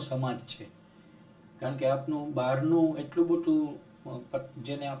ભારતનો સમાજ છે, કારણ કે આપનું બહારનું એટલું બધું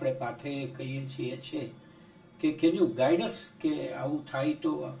જેને આપણે પાથરે કહીએ છીએ છે કે કેન યુ ગાઈડસ કે આવું થાય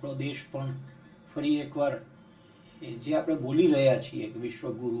તો આપણો દેશ પણ ફરી એકવાર જે આપણે બોલી રહ્યા છીએ કે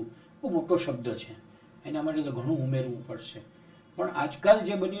વિશ્વગુરુ, બહુ મોટો શબ્દ છે, એના માટે તો ઘણું ઉમેરવું પડશે. પણ આજકાલ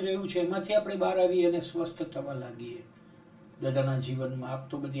જે બની રહ્યું છે એમાંથી આપણે બહાર આવીએ અને સ્વસ્થ થવા લાગીએ બધાના જીવનમાં. આપ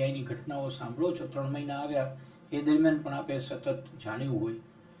તો બધી અહીંની ઘટનાઓ સાંભળો છો, 3 મહિના આવ્યા એ દરમિયાન પણ આપણે સતત જાણ્યું હોય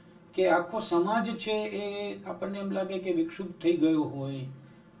કે આખો સમાજ છે એ આપણને એમ લાગે કે વિક્ષુબ્ધ થઈ ગયો હોય,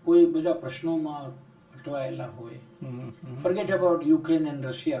 કોઈ બધા પ્રશ્નોમાં અટવાયેલા હોય. Forget about Ukraine and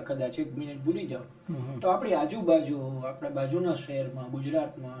Russia, કદાચ 1 મિનિટ ભૂલી જાઓ તો આપણી આજુબાજુ, આપણા બાજુના શહેરમાં,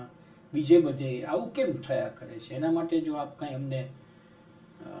 ગુજરાતમાં, બીજે બધે આવું કેમ થયા કરે છે? એના માટે જો આપ કાંઈ અમને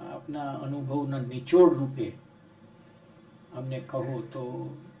આપના અનુભવના નિચોડ રૂપે અમને કહો તો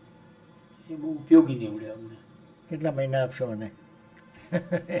એ બહુ ઉપયોગી નીવડે અમને. કેટલા મહિના આપશો મને?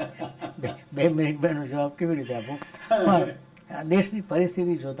 2 મિનિટમાં જવાબ કેવી રીતે આપું? આ દેશની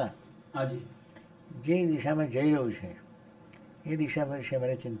પરિસ્થિતિ જોતા હાજી જે દિશામાં જઈ રહ્યું છે એ દિશા વિશે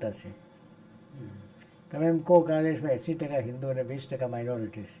મને ચિંતા છે. તમે એમ કહો કે આ દેશમાં 80% હિન્દુ અને 20%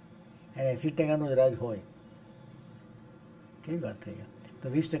 માઇનોરિટીઝ, અને 80%નું જ રાજ હોય, કેવી વાત થઈ ગઈ? તો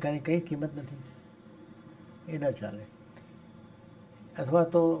 20%ની કંઈ કિંમત નથી, એ ન ચાલે. અથવા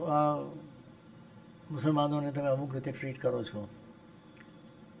તો મુસલમાનોને તમે અમુક રીતે ટ્રીટ કરો છો,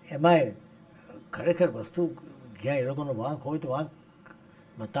 એમાંય ખરેખર વસ્તુ જ્યાં એ લોકોનો વાંક હોય તો વાંક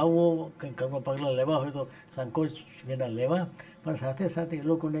બતાવવો, કંઈક પગલાં લેવા હોય તો સંકોચ વિના લેવા, પણ સાથે સાથે એ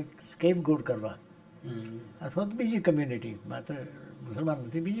લોકોને સ્કેપગોટ કરવા, અથવા તો બીજી કમ્યુનિટી, માત્ર મુસલમાન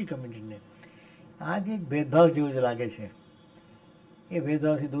નથી, બીજી કમ્યુનિટીને. આ જે ભેદભાવ જેવું જ લાગે છે, એ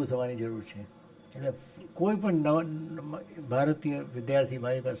ભેદભાવથી દૂર થવાની જરૂર છે. એટલે કોઈ પણ ભારતીય વિદ્યાર્થી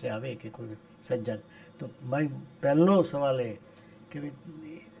મારી પાસે આવે કે કોઈ સજ્જન, તો મારી પહેલો સવાલ એ કે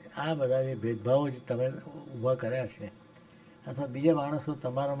આ બધા જે ભેદભાવો જે તમે ઊભા કર્યા છે, અથવા બીજા માણસો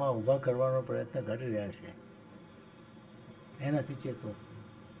તમારામાં ઊભા કરવાનો પ્રયત્ન કરી રહ્યા છે, એનાથી ચેતો.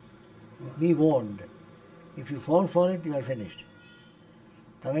 બી વોર્ન્ડ. If you fall four it you are finished.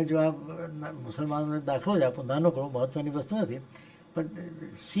 તમે જો આ મુસલમાનોને દાખલો જ આપો, નાનો કરો, મહત્ત્વની વસ્તુ નથી, પણ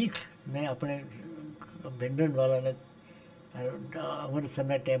શીખને આપણે ભિંડનવાલાને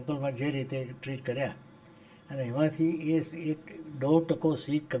અમૃતસરના ટેમ્પલમાં જે રીતે ટ્રીટ કર્યા, અને એમાંથી એ 1%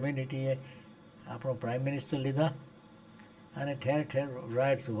 શીખ કમ્યુનિટીએ આપણો પ્રાઇમ મિનિસ્ટર લીધા અને ઠેર ઠેર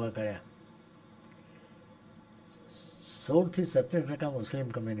રાઇટ્સ ઊભા કર્યા. 16થી 17% મુસ્લિમ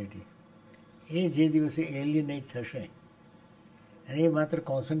કમ્યુનિટી એ જે દિવસે એલિયનેટ થશે, અને એ માત્ર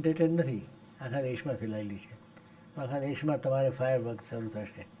કોન્સન્ટ્રેટેડ નથી, આખા દેશમાં ફેલાયેલી છે, આખા દેશમાં તમારે ફાયર વર્ક શરૂ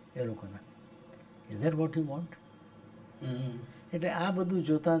થશે એ લોકોના. Is that what you want? એટલે આ બધું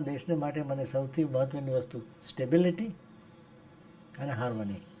જોતાં દેશને માટે મને સૌથી મહત્ત્વની વસ્તુ સ્ટેબિલિટી અને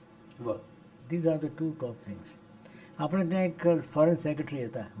harmony. These are the 2 top things. આપણે ત્યાં એક ફોરેન સેક્રેટરી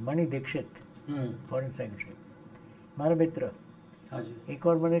હતા, મણિ દીક્ષિત, ફોરેન સેક્રેટરી, મારા મિત્ર.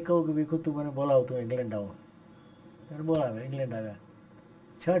 એકવાર મને કહું કે ભીખુ તું મને બોલાવતું ઇંગ્લેન્ડ આવો, ત્યારે બોલાવે. ઇંગ્લેન્ડ આવ્યા,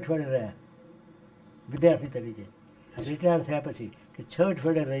 6 અઠવાડિયે રહ્યા વિદ્યાર્થી તરીકે. રિટાયર થયા પછી કે 6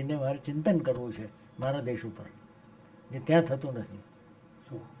 અઠવાડિયે રહીને મારે ચિંતન કરવું છે મારા દેશ ઉપર, જે ત્યાં થતું નથી.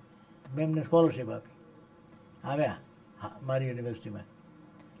 મેં એમને સ્કોલરશીપ આપી, આવ્યા મારી યુનિવર્સિટીમાં,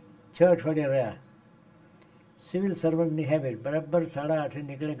 6 અઠવાડિયે રહ્યા. સિવિલ સર્વન્ટની હેબિટ, બરાબર 8:30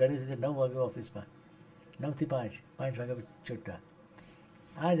 નીકળે ઘરેથી, 9 વાગે ઓફિસમાં, 9 થી 5, 5 વાગે છૂટા.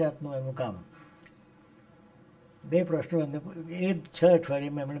 આ જાતનું એમનું કામ. 2 પ્રશ્નો એમને, એ 6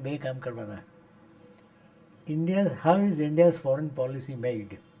 અઠવાડિયામાં એમણે 2 કામ કરવાના. How is India's foreign policy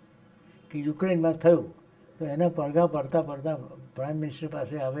મેડ? કે યુક્રેનમાં થયું તો તો એના પડઘા પડતા પડતા પ્રાઇમ મિનિસ્ટર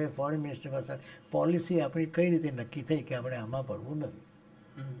પાસે હવે ફોરેન મિનિસ્ટર પાસે પોલિસી આપણી કઈ રીતે નક્કી થઈ કે આપણે આમાં પડવું નથી.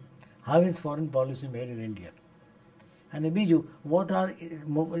 How is foreign policy made in India? અને બીજું, વોટ આર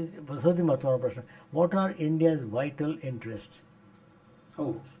સૌથી મહત્વનો પ્રશ્ન, what are India's vital interest?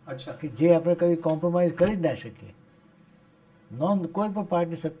 અચ્છા, કે જે આપણે કઈ કોમ્પ્રોમાઇઝ કરી જ ના શકીએ. કોઈ પણ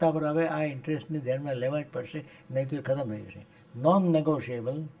પાર્ટી સત્તા પર આવે આ ઇન્ટરેસ્ટને ધ્યાનમાં લેવા જ પડશે, નહીં તો એ ખતમ થઈ જશે. Non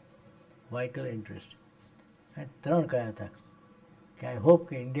negotiable vital interest. ત્રણ કયા હતા કે આઈ હોપ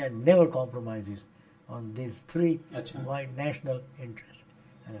કે India never કોમ્પ્રોમાઇઝીસ on this three white national interest.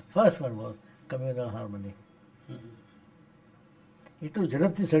 અને first one was communal harmony. એટલું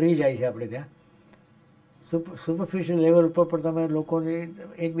ઝડપથી સડી જાય છે આપણે ત્યાં. સુપરફિશિયલ લેવલ ઉપર પણ તમે લોકોને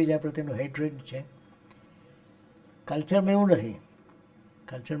એકબીજા પ્રત્યેનું હેટ્રેડ છે. કલ્ચરમાં એવું નથી.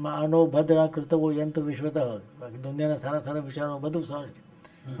 કલ્ચરમાં આનો ભદ્રા કૃતવો યંતુ વિશ્વતઃ, બાકી દુનિયાના સારા સારા વિચારો બધું સારું છે,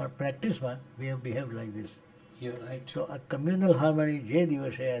 પણ પ્રેક્ટિસમાં we have behave like this. તો આ કમ્યુનલ હાર્મની જે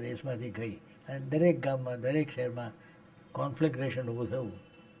દિવસે આ દેશમાંથી ગઈ અને દરેક ગામમાં દરેક શહેરમાં કોન્ફ્લિક્રેશન ઊભું થયું,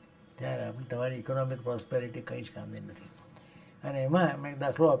 ત્યારે આપણે તમારી ઇકોનોમિક પ્રોસ્પેરિટી કંઈ જ કામની નથી. અને એમાં મેં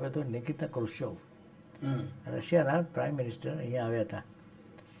દાખલો આપ્યો તો નિકિતા ક્રુશ્ચેવ, રશિયાના પ્રાઇમ મિનિસ્ટર અહીંયા આવ્યા હતા.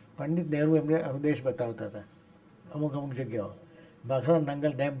 પંડિત નહેરુ એમને દેશ બતાવતા હતા. અમુક અમુક જગ્યાઓ ભાખરા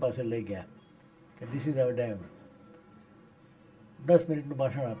નંગલ ડેમ પાસે લઈ ગયા કે ધીસ ઇઝ અવર ડેમ. 10 મિનિટનું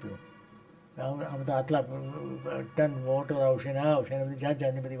ભાષણ આપ્યું. આમ તો આટલા ટન વોટર આવશે ને આ આવશે ને બધી જાત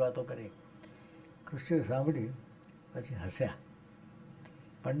જાતની બધી વાતો કરી. ક્રુશ્ચેવે સાંભળ્યું, પછી હસ્યા.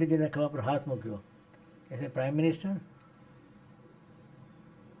 પંડિતજીના ખભા પર હાથ મૂક્યો. એટલે પ્રાઇમ મિનિસ્ટર,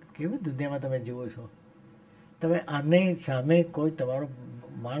 કેવી દુનિયામાં તમે જીવો છો? તમે આને સામે કોઈ તમારો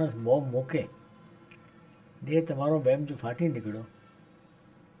માણસ બોમ્બ મૂકે, એ તમારો બેમ જો ફાટી નીકળ્યો,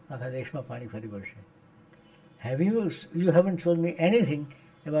 આખા દેશમાં પાણી ફરી પડશે. You haven't shown me anything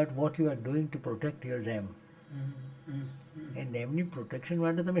about what you are doing to protect your dam. એ ડેમની પ્રોટેક્શન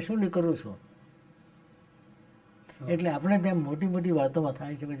માટે તમે શું કરો છો? એટલે આપણે ત્યાં મોટી મોટી વાતોમાં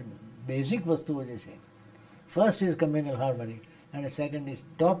થાય છે. પછી બેઝિક વસ્તુઓ જે છે, ફર્સ્ટ ઇઝ કમ્યુનલ હાર્મની અને second is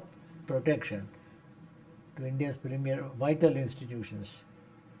top protection two India's premier vital institutions.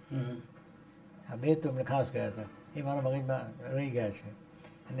 આ બે તો એમણે ખાસ ગયા હતા, એ મારા મગજમાં રહી ગયા છે.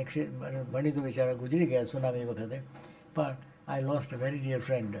 અને ભણી તો બિચારા ગુજરી ગયા સુનામી વખતે, પણ I lost a very dear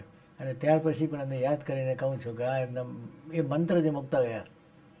friend. અને ત્યાર પછી પણ એમને યાદ કરીને કહું છું કે આ એમના એ મંત્ર જે મૂકતા ગયા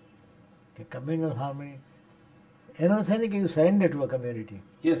કે કમ્યુનલ હાર્મની, એનો અર્થ થાય ને કે you surrender to a community.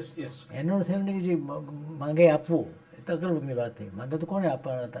 એનો અર્થ એમ નહીં કે જે માંગે આપવું, એ તો અકલની વાત થઈ. માંગે તો કોને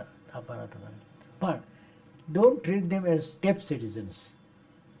આપવાના હતા? પણ don't treat them as step citizens.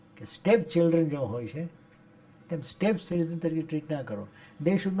 કે સ્ટેપ ચિલ્ડ્રન જેમ હોય છે તેમ સ્ટેપ સિટીઝન તરીકે ટ્રીટ ના કરો.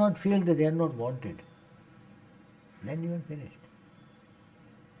 They should not feel that they are not wanted. Then you are finished.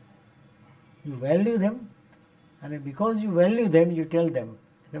 You value them, and because you value them, you tell them,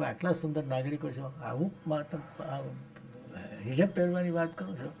 તમે આટલા સુંદર નાગરિકો છો, આવું હિજાબ પહેરવાની વાત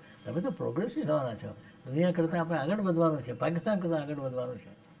કરો છો, તમે તો પ્રોગ્રેસિવ થવાના છો, દુનિયા કરતાં આપણે આગળ વધવાનું છે, પાકિસ્તાન કરતાં આગળ વધવાનું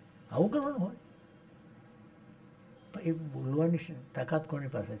છે, આવું કરવાનું હોય. એ બોલવાની તાકાત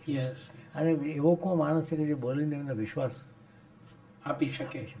કોની પાસે છે? અને એવો કોઈ માણસ છે કે જે બોલીને એમને વિશ્વાસ આપી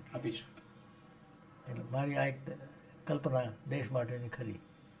શકે. એટલે મારી આ એક કલ્પના દેશ માટેની ખરી.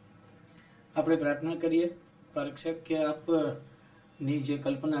 આપણે પ્રાર્થના કરીએ પારેખ સાહેબ કે આપની જે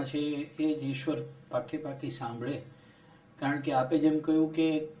કલ્પના છે એ જ ઈશ્વર પાકી સાંભળે. કારણ કે આપે જેમ કહ્યું કે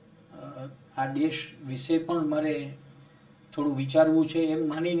આ દેશ વિશે પણ મારે થોડું વિચારવું છે, એમ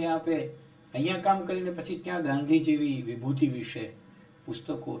માનીને આપે અહીંયા કામ કરીને પછી ત્યાં ગાંધી જેવી વિભૂતિ વિશે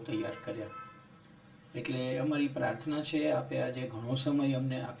પુસ્તકો તૈયાર કર્યા. એટલે અમારી પ્રાર્થના છે, આપે આજે ઘણો સમય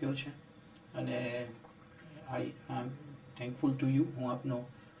અમને આપ્યો છે અને આઈ એમ થેન્કફુલ ટુ યુ. હું આપનો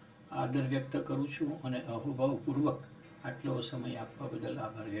આદર વ્યક્ત કરું છું અને અહોભાવપૂર્વક આટલો સમય આપવા બદલ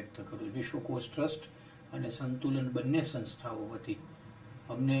આભાર વ્યક્ત કરું છું. વિશ્વકોશ ટ્રસ્ટ અને સંતુલન બંને સંસ્થાઓ વતી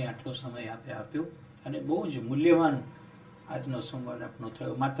અમને આટલો સમય આપે આપ્યો અને બહુ જ મૂલ્યવાન આજનો સંવાદ આપનો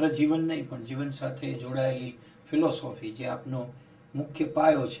થયો. માત્ર જીવન નહીં પણ જીવન સાથે જોડાયેલી ફિલોસોફી જે આપનો મુખ્ય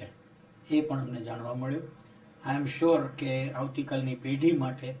પાયો છે એ પણ અમને જાણવા મળ્યો. આઈ એમ શ્યોર કે આવતીકાલની પેઢી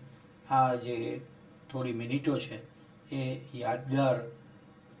માટે આ જે થોડી મિનિટો છે એ યાદગાર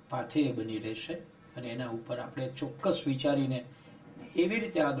પાથે બની રહેશે અને એના ઉપર આપણે ચોક્કસ વિચારીને એવી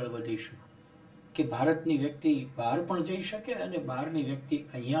રીતે આગળ વધીશું કે ભારતની વ્યક્તિ બહાર પણ જઈ શકે અને બહારની વ્યક્તિ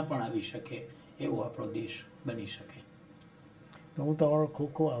અહીંયા પણ આવી શકે એવો આપણો દેશ બની શકે. તો હું તમારો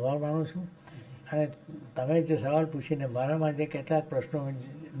ખૂબ ખૂબ આભાર માનું છું. અને તમે જે સવાલ પૂછીને મારામાં જે કેટલાક પ્રશ્નો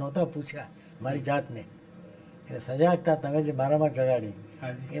નહોતા પૂછ્યા મારી જાતને, એટલે સજાગતા તમે જે મારામાં જગાડી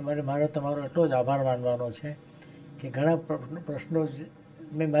એ માટે મારો તમારો એટલો જ આભાર માનવાનો છે કે ઘણા પ્રશ્નો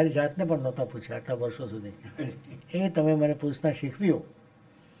મેં મારી જાતને પણ નહોતા પૂછ્યા આટલા વર્ષો સુધી. એ તમે મને પૂછતા શીખવ્યું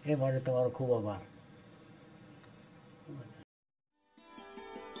એ માટે તમારો ખૂબ આભાર.